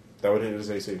 30? That would hit his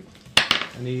AC.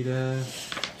 I need, Oh,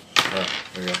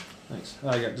 there you go. Thanks.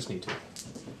 I just need 2.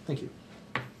 Thank you.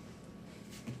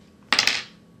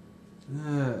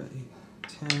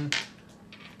 10.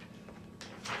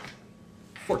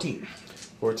 14.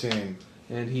 14.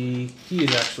 And he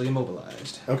is actually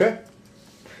immobilized. Okay.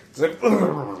 It's like,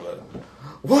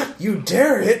 what? You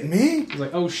dare hit me? He's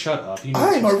like, oh, shut up. You know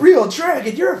I'm a this- real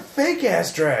dragon. You're a fake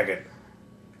ass dragon.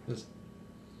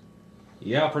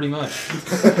 Yeah, pretty much.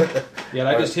 Yeah,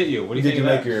 I just hit you. What do you Did think you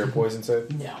of make that? your poison save?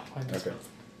 No, I missed Okay. both.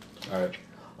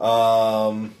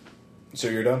 All right. So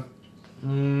you're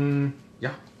done?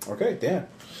 Yeah. Okay, Dan.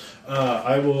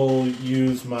 I will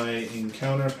use my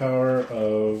encounter power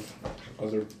of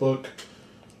other book,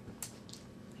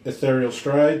 Ethereal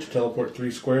Stride, to teleport 3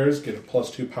 squares, get a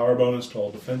 +2 power bonus to all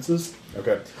defenses.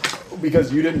 Okay.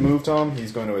 Because you didn't move, Tom,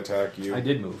 he's going to attack you. I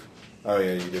did move. Oh,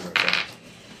 yeah, you did move, Tom.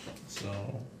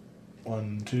 So,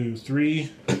 1, 2,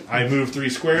 3. I move 3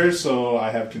 squares, so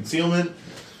I have concealment.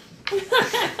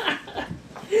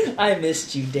 I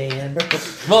missed you, Dan.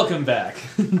 Welcome back.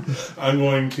 I'm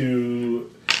going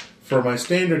to, for my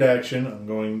standard action, I'm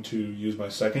going to use my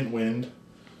second wind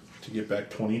to get back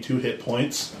 22 hit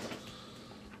points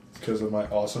because of my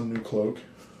awesome new cloak.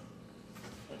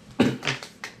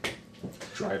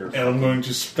 Drider. And I'm going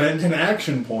to spend an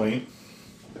action point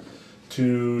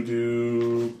to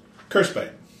do Curse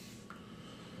Bite.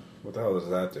 What the hell does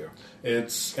that do?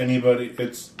 It's anybody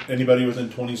within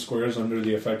 20 squares under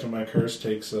the effect of my curse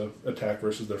takes a attack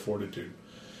versus their fortitude.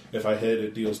 If I hit,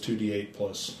 it deals 2d8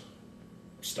 plus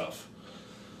stuff.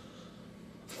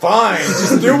 Fine,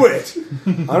 just do it!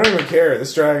 I don't even care.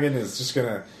 This dragon is just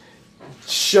gonna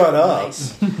Shut up.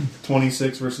 Nice.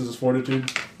 26 versus his fortitude.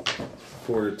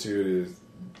 Fortitude is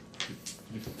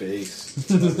your face.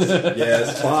 Yeah,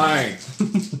 it's fine.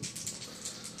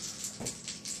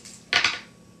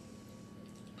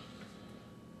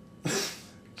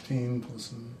 15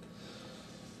 plus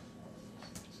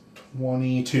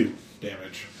 22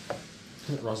 damage.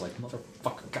 Ron's like,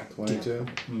 motherfucker, god damn. 22.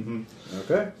 Mm-hmm.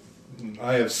 Okay.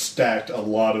 I have stacked a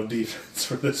lot of defense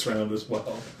for this round as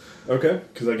well. Okay.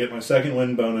 Because I get my second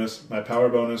wind bonus, my power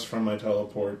bonus from my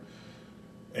teleport,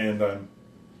 and I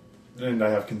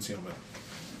have concealment.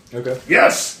 Okay.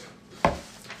 Yes!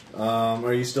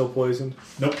 Are you still poisoned?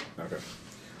 Nope. Okay.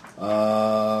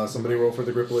 Somebody roll for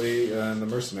the Gripply and the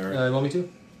Mercenary. You want me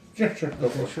to? Yeah, sure. Go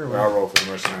for it. Sure. I'll roll for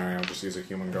the Mercenary. I'll just use a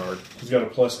Human Guard. He's got a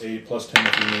 +8, +10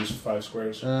 if he moves 5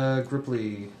 squares.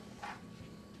 Gripply.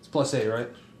 It's +8, right?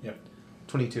 Yep.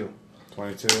 22.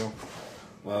 22.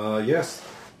 Yes.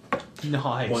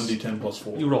 Nice. 1d10 plus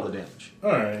 4. You roll the damage.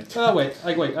 Alright. Oh, wait,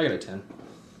 I got a 10.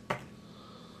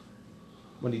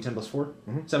 1d10 plus 4?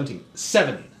 17.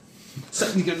 7.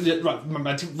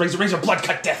 Razor, blood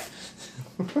cut death.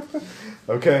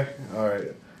 Okay.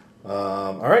 Alright.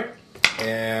 Alright.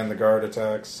 And the guard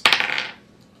attacks.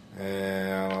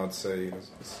 And let's see.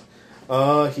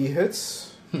 He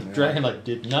hits. Dragon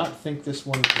did not think this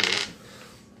one through.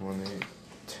 1d8,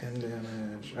 10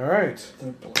 damage. Alright.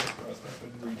 Their blood breath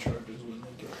weapon recharges when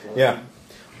they get blood. Yeah.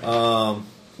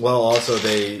 Well, also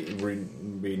they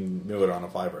renew it on a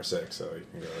 5 or 6, so you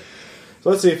can go. So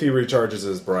let's see if he recharges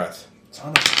his breath. Son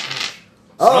of a bitch.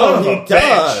 Oh, Son of he a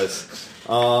does.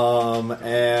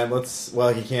 And let's.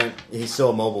 Well, he can't. He's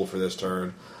still mobile for this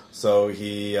turn, so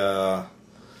he. I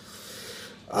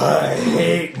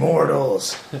hate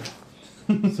mortals.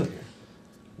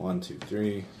 1, 2,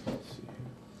 3.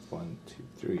 1, 2,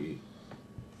 3.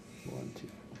 1, 2.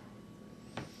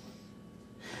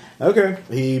 Okay,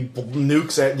 he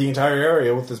nukes at the entire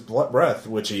area with his breath,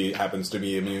 which he happens to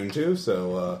be immune to,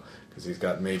 so because he's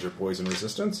got major poison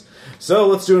resistance. So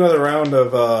let's do another round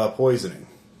of poisoning.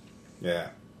 Yeah,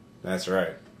 that's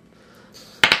right.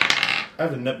 I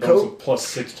have a net bonus of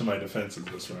 +6 to my defenses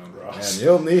this round, Ross. And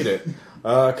you'll need it.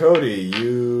 Cody,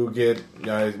 you get...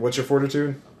 what's your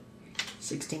fortitude?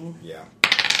 16. Yeah.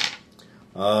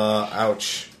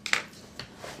 Ouch.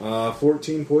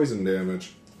 14 poison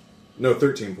damage. No,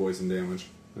 13 poison damage.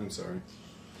 I'm sorry.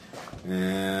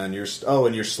 And you're...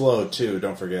 and you're slow, too,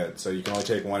 don't forget. So you can only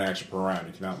take 1 action per round.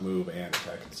 You cannot move and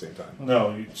attack at the same time.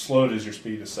 No, slowed as your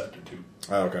speed is set to 2.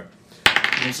 Oh, okay.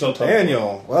 You can still tell.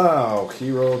 Daniel, wow,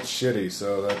 he rolled shitty,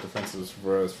 so that defense was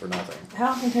for nothing. How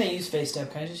often can I use face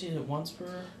step? Can I just use it once per?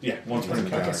 Yeah, once per Okay,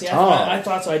 encounter. Okay, see, Tom. I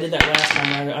thought so. I did that last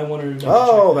time. I wanted to.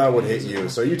 Oh, that would hit you.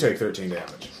 So you take 13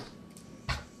 damage.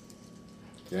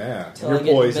 Yeah, Till you're I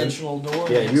get poisoned. dimensional door.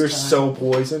 Yeah, next you're time. so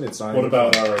poisoned. It's not. What even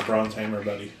about fun. our bronze hammer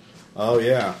buddy? Oh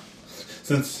yeah,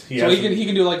 Since he So has he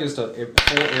can do just a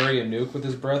whole area nuke with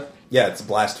his breath yeah. It's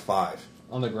blast 5.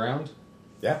 on the ground?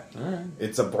 Yeah, Alright.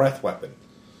 it's a breath weapon.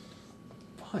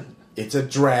 Fine. It's a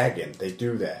dragon. They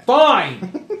do that.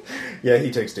 Fine! Yeah,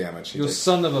 he takes damage. He You takes...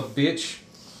 son of a bitch.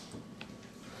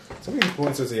 How many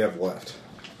points does he have left?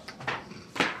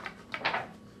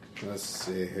 Let's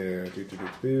see here.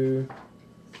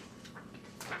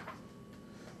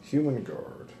 Human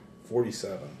Guard,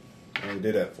 47. And he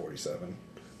did have 47.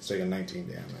 He's taking 19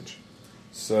 damage.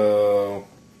 So,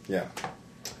 yeah.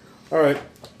 Alright.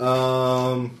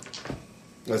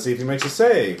 Let's see if he makes a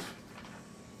save.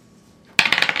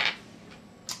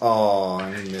 Oh,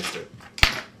 and he missed it.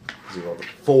 He rolled a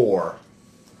 4.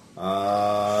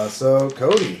 So,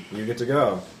 Cody, you get to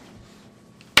go.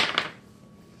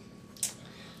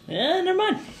 Yeah, never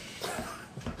mind.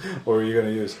 What were you going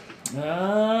to use?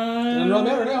 Doesn't really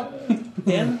matter now.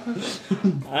 Yeah.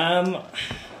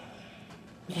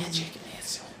 Magic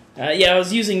missile. Yeah, I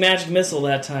was using magic missile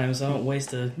that time, so I don't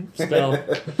waste a spell.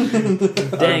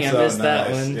 Dang, I missed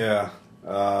that one. Yeah.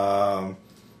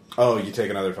 You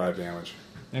take another 5 damage.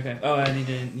 Okay. Oh, I need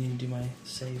to do my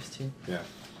saves too. Yeah.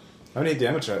 How many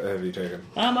damage have you taken?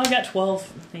 I got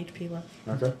 12 HP left.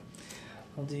 Okay.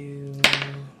 I'll do.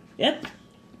 Yep.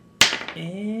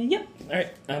 Yep. All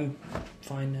right, I'm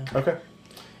fine now. Okay.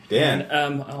 Dan.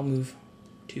 And, I'll move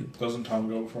 2. Doesn't Tom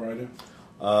go before I do?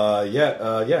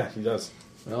 Yeah, he does.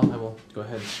 Well, I will go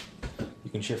ahead.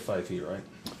 You can shift 5 feet, right?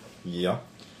 Yeah.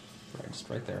 Right, just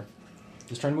right there.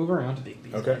 Just trying to move around. Big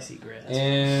bees, Okay. I see grass.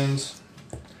 And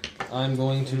I'm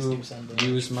going Please to do something.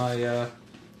 use my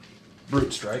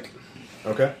brute strike.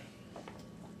 Okay.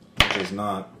 Which is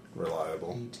not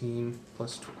reliable. 18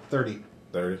 plus 30.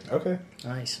 30. Okay.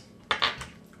 Nice.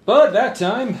 But that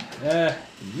time, yeah.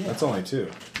 That's only 2.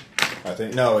 I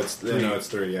think no, it's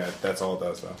 3. Yeah, that's all it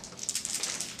does though.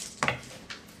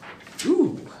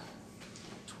 Ooh.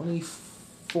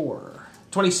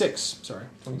 26. Sorry.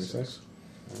 26.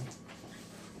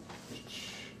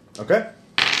 Okay.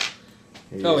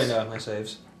 Oh, wait, no, my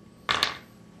saves.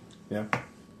 Yeah.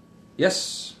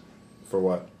 Yes. For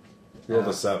what? You rolled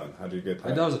a 7. How did you get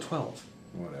that? That was a 12.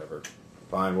 Whatever.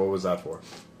 Fine. What was that for?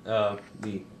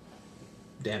 The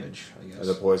damage, I guess.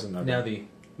 The poison? Okay. Now the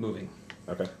moving.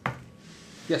 Okay.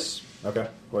 Yes. Okay.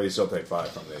 Well, you still take 5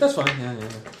 from the... That's fine, yeah.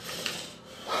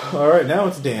 Alright, now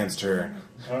it's Dan's turn.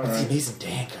 All What's the right. amazing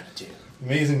Dan gonna do?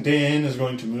 Amazing Dan is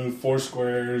going to move 4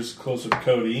 squares closer to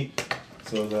Cody,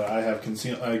 so that I have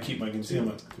I keep my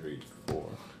concealment 3, 4.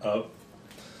 up.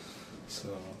 So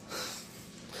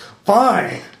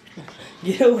Fine!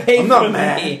 Get away I'm not from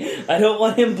mad. me! I don't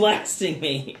want him blasting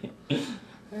me.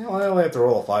 Well, I only have to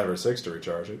roll a 5 or 6 to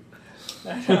recharge it.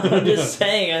 I'm just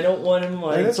saying, I don't want him I mean,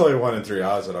 like. it's only 1 in 3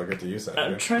 odds that I'll get to use that. I'm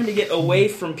again. trying to get away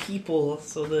from people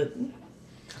so that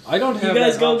I don't have you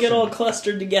guys that go option. get all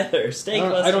clustered together. Stay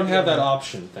clustered. I don't have that together.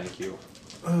 option, thank you.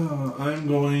 I'm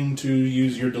going to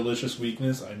use your delicious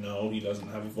weakness. I know he doesn't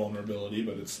have a vulnerability,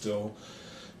 but it's still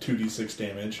 2d6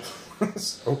 damage.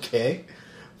 Okay.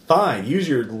 Fine, use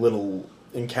your little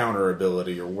encounter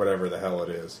ability or whatever the hell it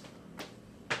is.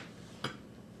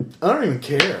 I don't even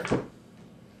care.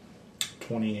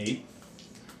 28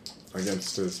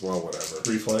 Against his, well, whatever.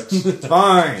 reflex.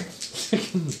 Fine!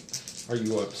 Are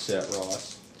you upset,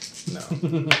 Ross? No.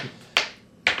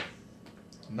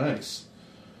 Nice.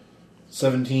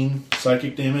 17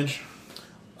 psychic damage.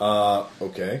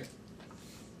 Okay.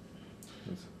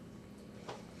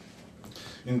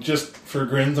 And just for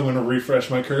grins, I'm going to refresh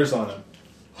my curse on him.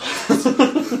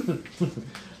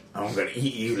 I'm gonna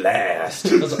eat you last.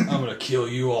 I'm gonna kill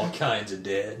you all kinds of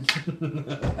dead.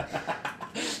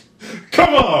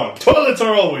 Come on! Toilets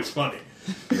are always funny.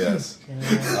 Yes.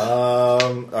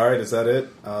 Alright, is that it?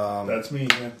 That's me,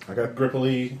 yeah. Okay.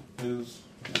 Grippily is...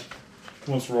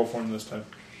 Let's roll for him this time.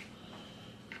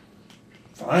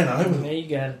 Fine, I will. Yeah, you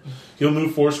got it. He'll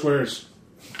move 4 squares.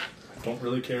 I don't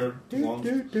really care. Long.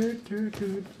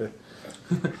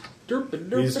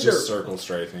 He's just circle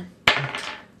strafing.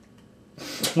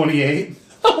 28.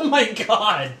 Oh my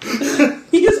god!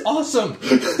 He is awesome!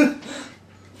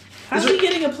 How's he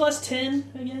getting a plus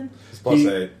 10 again? It's plus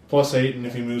 8. Plus 8, and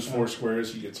if he moves 4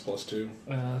 squares, he gets plus 2.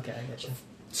 Oh, okay, I gotcha.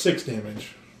 6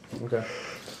 damage. Okay.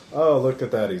 Oh, look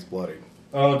at that, he's bloody.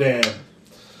 Oh, damn.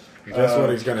 Guess what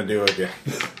he's gonna do again?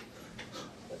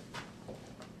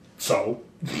 So?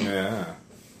 Yeah.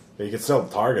 He can still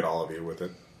target all of you with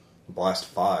it. Blast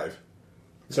 5.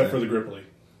 Except for the Gripply.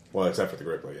 Well, except for the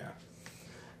Gripply, yeah.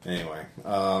 Anyway,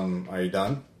 are you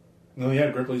done? No,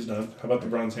 yeah, Gripply's done. How about the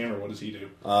Bronze Hammer? What does he do?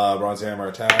 Bronze Hammer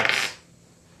attacks.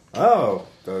 Oh,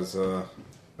 does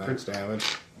max damage.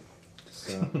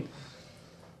 So,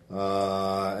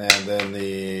 and then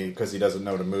because he doesn't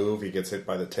know to move, he gets hit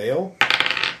by the tail.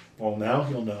 Well, now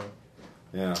he'll know.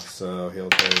 Yeah, so he'll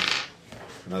take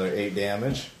another 8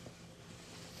 damage.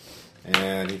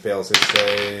 And he fails his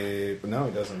save. No,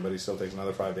 he doesn't, but he still takes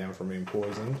another 5 damage from being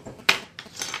poisoned.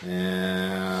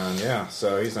 And yeah,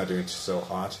 so he's not doing so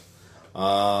hot.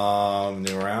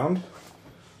 New round.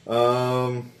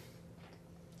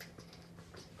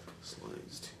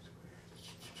 Slides.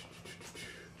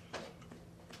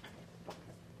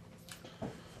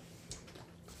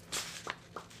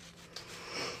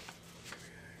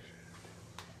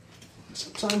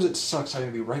 Sometimes it sucks having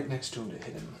to be right next to him to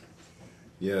hit him.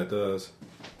 Yeah, it does.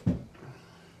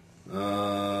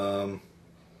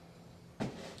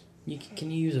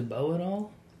 Can you use a bow at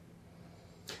all?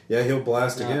 Yeah, he'll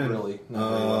blast Not again. really. Not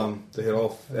very well. To hit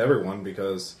everyone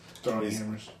because Darn He's-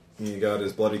 hammers. he got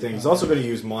his bloody thing. He's also going to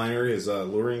use minor, his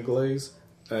luring glare,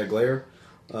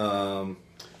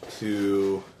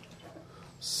 to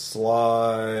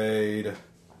slide.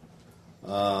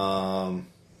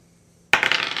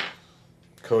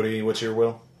 Cody, what's your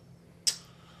will?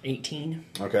 18.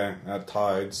 Okay, that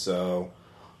tied. So,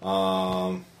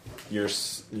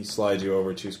 he slides you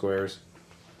over 2 squares,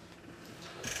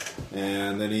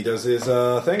 and then he does his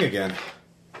thing again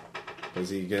because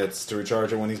he gets to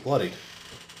recharge it when he's bloodied.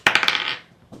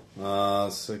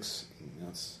 6.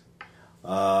 That's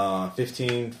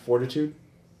 15 fortitude.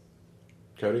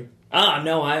 Cody,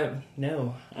 No, I'm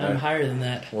Alright. higher than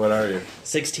that. what are you?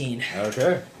 16.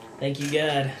 Okay. Thank you,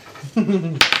 God.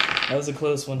 That was a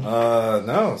close one.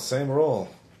 No, same roll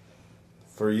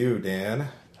for you, Dan.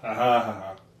 Ha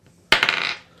ha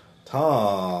ha.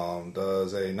 Tom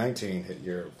does a 19 hit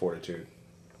your fortitude.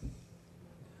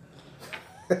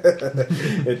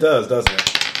 It does, doesn't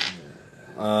it?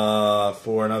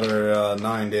 for another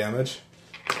 9 damage.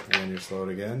 And you're slowed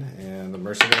again. And the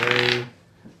mercenary,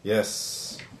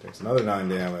 yes, takes another 9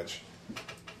 damage.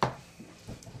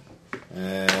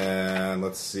 And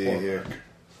let's see here.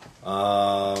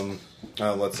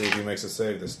 Let's see if he makes a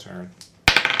save this turn.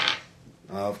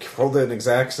 Rolled an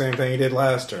exact same thing he did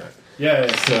last turn.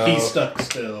 Yeah, So- he's stuck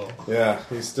still. Yeah,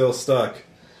 he's still stuck.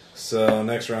 So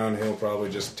next round he'll probably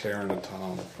just tear into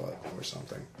Tom's butt or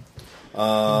something.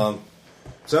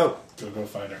 So Go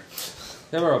fight her.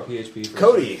 Never a PHP. For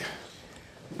Cody.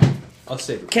 I'll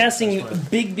save it. Casting That's fine.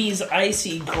 Bigby's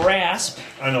Icy Grasp.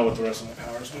 I know what the rest of my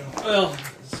powers do. Well,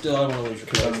 still, I don't want to lose your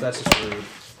points. That's just rude.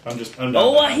 I'm down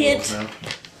Oh, to a hit! now.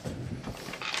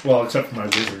 Well, except for my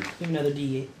wizard Another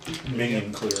D8.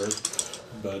 minion clearer,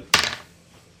 but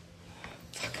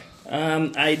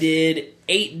I did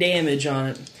 8 damage on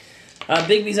it.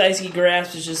 Bigby's Icy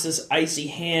Grasp is just this icy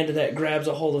hand that grabs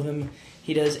a hold of him.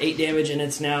 He does 8 damage, and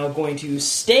it's now going to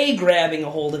stay grabbing a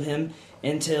hold of him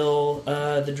until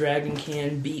the dragon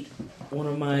can beat one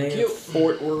of my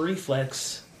fort or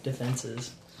reflex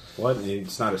defenses. What?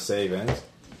 It's not a save, ends?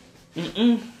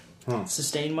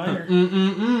 Sustain minor.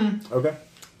 Okay.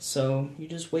 So you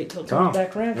just wait till it Tom, comes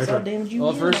back around. your That's how turn. damage you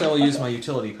Well, do. first I will use my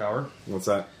utility power. What's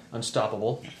that?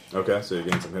 Unstoppable. Okay, so you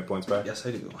gain some hit points back? Yes,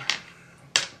 I do.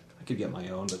 I could get my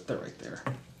own, but they're right there.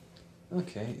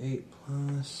 Okay, 8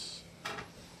 plus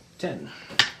 10.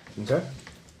 Okay.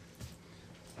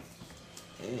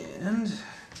 And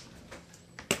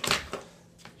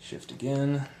shift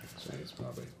again. So he's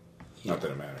probably... Not that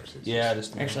it matters. He's Yeah,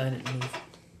 just Actually, I didn't move.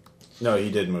 No,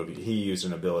 he did move. He used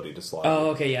an ability to slide.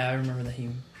 Oh, okay, yeah, I remember that he.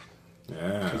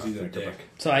 Yeah. because he's a think about- dick.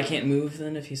 So I can't move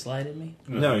then if he slided me.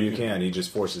 No, you can. He just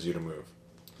forces you to move.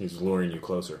 He's luring you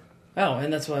closer. Oh,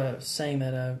 and that's why I was saying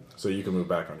that. So you can move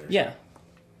back on yours. Yeah.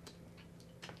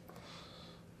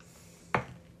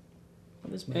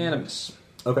 What is my and a miss.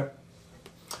 Okay.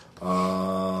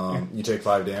 You take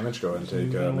 5 damage. Go ahead and take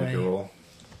Move make your away. roll.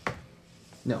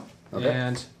 No. Okay.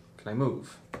 And can I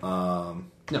move? No.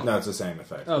 No, it's the same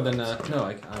effect. Oh, then no.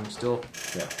 I'm still.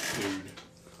 Yeah. Dude.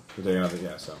 You take another.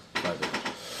 Yeah. So 5 damage.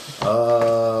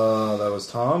 That was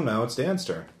Tom. Now it's Dan's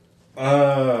turn.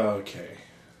 Okay.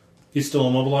 He's still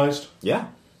immobilized. Yeah.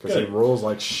 Because he Good. rolls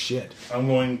like shit. I'm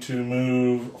going to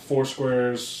move 4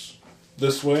 squares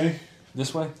this way.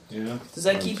 This way? Yeah. Does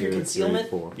that 1, keep 2, your 3, concealment?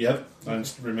 4. Yep. I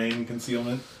remain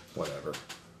concealment. Whatever.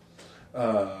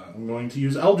 I'm going to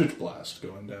use Eldritch Blast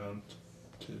going down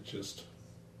to just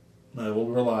my old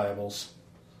reliables.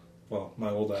 Well, my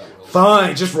old at-wills.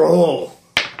 Fine. Just roll.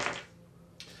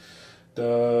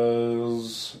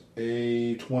 Does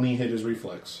a 20 hit his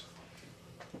reflex?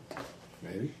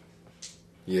 Maybe.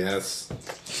 Yes.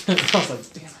 I was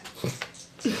like, damn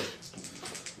it.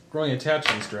 Growing attached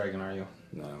to this dragon, are you?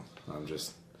 No. I'm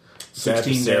just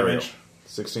 16 Sagittarius. damage.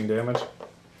 16 damage.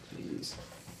 Jeez.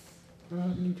 How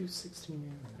can you do 16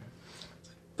 damage?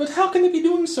 But how can they be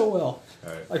doing so well?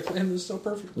 Alright. I planned this so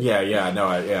perfectly.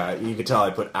 Yeah. You could tell I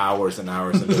put hours and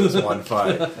hours into this one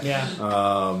fight. Yeah.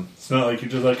 It's not like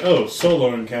you're just like, oh,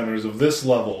 solo encounters of this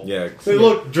level. Yeah. Hey,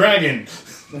 look, dragon!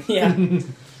 Yeah.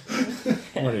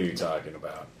 What are you talking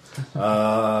about?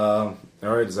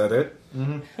 Alright, is that it?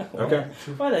 Mm-hmm. Okay.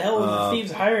 Why the hell would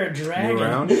thieves hire a dragon? New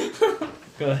round?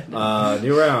 Go ahead.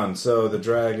 New round. So the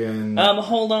dragon...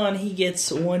 Hold on. He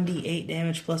gets 1d8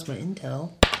 damage plus my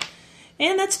intel.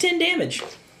 And that's 10 damage.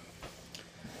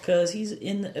 Because he's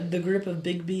in the grip of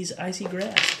Bigby's Icy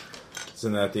Grasp.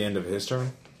 Isn't that the end of his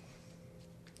turn?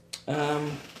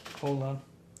 Hold on.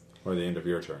 Or the end of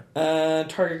your turn?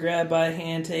 Target grab by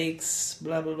hand takes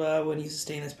blah blah blah when you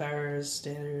sustain his power as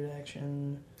standard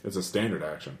action. It's a standard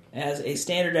action. As a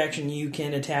standard action, you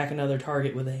can attack another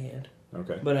target with a hand,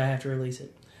 Okay. but I have to release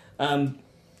it.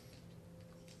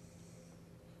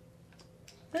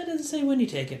 That doesn't say when you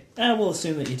take it. I will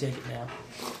assume that you take it now.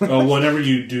 Oh, whenever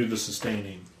you do the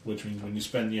sustaining, which means when you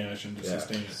spend the action to Yeah,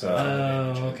 sustain it. so- that's when the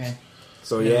damage Oh, hits. okay.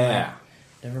 So yeah.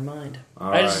 Never mind.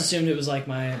 All I just right. assumed it was like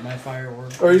my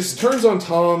firework. Alright, he turns on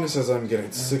Tom and says, I'm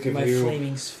getting sick of My you.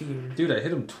 flaming sphere. Dude, I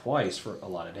hit him twice for a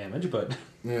lot of damage, but...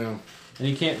 Yeah. And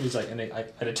he can't... He's like... And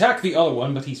I'd attack the other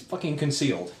one, but he's fucking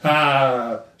concealed.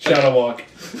 Ah, Shadow Walk.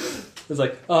 It's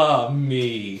like,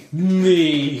 me.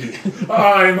 Me.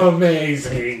 I'm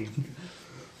amazing.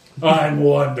 I'm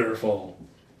wonderful.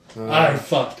 I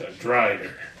fucked a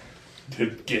Drider to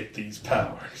get these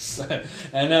powers.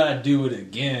 And I'd do it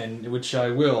again, which I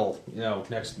will,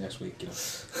 next week.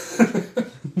 It's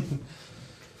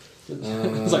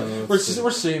like, we're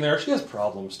sitting there. She has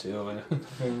problems, too. And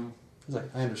it's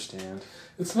like, I understand.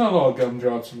 It's not all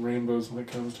gumdrops and rainbows when it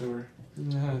comes to her.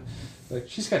 Like,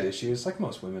 she's got issues, like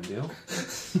most women do.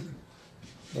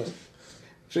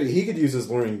 Actually, he could use his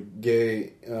luring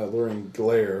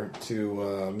glare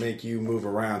to make you move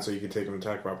around, so you could take an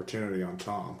attack of opportunity on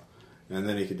Tom, and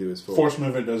then he could do his full. Force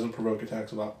movement doesn't provoke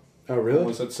attacks of opportunity. Oh, really?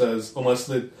 Unless it says, unless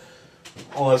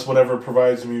whatever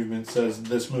provides movement says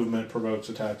this movement provokes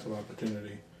attacks of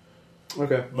opportunity.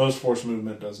 Okay. Most force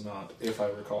movement does not, if I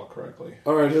recall correctly.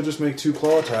 All right, he'll just make 2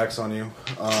 claw attacks on you.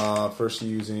 First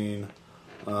using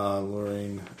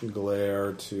luring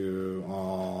glare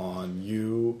on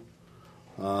you.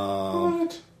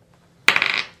 What?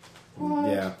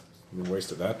 Yeah, you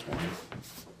wasted that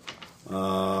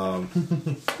 20.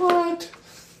 What?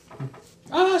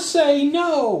 I say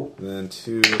no! Then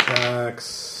 2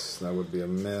 attacks. That would be a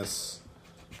miss.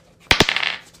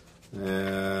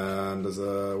 And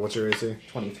what's your AC?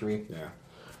 23. Yeah,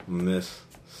 miss.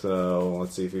 So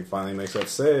let's see if he finally makes that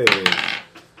save.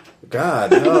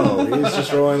 God, no, he's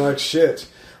just rolling like shit.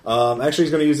 Actually,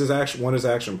 he's going to use his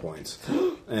action points.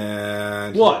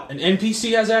 And What? An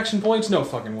NPC has action points? No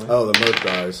fucking way. oh, the merc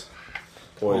dies,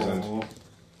 poisoned.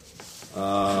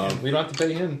 Oh. We don't have to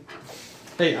pay him.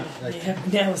 Hey,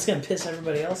 Now it's gonna piss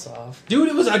everybody else off. dude,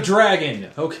 it was a dragon.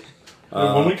 Okay.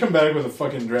 When we come back with a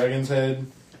fucking dragon's head,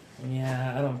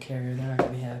 Yeah, I don't care. They're not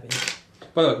gonna be happy.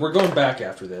 But look, we're going back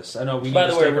after this. I know we. By need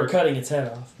the to way, stake we're our- cutting its head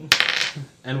off.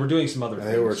 and we're doing some other And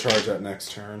things. they were charged that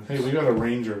next turn. hey, we got a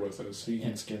ranger with us. He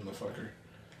can skin the fucker.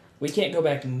 We can't go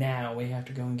back now. We have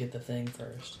to go and get the thing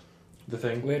first. The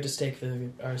thing. We have to stake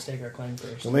our claim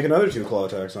first. We'll make another 2 claw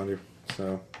attacks on you.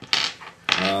 So,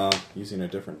 using a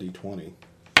different D20.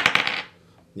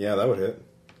 Yeah, that would hit.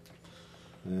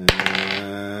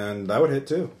 And that would hit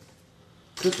too.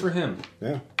 Good for him.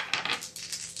 Yeah.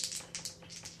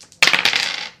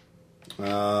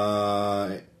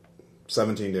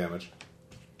 17 damage.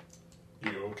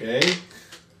 You okay?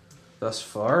 Thus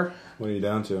far, What are you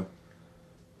down to?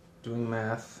 doing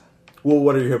math. Well,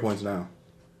 what are your hit points now?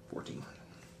 14.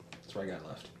 That's what I got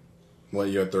left. What,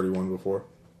 you had 31 before?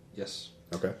 Yes.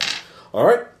 Okay. All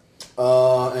right.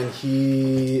 And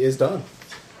he is done.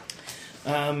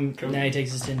 Now he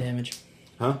takes his 10 damage.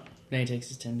 Huh? Now he takes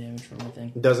his 10 damage from the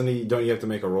thing. Doesn't he? Don't you have to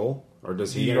make a roll, or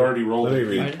does he? He already rolled Let me it.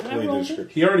 read. I Let me rolled it. description.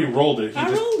 He already rolled it.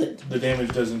 I rolled it. The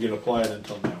damage doesn't get applied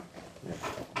until now.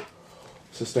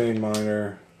 Sustained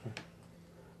minor.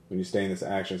 When you stay in this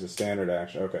action, it's a standard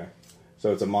action. Okay.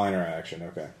 So it's a minor action.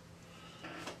 Okay.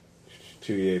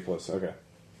 2d8 plus. Okay.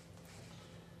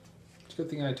 It's a good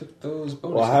thing I took those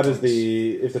bonus. Well, how does points.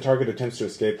 if the target attempts to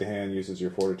escape the hand, uses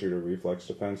your fortitude or reflex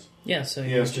defense? Yeah, so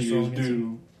He has to just roll against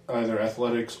him. do either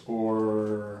athletics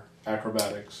or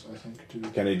acrobatics, I think, too.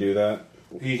 Can he do that?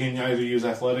 He can either use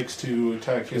athletics to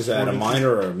attack his Is that a fortitude-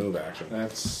 minor or a move action?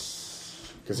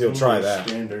 That's... 'Cause he'll try that.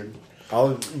 Standard.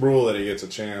 I'll rule that he gets a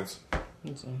chance.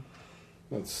 That's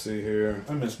Let's see here.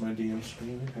 I miss my DM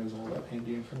screen. It has all that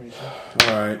handy information.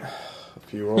 All right.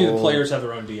 If you roll, The players have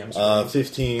their own DMs.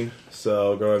 15.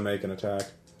 So go ahead and make an attack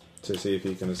to see if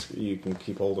you can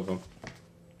keep hold of him.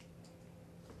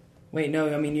 Wait,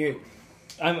 no, I mean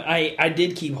I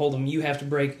did keep hold of him. You have to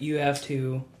break. You have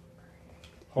to.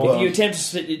 Hold if on. you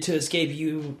attempt to escape,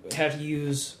 you have to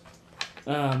use.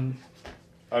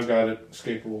 I've got it.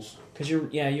 Escape rules. Because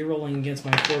you're rolling against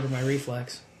my fort or my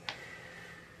reflex.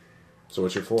 So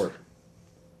what's your fort?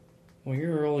 Well,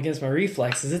 you're rolling against my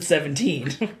reflexes. It's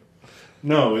 17.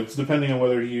 No, it's depending on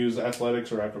whether you use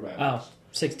athletics or acrobatics. Oh,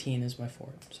 16 is my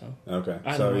fort. So Okay.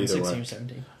 I So don't know, either 16 way. or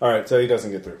 17. All right. So he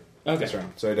doesn't get through Okay. this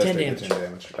round. So he does 10 take damage. the 10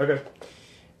 damage. Okay.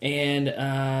 And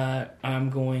I'm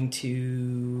going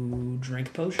to drink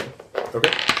a potion.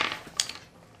 Okay.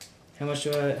 How much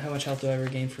health do I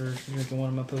regain for drinking one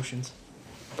of my potions?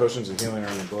 Potions of healing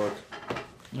are in the book.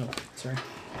 No, sorry.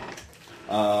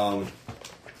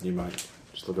 You might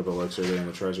just look up elixir there in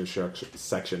the treasure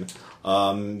section.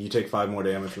 You take 5 more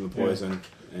damage from the poison,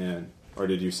 or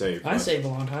did you save? I saved a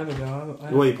long time ago.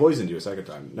 Well, he poisoned you a second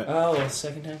time. Oh,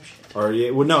 second time? Or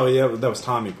no, that was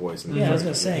Tommy poisoned. Yeah, I was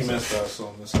going to say. He missed us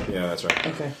on this one. Yeah, that's right.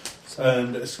 Okay.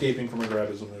 And escaping from a grab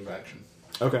is a move action.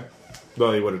 Okay.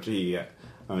 Well, he would have. Yeah.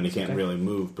 I mean, he can't Okay. really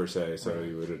move per se, so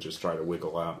he would have just tried to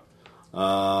wiggle out.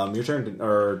 Your turn,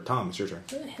 or Tom, it's your turn.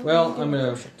 Well, I'm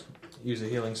going to use a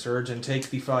healing surge and take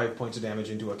the 5 points of damage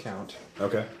into account.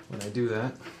 Okay. When I do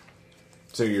that,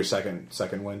 So your second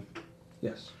win.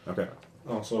 yes. Okay.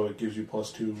 Also, it gives you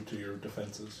 +2 to your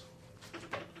defenses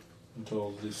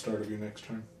until the start of your next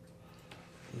turn.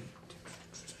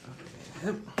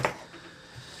 Yep.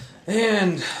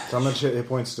 And So how much hit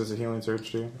points does a healing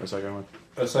surge do? A second one.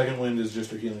 A second wind is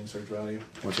just a healing surge value.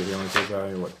 What's your healing surge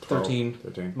value? What? 12? 13.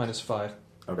 13. minus 5.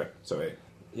 Okay. So 8.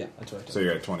 Yeah, that's what I took. So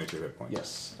you're at 22 hit points.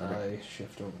 Yes. Okay. I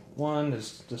shift over 1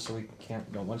 just so we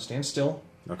don't want to stand still.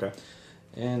 Okay.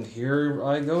 And here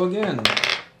I go again.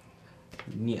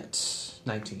 Niet.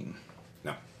 19.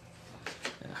 No.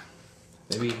 Yeah.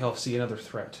 Maybe he'll see another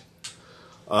threat.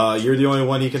 You're the only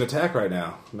one he can attack right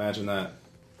now. Imagine that.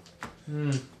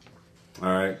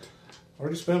 All right.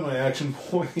 Already spent my action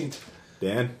point.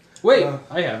 Dan? Wait,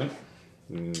 I haven't.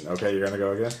 Okay, you're going to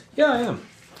go again? Yeah, I am.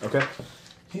 Okay.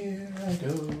 Here I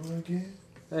go again.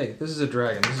 Hey, this is a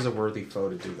dragon. This is a worthy foe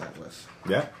to do that with.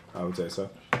 Yeah, I would say so.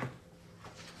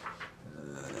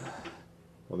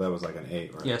 Well, that was like an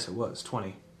 8, right? Yes, it was.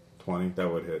 20. 20, that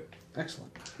would hit.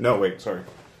 Excellent. No, wait, sorry.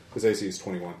 His AC is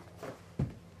 21.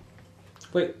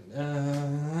 Wait,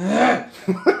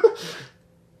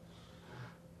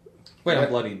 Wait, I'm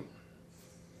bloodied.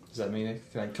 Does that mean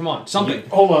it? Come on, something.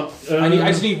 Hold on. I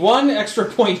just need one extra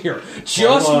point here.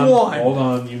 Just hold on, one. Hold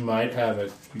on, you might have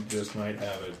it. You just might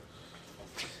have it.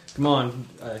 Come on,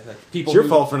 people. It's your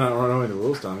fault for not knowing the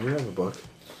rules, Tom. You have a book.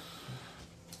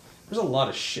 There's a lot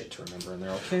of shit to remember in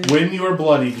there. Okay. When you are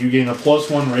bloodied, you gain a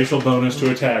 +1 racial bonus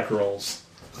to attack rolls.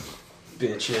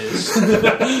 Bitches.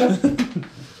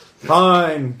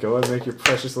 Fine. Go ahead and make your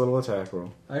precious little attack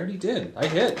roll. I already did. I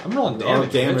hit. I'm rolling damage.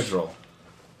 Oh, damage bitch. roll.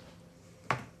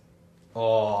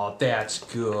 Oh, that's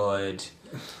good.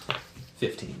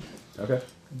 15. Okay.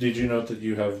 Did you note that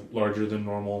you have larger than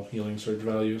normal healing surge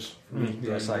values?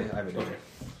 Yes, I have it. Okay.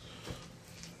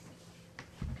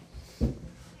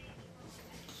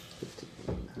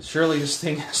 Surely this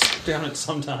thing has to go down at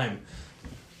some time.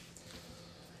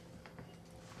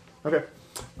 Okay.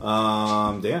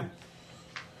 Dan.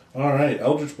 All right,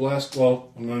 Eldritch Blast. Well,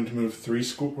 I'm going to move 3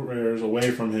 squares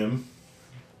away from him.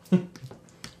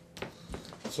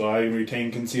 So I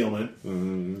retain concealment.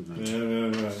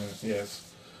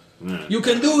 Yes. You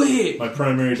can do it! My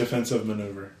primary defensive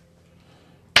maneuver.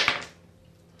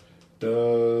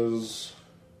 Does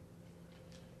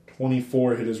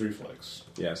 24 hit his reflex?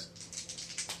 Yes.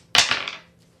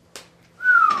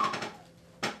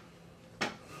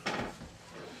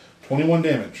 $21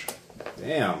 damage.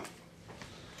 Damn.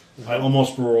 I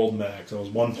almost rolled max. I was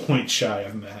 1 point shy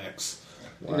of max.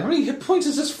 Wow. How many hit points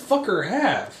does this fucker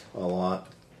have? A lot.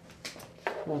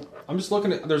 Well, I'm just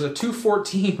looking at... There's a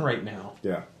 214 right now.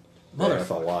 Yeah. Motherfucker. That's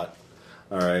a lot.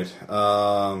 All right.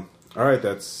 All right,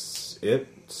 that's it.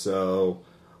 So,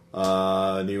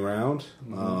 new round.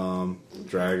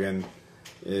 Dragon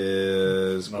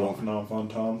is... Non-fun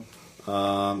Tom.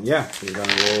 Yeah, he's going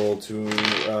to roll to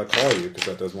call you, because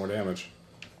that does more damage.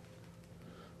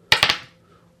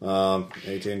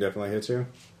 18 definitely hits you.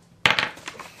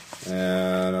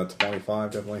 And a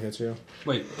 25 definitely hits you.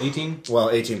 Wait, 18?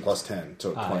 Well, 18 plus 10,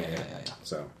 so 28. Yeah.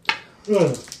 So,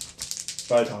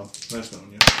 Bye, Tom. Nice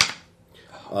knowing you.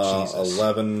 Jesus.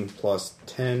 11 plus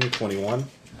 10, 21.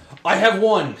 I have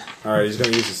one. All right, he's going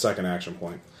to use his second action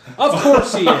point. Of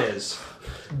course he is.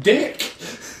 Dick!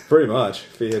 Pretty much,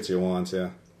 if he hits you once, yeah.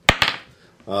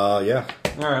 Yeah. All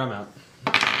right, I'm out.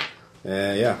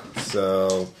 And yeah,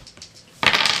 so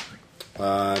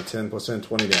 10 plus 10,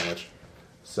 20 damage.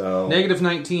 So Negative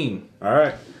 19. all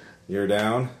right, you're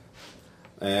down,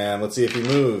 and let's see if he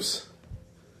moves.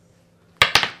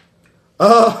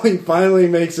 Oh, he finally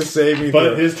makes a saving But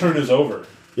throw. his turn is over.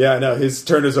 Yeah, no, his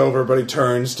turn is over, but he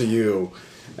turns to you,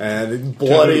 and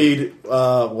bloodied.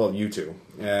 Well, you two,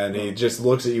 and he just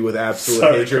looks at you with absolute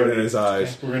Sorry, hatred Cody. in his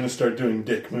eyes. We're going to start doing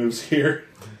dick moves here.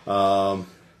 Yeah,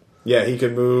 he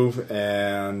can move,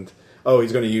 and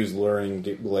he's going to use Luring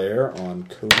Glare on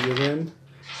Cody again.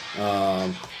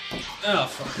 Oh,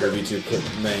 fuck. Maybe to put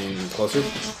main closer.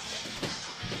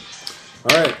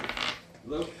 All right.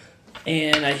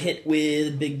 And I hit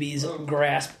with Big B's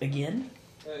grasp again.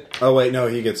 Oh wait, no,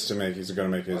 he gets to make. He's going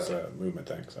to make his movement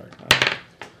thing. Sorry.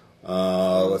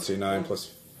 Let's see, 9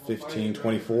 plus 15,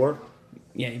 24.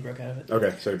 Yeah, he broke out of it.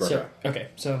 Okay, so he broke out. Okay,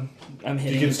 so I'm You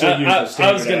hitting. can still use the I was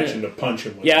standard gonna. action to punch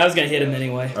him with. Yeah, I was gonna hit him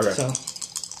anyway. Okay. So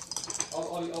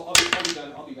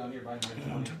I'll be done here by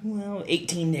 9:20. well,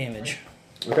 18 damage,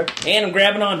 Okay. and I'm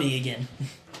grabbing onto you again. So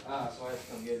I have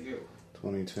to come get you.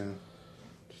 22.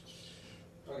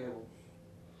 Okay, well,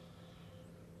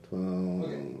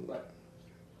 12. bye.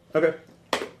 Okay.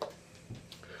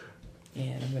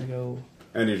 And I'm gonna go.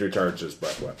 And he's recharged his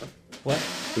breath weapon. What?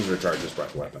 He's recharged his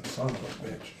breath weapon. Son of a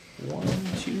bitch. 1,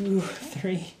 2,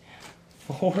 3,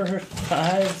 4,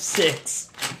 5, 6.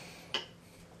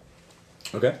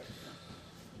 Okay.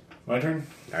 My turn?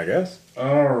 I guess.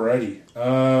 Alrighty.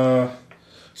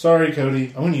 Sorry, Cody.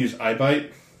 I'm going to use Eye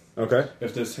Bite. Okay.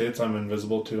 If this hits, I'm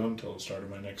invisible to him until the start of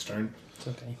my next turn. It's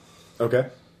okay. Okay.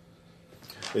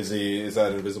 Is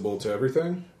that invisible to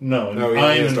everything? No, No, he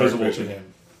I'm has dark invisible to vision.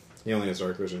 him. He only has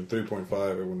dark vision. 3.5,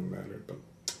 it wouldn't have mattered, but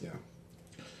yeah.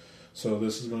 So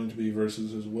this is going to be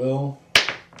versus his will.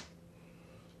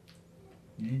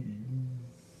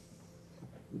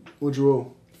 What'd you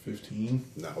roll? 15.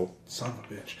 No. Son of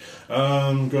a bitch.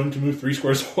 I'm going to move 3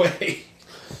 squares away.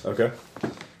 Okay.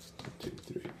 1, 2,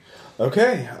 3.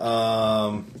 Okay.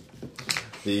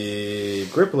 The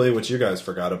Gripply, which you guys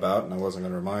forgot about, and I wasn't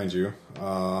going to remind you,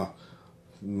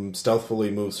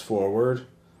 stealthily moves forward.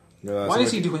 Why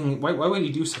is he doing? Why would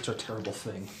he do such a terrible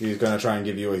thing? He's going to try and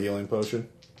give you a healing potion.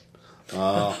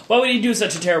 Why would he do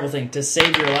such a terrible thing? To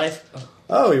save your life?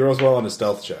 Oh, he rolls well on his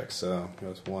stealth check. So he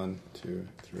goes 1, 2,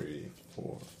 3,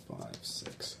 4, 5,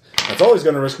 6. That's all he's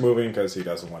going to risk moving because he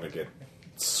doesn't want to get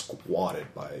squatted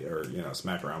by, or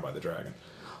smacked around by the dragon.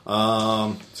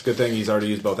 It's a good thing he's already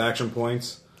used both action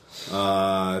points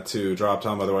to drop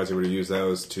Tom. Otherwise, he would have used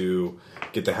those to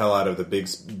get the hell out of the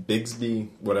Bigsby,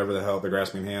 whatever the hell, the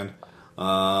grasping hand.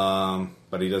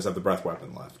 But he does have the breath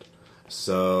weapon left.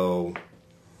 So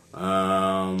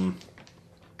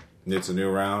it's a new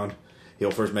round.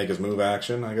 He'll first make his move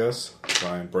action, I guess.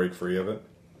 Try and break free of it.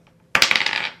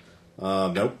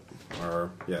 Nope.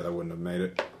 That wouldn't have made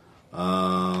it.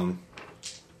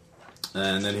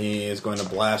 And then he is going to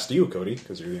blast you, Cody,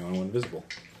 because you're the only one visible.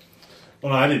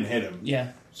 Well, no, I didn't hit him.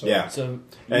 Yeah. So, Yeah. So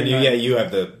And you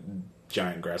have the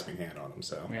giant grasping hand on him,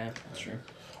 so. yeah, that's true.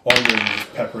 All I'm doing is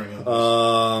peppering him.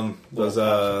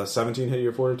 Does 17 hit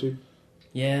your fortitude?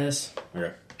 Yes.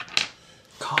 Okay.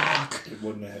 Cock. It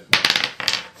wouldn't have hit me.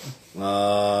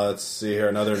 Let's see here.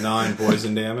 Another 9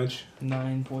 poison damage.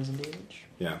 9 poison damage.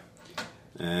 Yeah.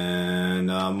 And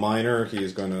minor,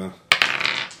 he's going to...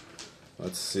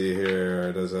 Let's see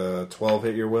here. Does a 12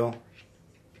 hit your will?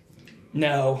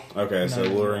 No. Okay, so No.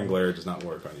 luring glare does not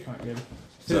work on you. Alright, good.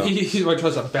 So, He might try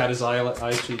to bat his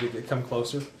eye so you could come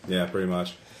closer. yeah, pretty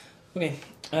much. Okay.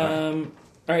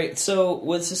 Alright, so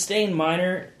with sustained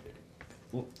minor,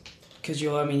 because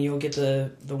you'll get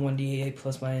the 1d8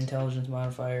 plus my intelligence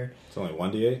modifier. It's only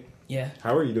 1d8? Yeah.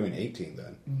 How are you doing 18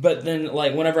 then? But then,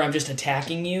 whenever I'm just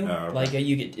attacking you, Oh, okay.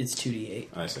 you get, it's 2d8.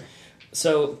 I see.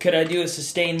 So, could I do a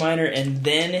sustained minor and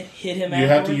then hit him You have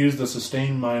to afterward? use the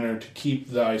sustained minor to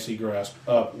keep the icy grasp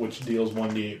up, which deals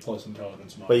 1d8 plus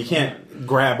intelligence But modifier. you can't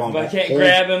grab on But I can't hold-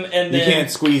 grab him and then... You can't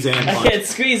squeeze and I punch. can't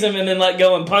squeeze him and then let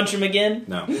go and punch him again?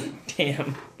 No.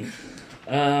 Damn.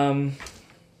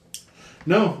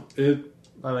 No,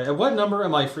 it. By the way, at what number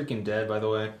am I freaking dead? By the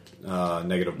way.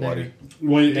 Negative bloody.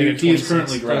 Well, Negative he is 26.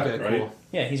 currently grabbed, Okay, right? cool.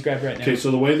 Yeah, he's grabbed right now. Okay, so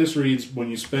the way this reads, when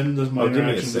you spend the give minor me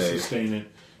a action to save. sustain it,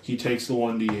 he takes the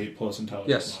 1d8 plus intelligence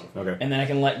Yes. modifier. Okay. And then I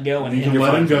can let go and You hit can him.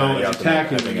 let him go You and have to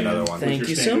attack make, him I think, again. another one. with Thank your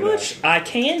you so standard much. action. I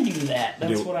can do that.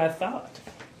 That's Do- what I thought.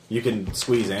 You can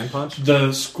squeeze and punch?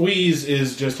 The squeeze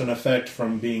is just an effect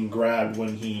from being grabbed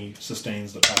when he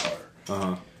sustains the power.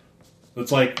 Uh-huh.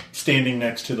 It's like standing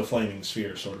next to the flaming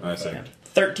sphere, sort of I see. effect.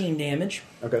 13 damage.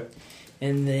 Okay.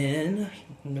 And then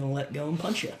I'm going to let go and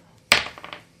punch you.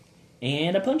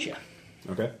 And I punch you.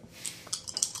 Okay.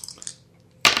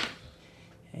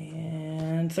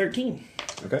 And 13.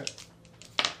 Okay.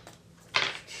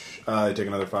 You take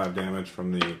another 5 damage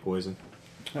from the poison.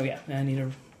 Oh, yeah. I need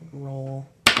to roll.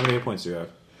 How many hit points do you have?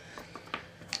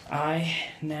 I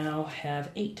now have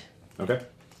 8. Okay.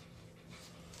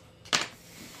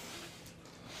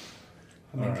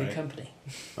 I'm in All good right. company.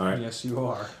 All right. Yes, you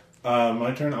are.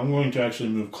 My turn. I'm going to actually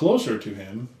move closer to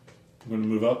him. I'm going to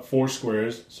move up 4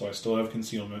 squares, so I still have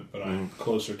concealment, but I'm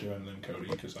closer to him than Cody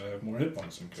because I have more hit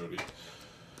points than Cody.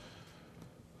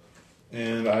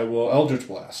 And I will Eldritch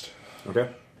Blast. Okay.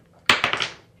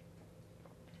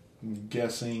 I'm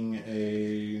guessing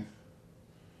a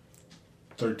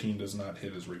 13 does not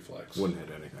hit his reflex. Wouldn't hit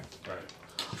anything.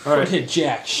 Right. All right, hit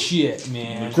jack shit,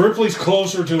 man. Gripply's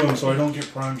closer to him, so I don't get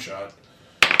prime shot.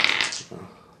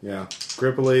 Yeah.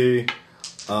 Gripply.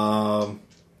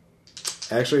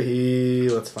 Actually,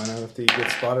 let's find out if he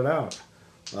gets spotted out.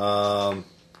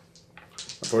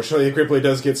 Unfortunately, Gripply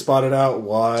does get spotted out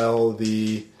while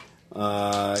he's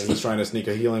trying to sneak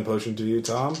a healing potion to you,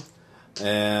 Tom.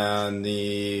 And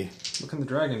What can the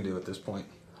dragon do at this point?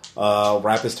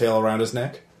 wrap his tail around his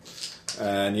neck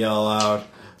and yell out,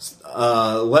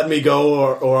 "Let me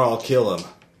go, or I'll kill him."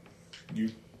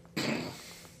 You.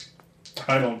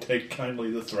 I don't take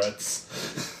kindly the threats.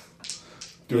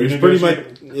 Do we It's pretty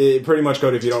negotiate? much,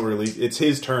 Cody. If you don't release, it's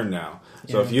his turn now.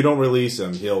 So Yeah. if you don't release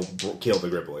him, he'll kill the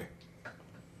Gripply.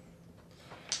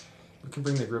 We can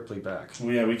bring the Gripply back.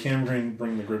 Well, yeah, we can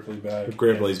bring the Gripply back. If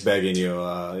Gripply's begging you,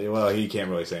 well, he can't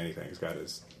really say anything. He's got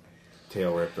his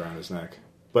tail ripped around his neck,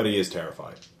 but he is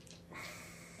terrified.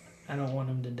 I don't want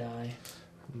him to die.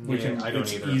 We Yeah, can. I don't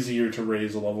It's either. easier to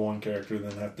raise a level 1 character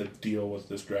than have to deal with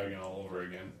this dragon all over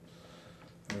again.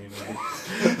 I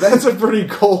mean, That's a pretty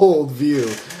cold view.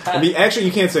 I mean, actually,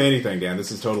 you can't say anything, Dan.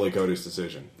 This is totally Cody's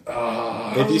decision.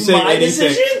 If you say My anything,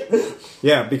 decision?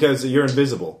 yeah, because you're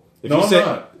invisible. If no, you I'm say,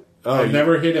 not. Oh, I you-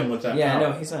 never hit him with that. Yeah, power.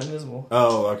 no, he's not invisible.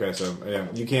 Oh, okay. So yeah,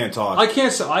 you can't talk. I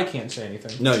can't say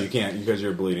anything. No, you can't because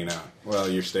you're bleeding out. Well,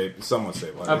 you're somewhat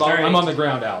stable. I'm on the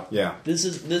ground out. Yeah. This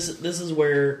is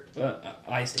where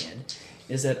I stand.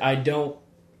 Is that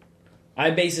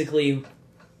I basically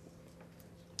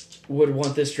would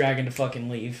want this dragon to fucking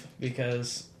leave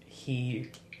because he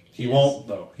won't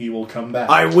though. He will come back.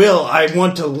 I will. I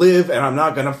want to live, and I'm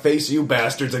not going to face you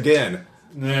bastards again.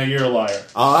 Nah, you're a liar.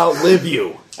 I'll outlive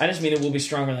you. I just mean it will be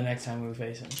stronger the next time we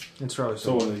face him. It's probably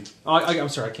So I'm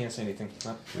sorry, I can't say anything.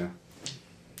 Yeah.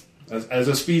 as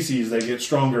a species, they get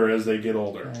stronger as they get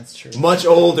older. That's true. Much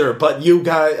older, but you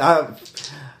guys...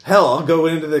 hell, I'll go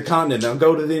into the continent. I'll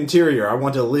go to the interior. I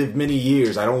want to live many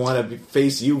years. I don't want to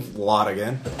face you lot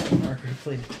again. Margaret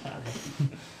played die.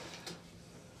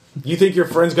 You think your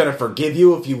friend's going to forgive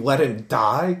you if you let him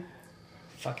die?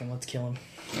 Fucking let's kill him.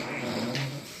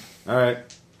 All right.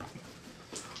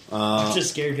 I'm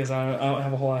just scared because I don't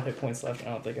have a whole lot of hit points left. I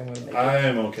don't think I'm going to make it. I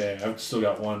am okay. I've still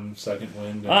got 1 second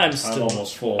wind. And I'm still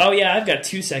almost full. Oh yeah, I've got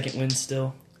 2 second wins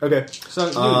still. Okay.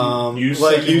 So You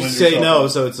Like second you wind say yourself no,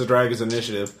 up. so it's the dragon's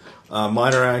initiative.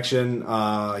 Minor action,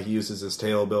 he uses his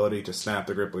tail ability to snap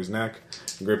the Gripply's neck.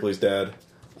 Gripply's dead.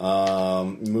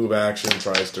 Move action,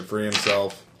 tries to free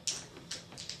himself.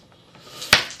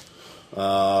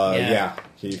 Yeah,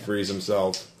 he frees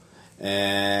himself.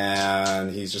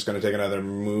 And he's just going to take another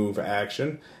move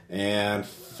action and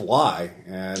fly.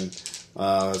 And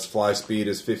his fly speed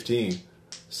is 15.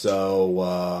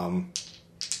 So,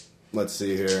 let's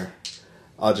see here.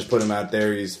 I'll just put him out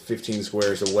there. He's 15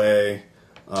 squares away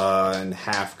and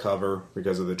half cover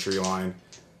because of the tree line.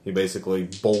 He basically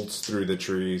bolts through the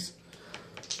trees.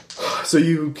 So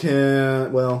you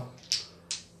can,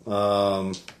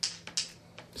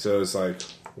 so it's like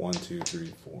 1, 2,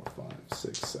 3, 4, 5,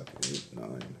 6, 7, 8,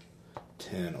 9,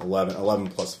 10, 11. 11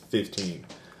 plus 15.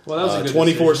 well, that was a good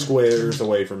 24 decision. squares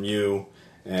away from you.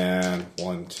 And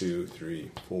 1, 2,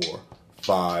 3, 4,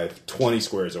 5, 20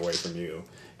 squares away from you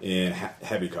in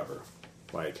heavy cover.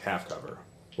 Like half cover.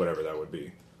 Whatever that would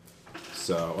be.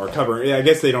 So, or cover. Yeah, I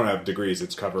guess they don't have degrees.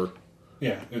 It's cover.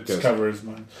 Yeah, it's Goes- covers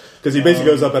mine. Because he basically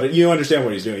goes up at it. You understand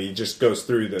what he's doing. He just goes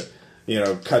through the,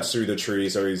 cuts through the tree.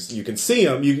 So you can see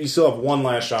him. You still have one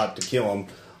last shot to kill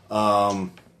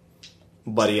him.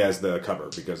 But he has the cover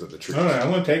because of the trees. All right,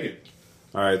 I'm going to take it.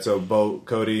 All right, so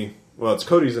Cody. Well, it's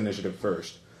Cody's initiative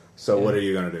first. So what are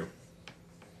you going to do?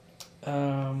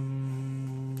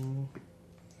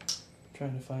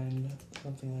 Trying to find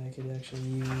something that I could actually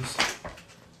use.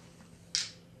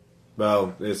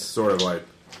 Well, it's sort of like,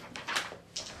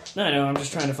 No, I know. I'm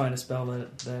just trying to find a spell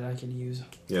that I could use.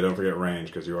 yeah, don't forget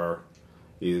range because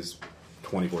he is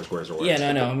 24 squares away. Yeah, no,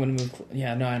 I know. I'm going to move.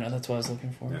 Yeah, no, I know. That's what I was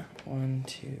looking for. Yeah. 1,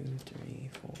 2, 3,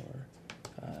 4,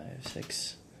 5,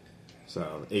 6.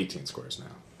 So 18 squares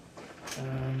now.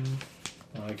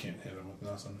 Well, I can't hit him with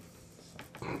nothing.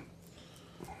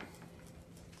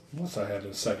 Unless I had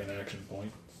a second action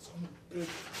point. Son of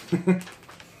a bitch.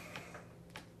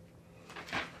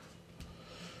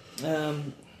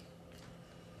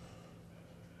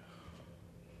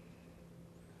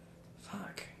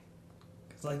 Fuck.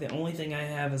 Because, like, the only thing I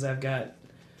have is I've got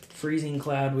Freezing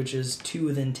Cloud, which is 2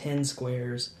 within 10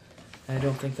 squares. And I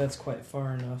don't think that's quite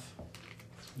far enough.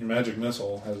 Your magic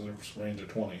missile has a range of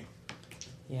 20.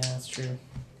 Yeah, that's true.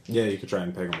 Yeah, you could try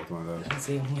and peg him with one of those. That's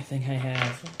the only thing I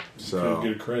have. So Could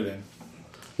get a crit in.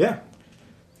 yeah.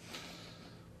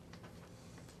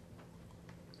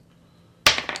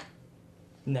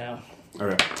 No.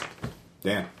 Okay.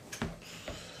 Dan.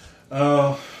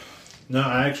 Oh, no,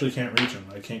 I actually can't reach him.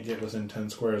 I can't get within 10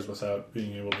 squares without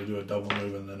being able to do a double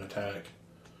move and then attack.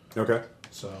 Okay.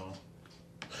 So,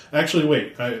 actually,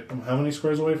 wait. How many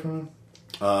squares away from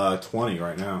him? 20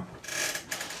 right now.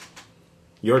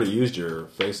 You already used your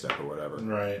face step or whatever.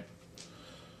 Right,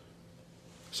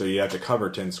 So you have to cover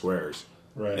 10 squares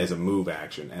right. as a move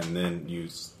action and then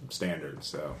use standard.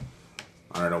 So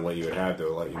I don't know what you would have to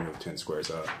let you move 10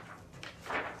 squares up.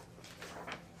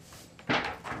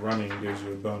 Running gives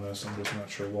you a bonus. I'm just not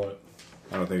sure what.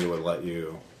 I don't think it would let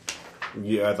you.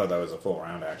 Yeah, I thought that was a full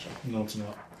round action. No, it's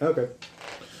not. Okay.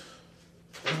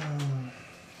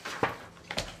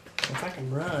 If I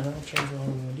can run, I'll change what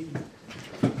I'm going to do.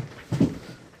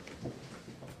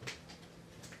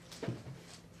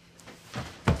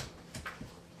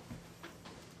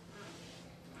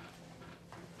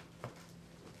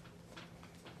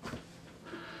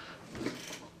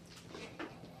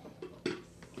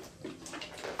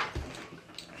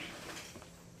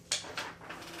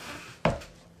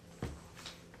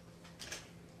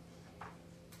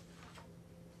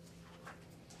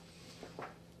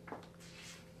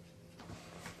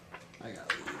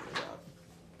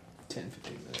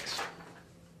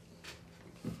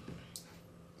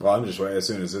 Well, I'm just waiting. As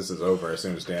soon as this is over, as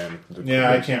soon as Dan.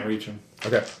 Yeah, I can't reach him.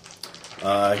 Okay.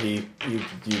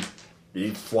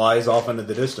 He flies off into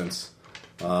the distance,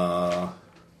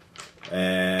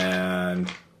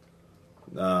 and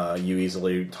you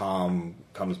easily. Tom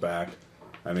comes back.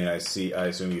 I mean, I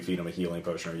assume you feed him a healing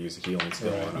potion or use a healing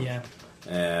skill on him. Yeah.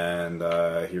 And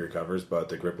he recovers, but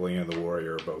the Grippling and the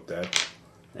Warrior are both dead.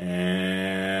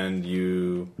 And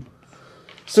you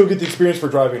still get the experience for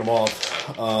driving him off,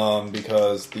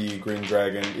 because the Green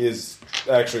Dragon is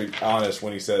actually honest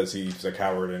when he says he's a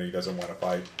coward and he doesn't want to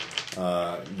fight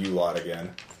you lot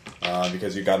again,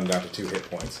 because you got him down to 2 hit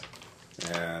points.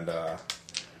 And,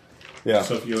 yeah.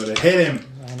 So if you would have hit him...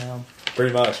 I know.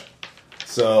 Pretty much.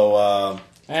 So,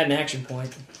 I had an action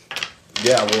point.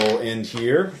 yeah, we'll end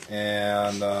here.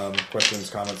 And questions,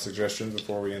 comments, suggestions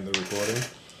before we end the recording.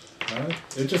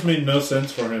 It just made no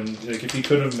sense for him. Like, if he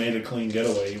could have made a clean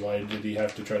getaway, why did he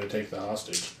have to try to take the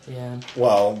hostage? Yeah.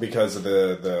 Well, because of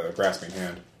the grasping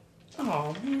hand.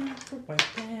 Oh man, put my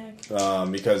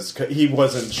back. Because he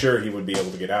wasn't sure he would be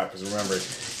able to get out. Because remember,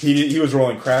 he was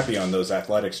rolling crappy on those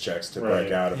athletics checks to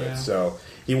break out of Yeah. it. So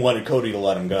he wanted Cody to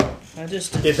let him go.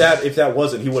 If That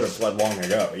wasn't, he would have fled long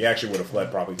ago. He actually would have fled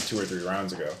probably 2 or 3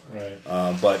 rounds ago. Right.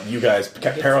 But you guys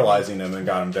kept paralyzing him and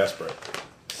got him desperate.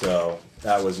 So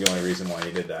that was the only reason why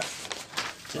he did that.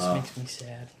 just makes me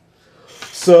sad.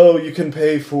 So you can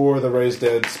pay for the Raise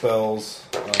Dead spells.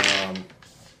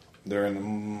 They're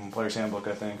in the Player's Handbook,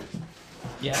 I think.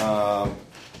 Yeah.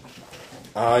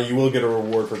 You will get a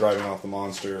reward for driving off the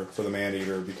monster for the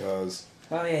Man-Eater because...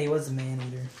 Oh yeah, he was a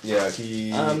man-eater. Yeah,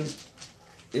 he...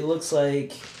 It looks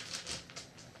like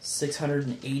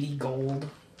 680 gold.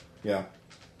 Yeah.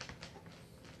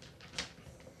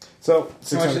 So,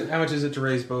 How much is it to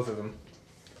raise both of them?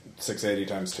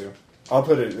 680 times 2. I'll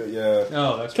put it, yeah.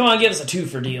 Oh, that's Come on, give us a 2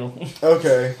 for deal.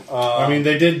 Okay. I mean,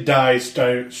 they did die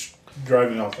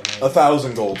driving off the man.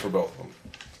 1,000 gold for both of them.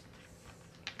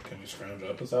 Can we scrounge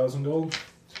up 1,000 gold?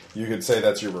 You could say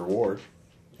that's your reward.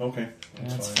 Okay,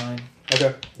 That's fine.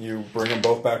 Okay. You bring them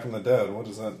both back from the dead. What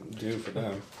does that do for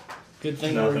them? Good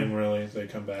thing Nothing really. They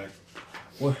come back.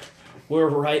 we're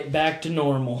right back to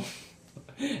normal,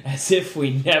 as if we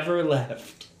never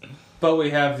left. But we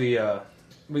have the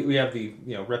we have the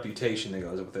reputation that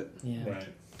goes with it. Yeah. Right.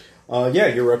 Yeah,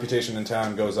 your reputation in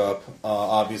town goes up,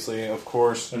 obviously, of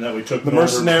course. And that we took The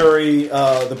mercenary,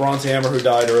 the Bronze Hammer who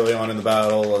died early on in the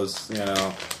battle, was,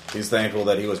 he's thankful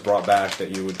that he was brought back,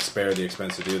 that you would spare the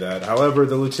expense to do that. However,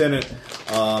 the lieutenant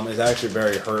is actually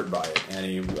very hurt by it, and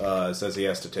he says he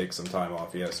has to take some time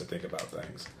off. He has to think about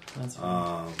things. That's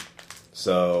fine.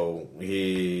 So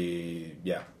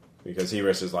because he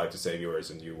risked his life to save yours,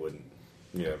 and you wouldn't.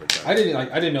 You never done. I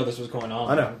didn't know this was going on.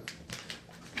 I know.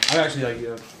 I'm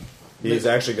actually He's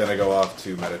actually going to go off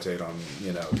to meditate on,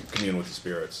 commune with the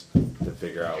spirits to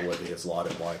figure out what his lot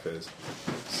in life is.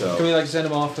 So, can we send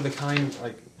him off for the kind?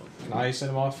 Can I send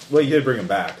him off? well, you did bring him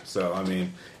back. So, I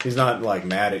mean, he's not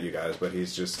mad at you guys, but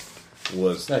he's just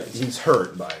he's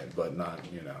hurt by it, but not,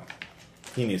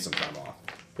 he needs some time off,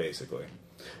 basically.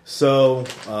 So,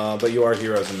 but you are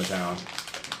heroes in the town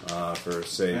for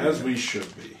saving. As we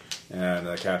should be. And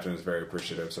the captain is very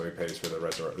appreciative, so he pays for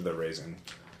the raising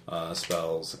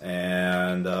spells,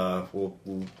 and we'll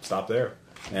stop there,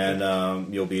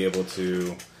 and you'll be able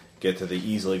to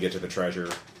easily get to the treasure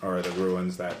or the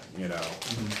ruins that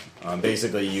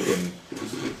basically you can.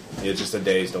 It's just a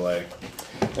day's delay,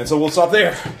 and so we'll stop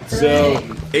there. So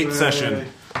 8th session,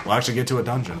 we'll actually get to a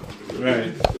dungeon.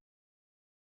 Right.